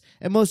Podcasts.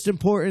 And most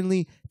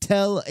importantly,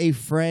 tell a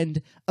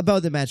friend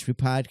about the Match Me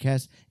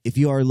Podcast. If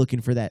you are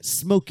looking for that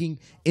smoking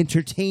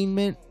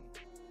entertainment,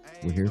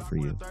 we're here for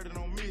you.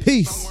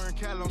 Peace.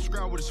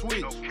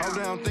 Hold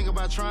down, think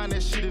about trying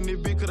that shit in this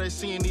bitch, cause they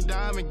seeing these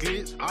diamond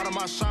glitz. Out of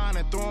my shine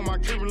and throwing my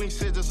Kimberly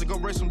said just to go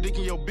break some dick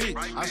in your bitch.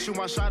 I shoot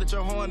my shot at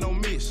your horn, no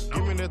miss.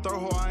 Give me that throw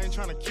hole, I ain't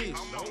trying to kiss.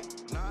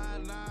 Nah,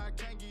 I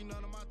can't.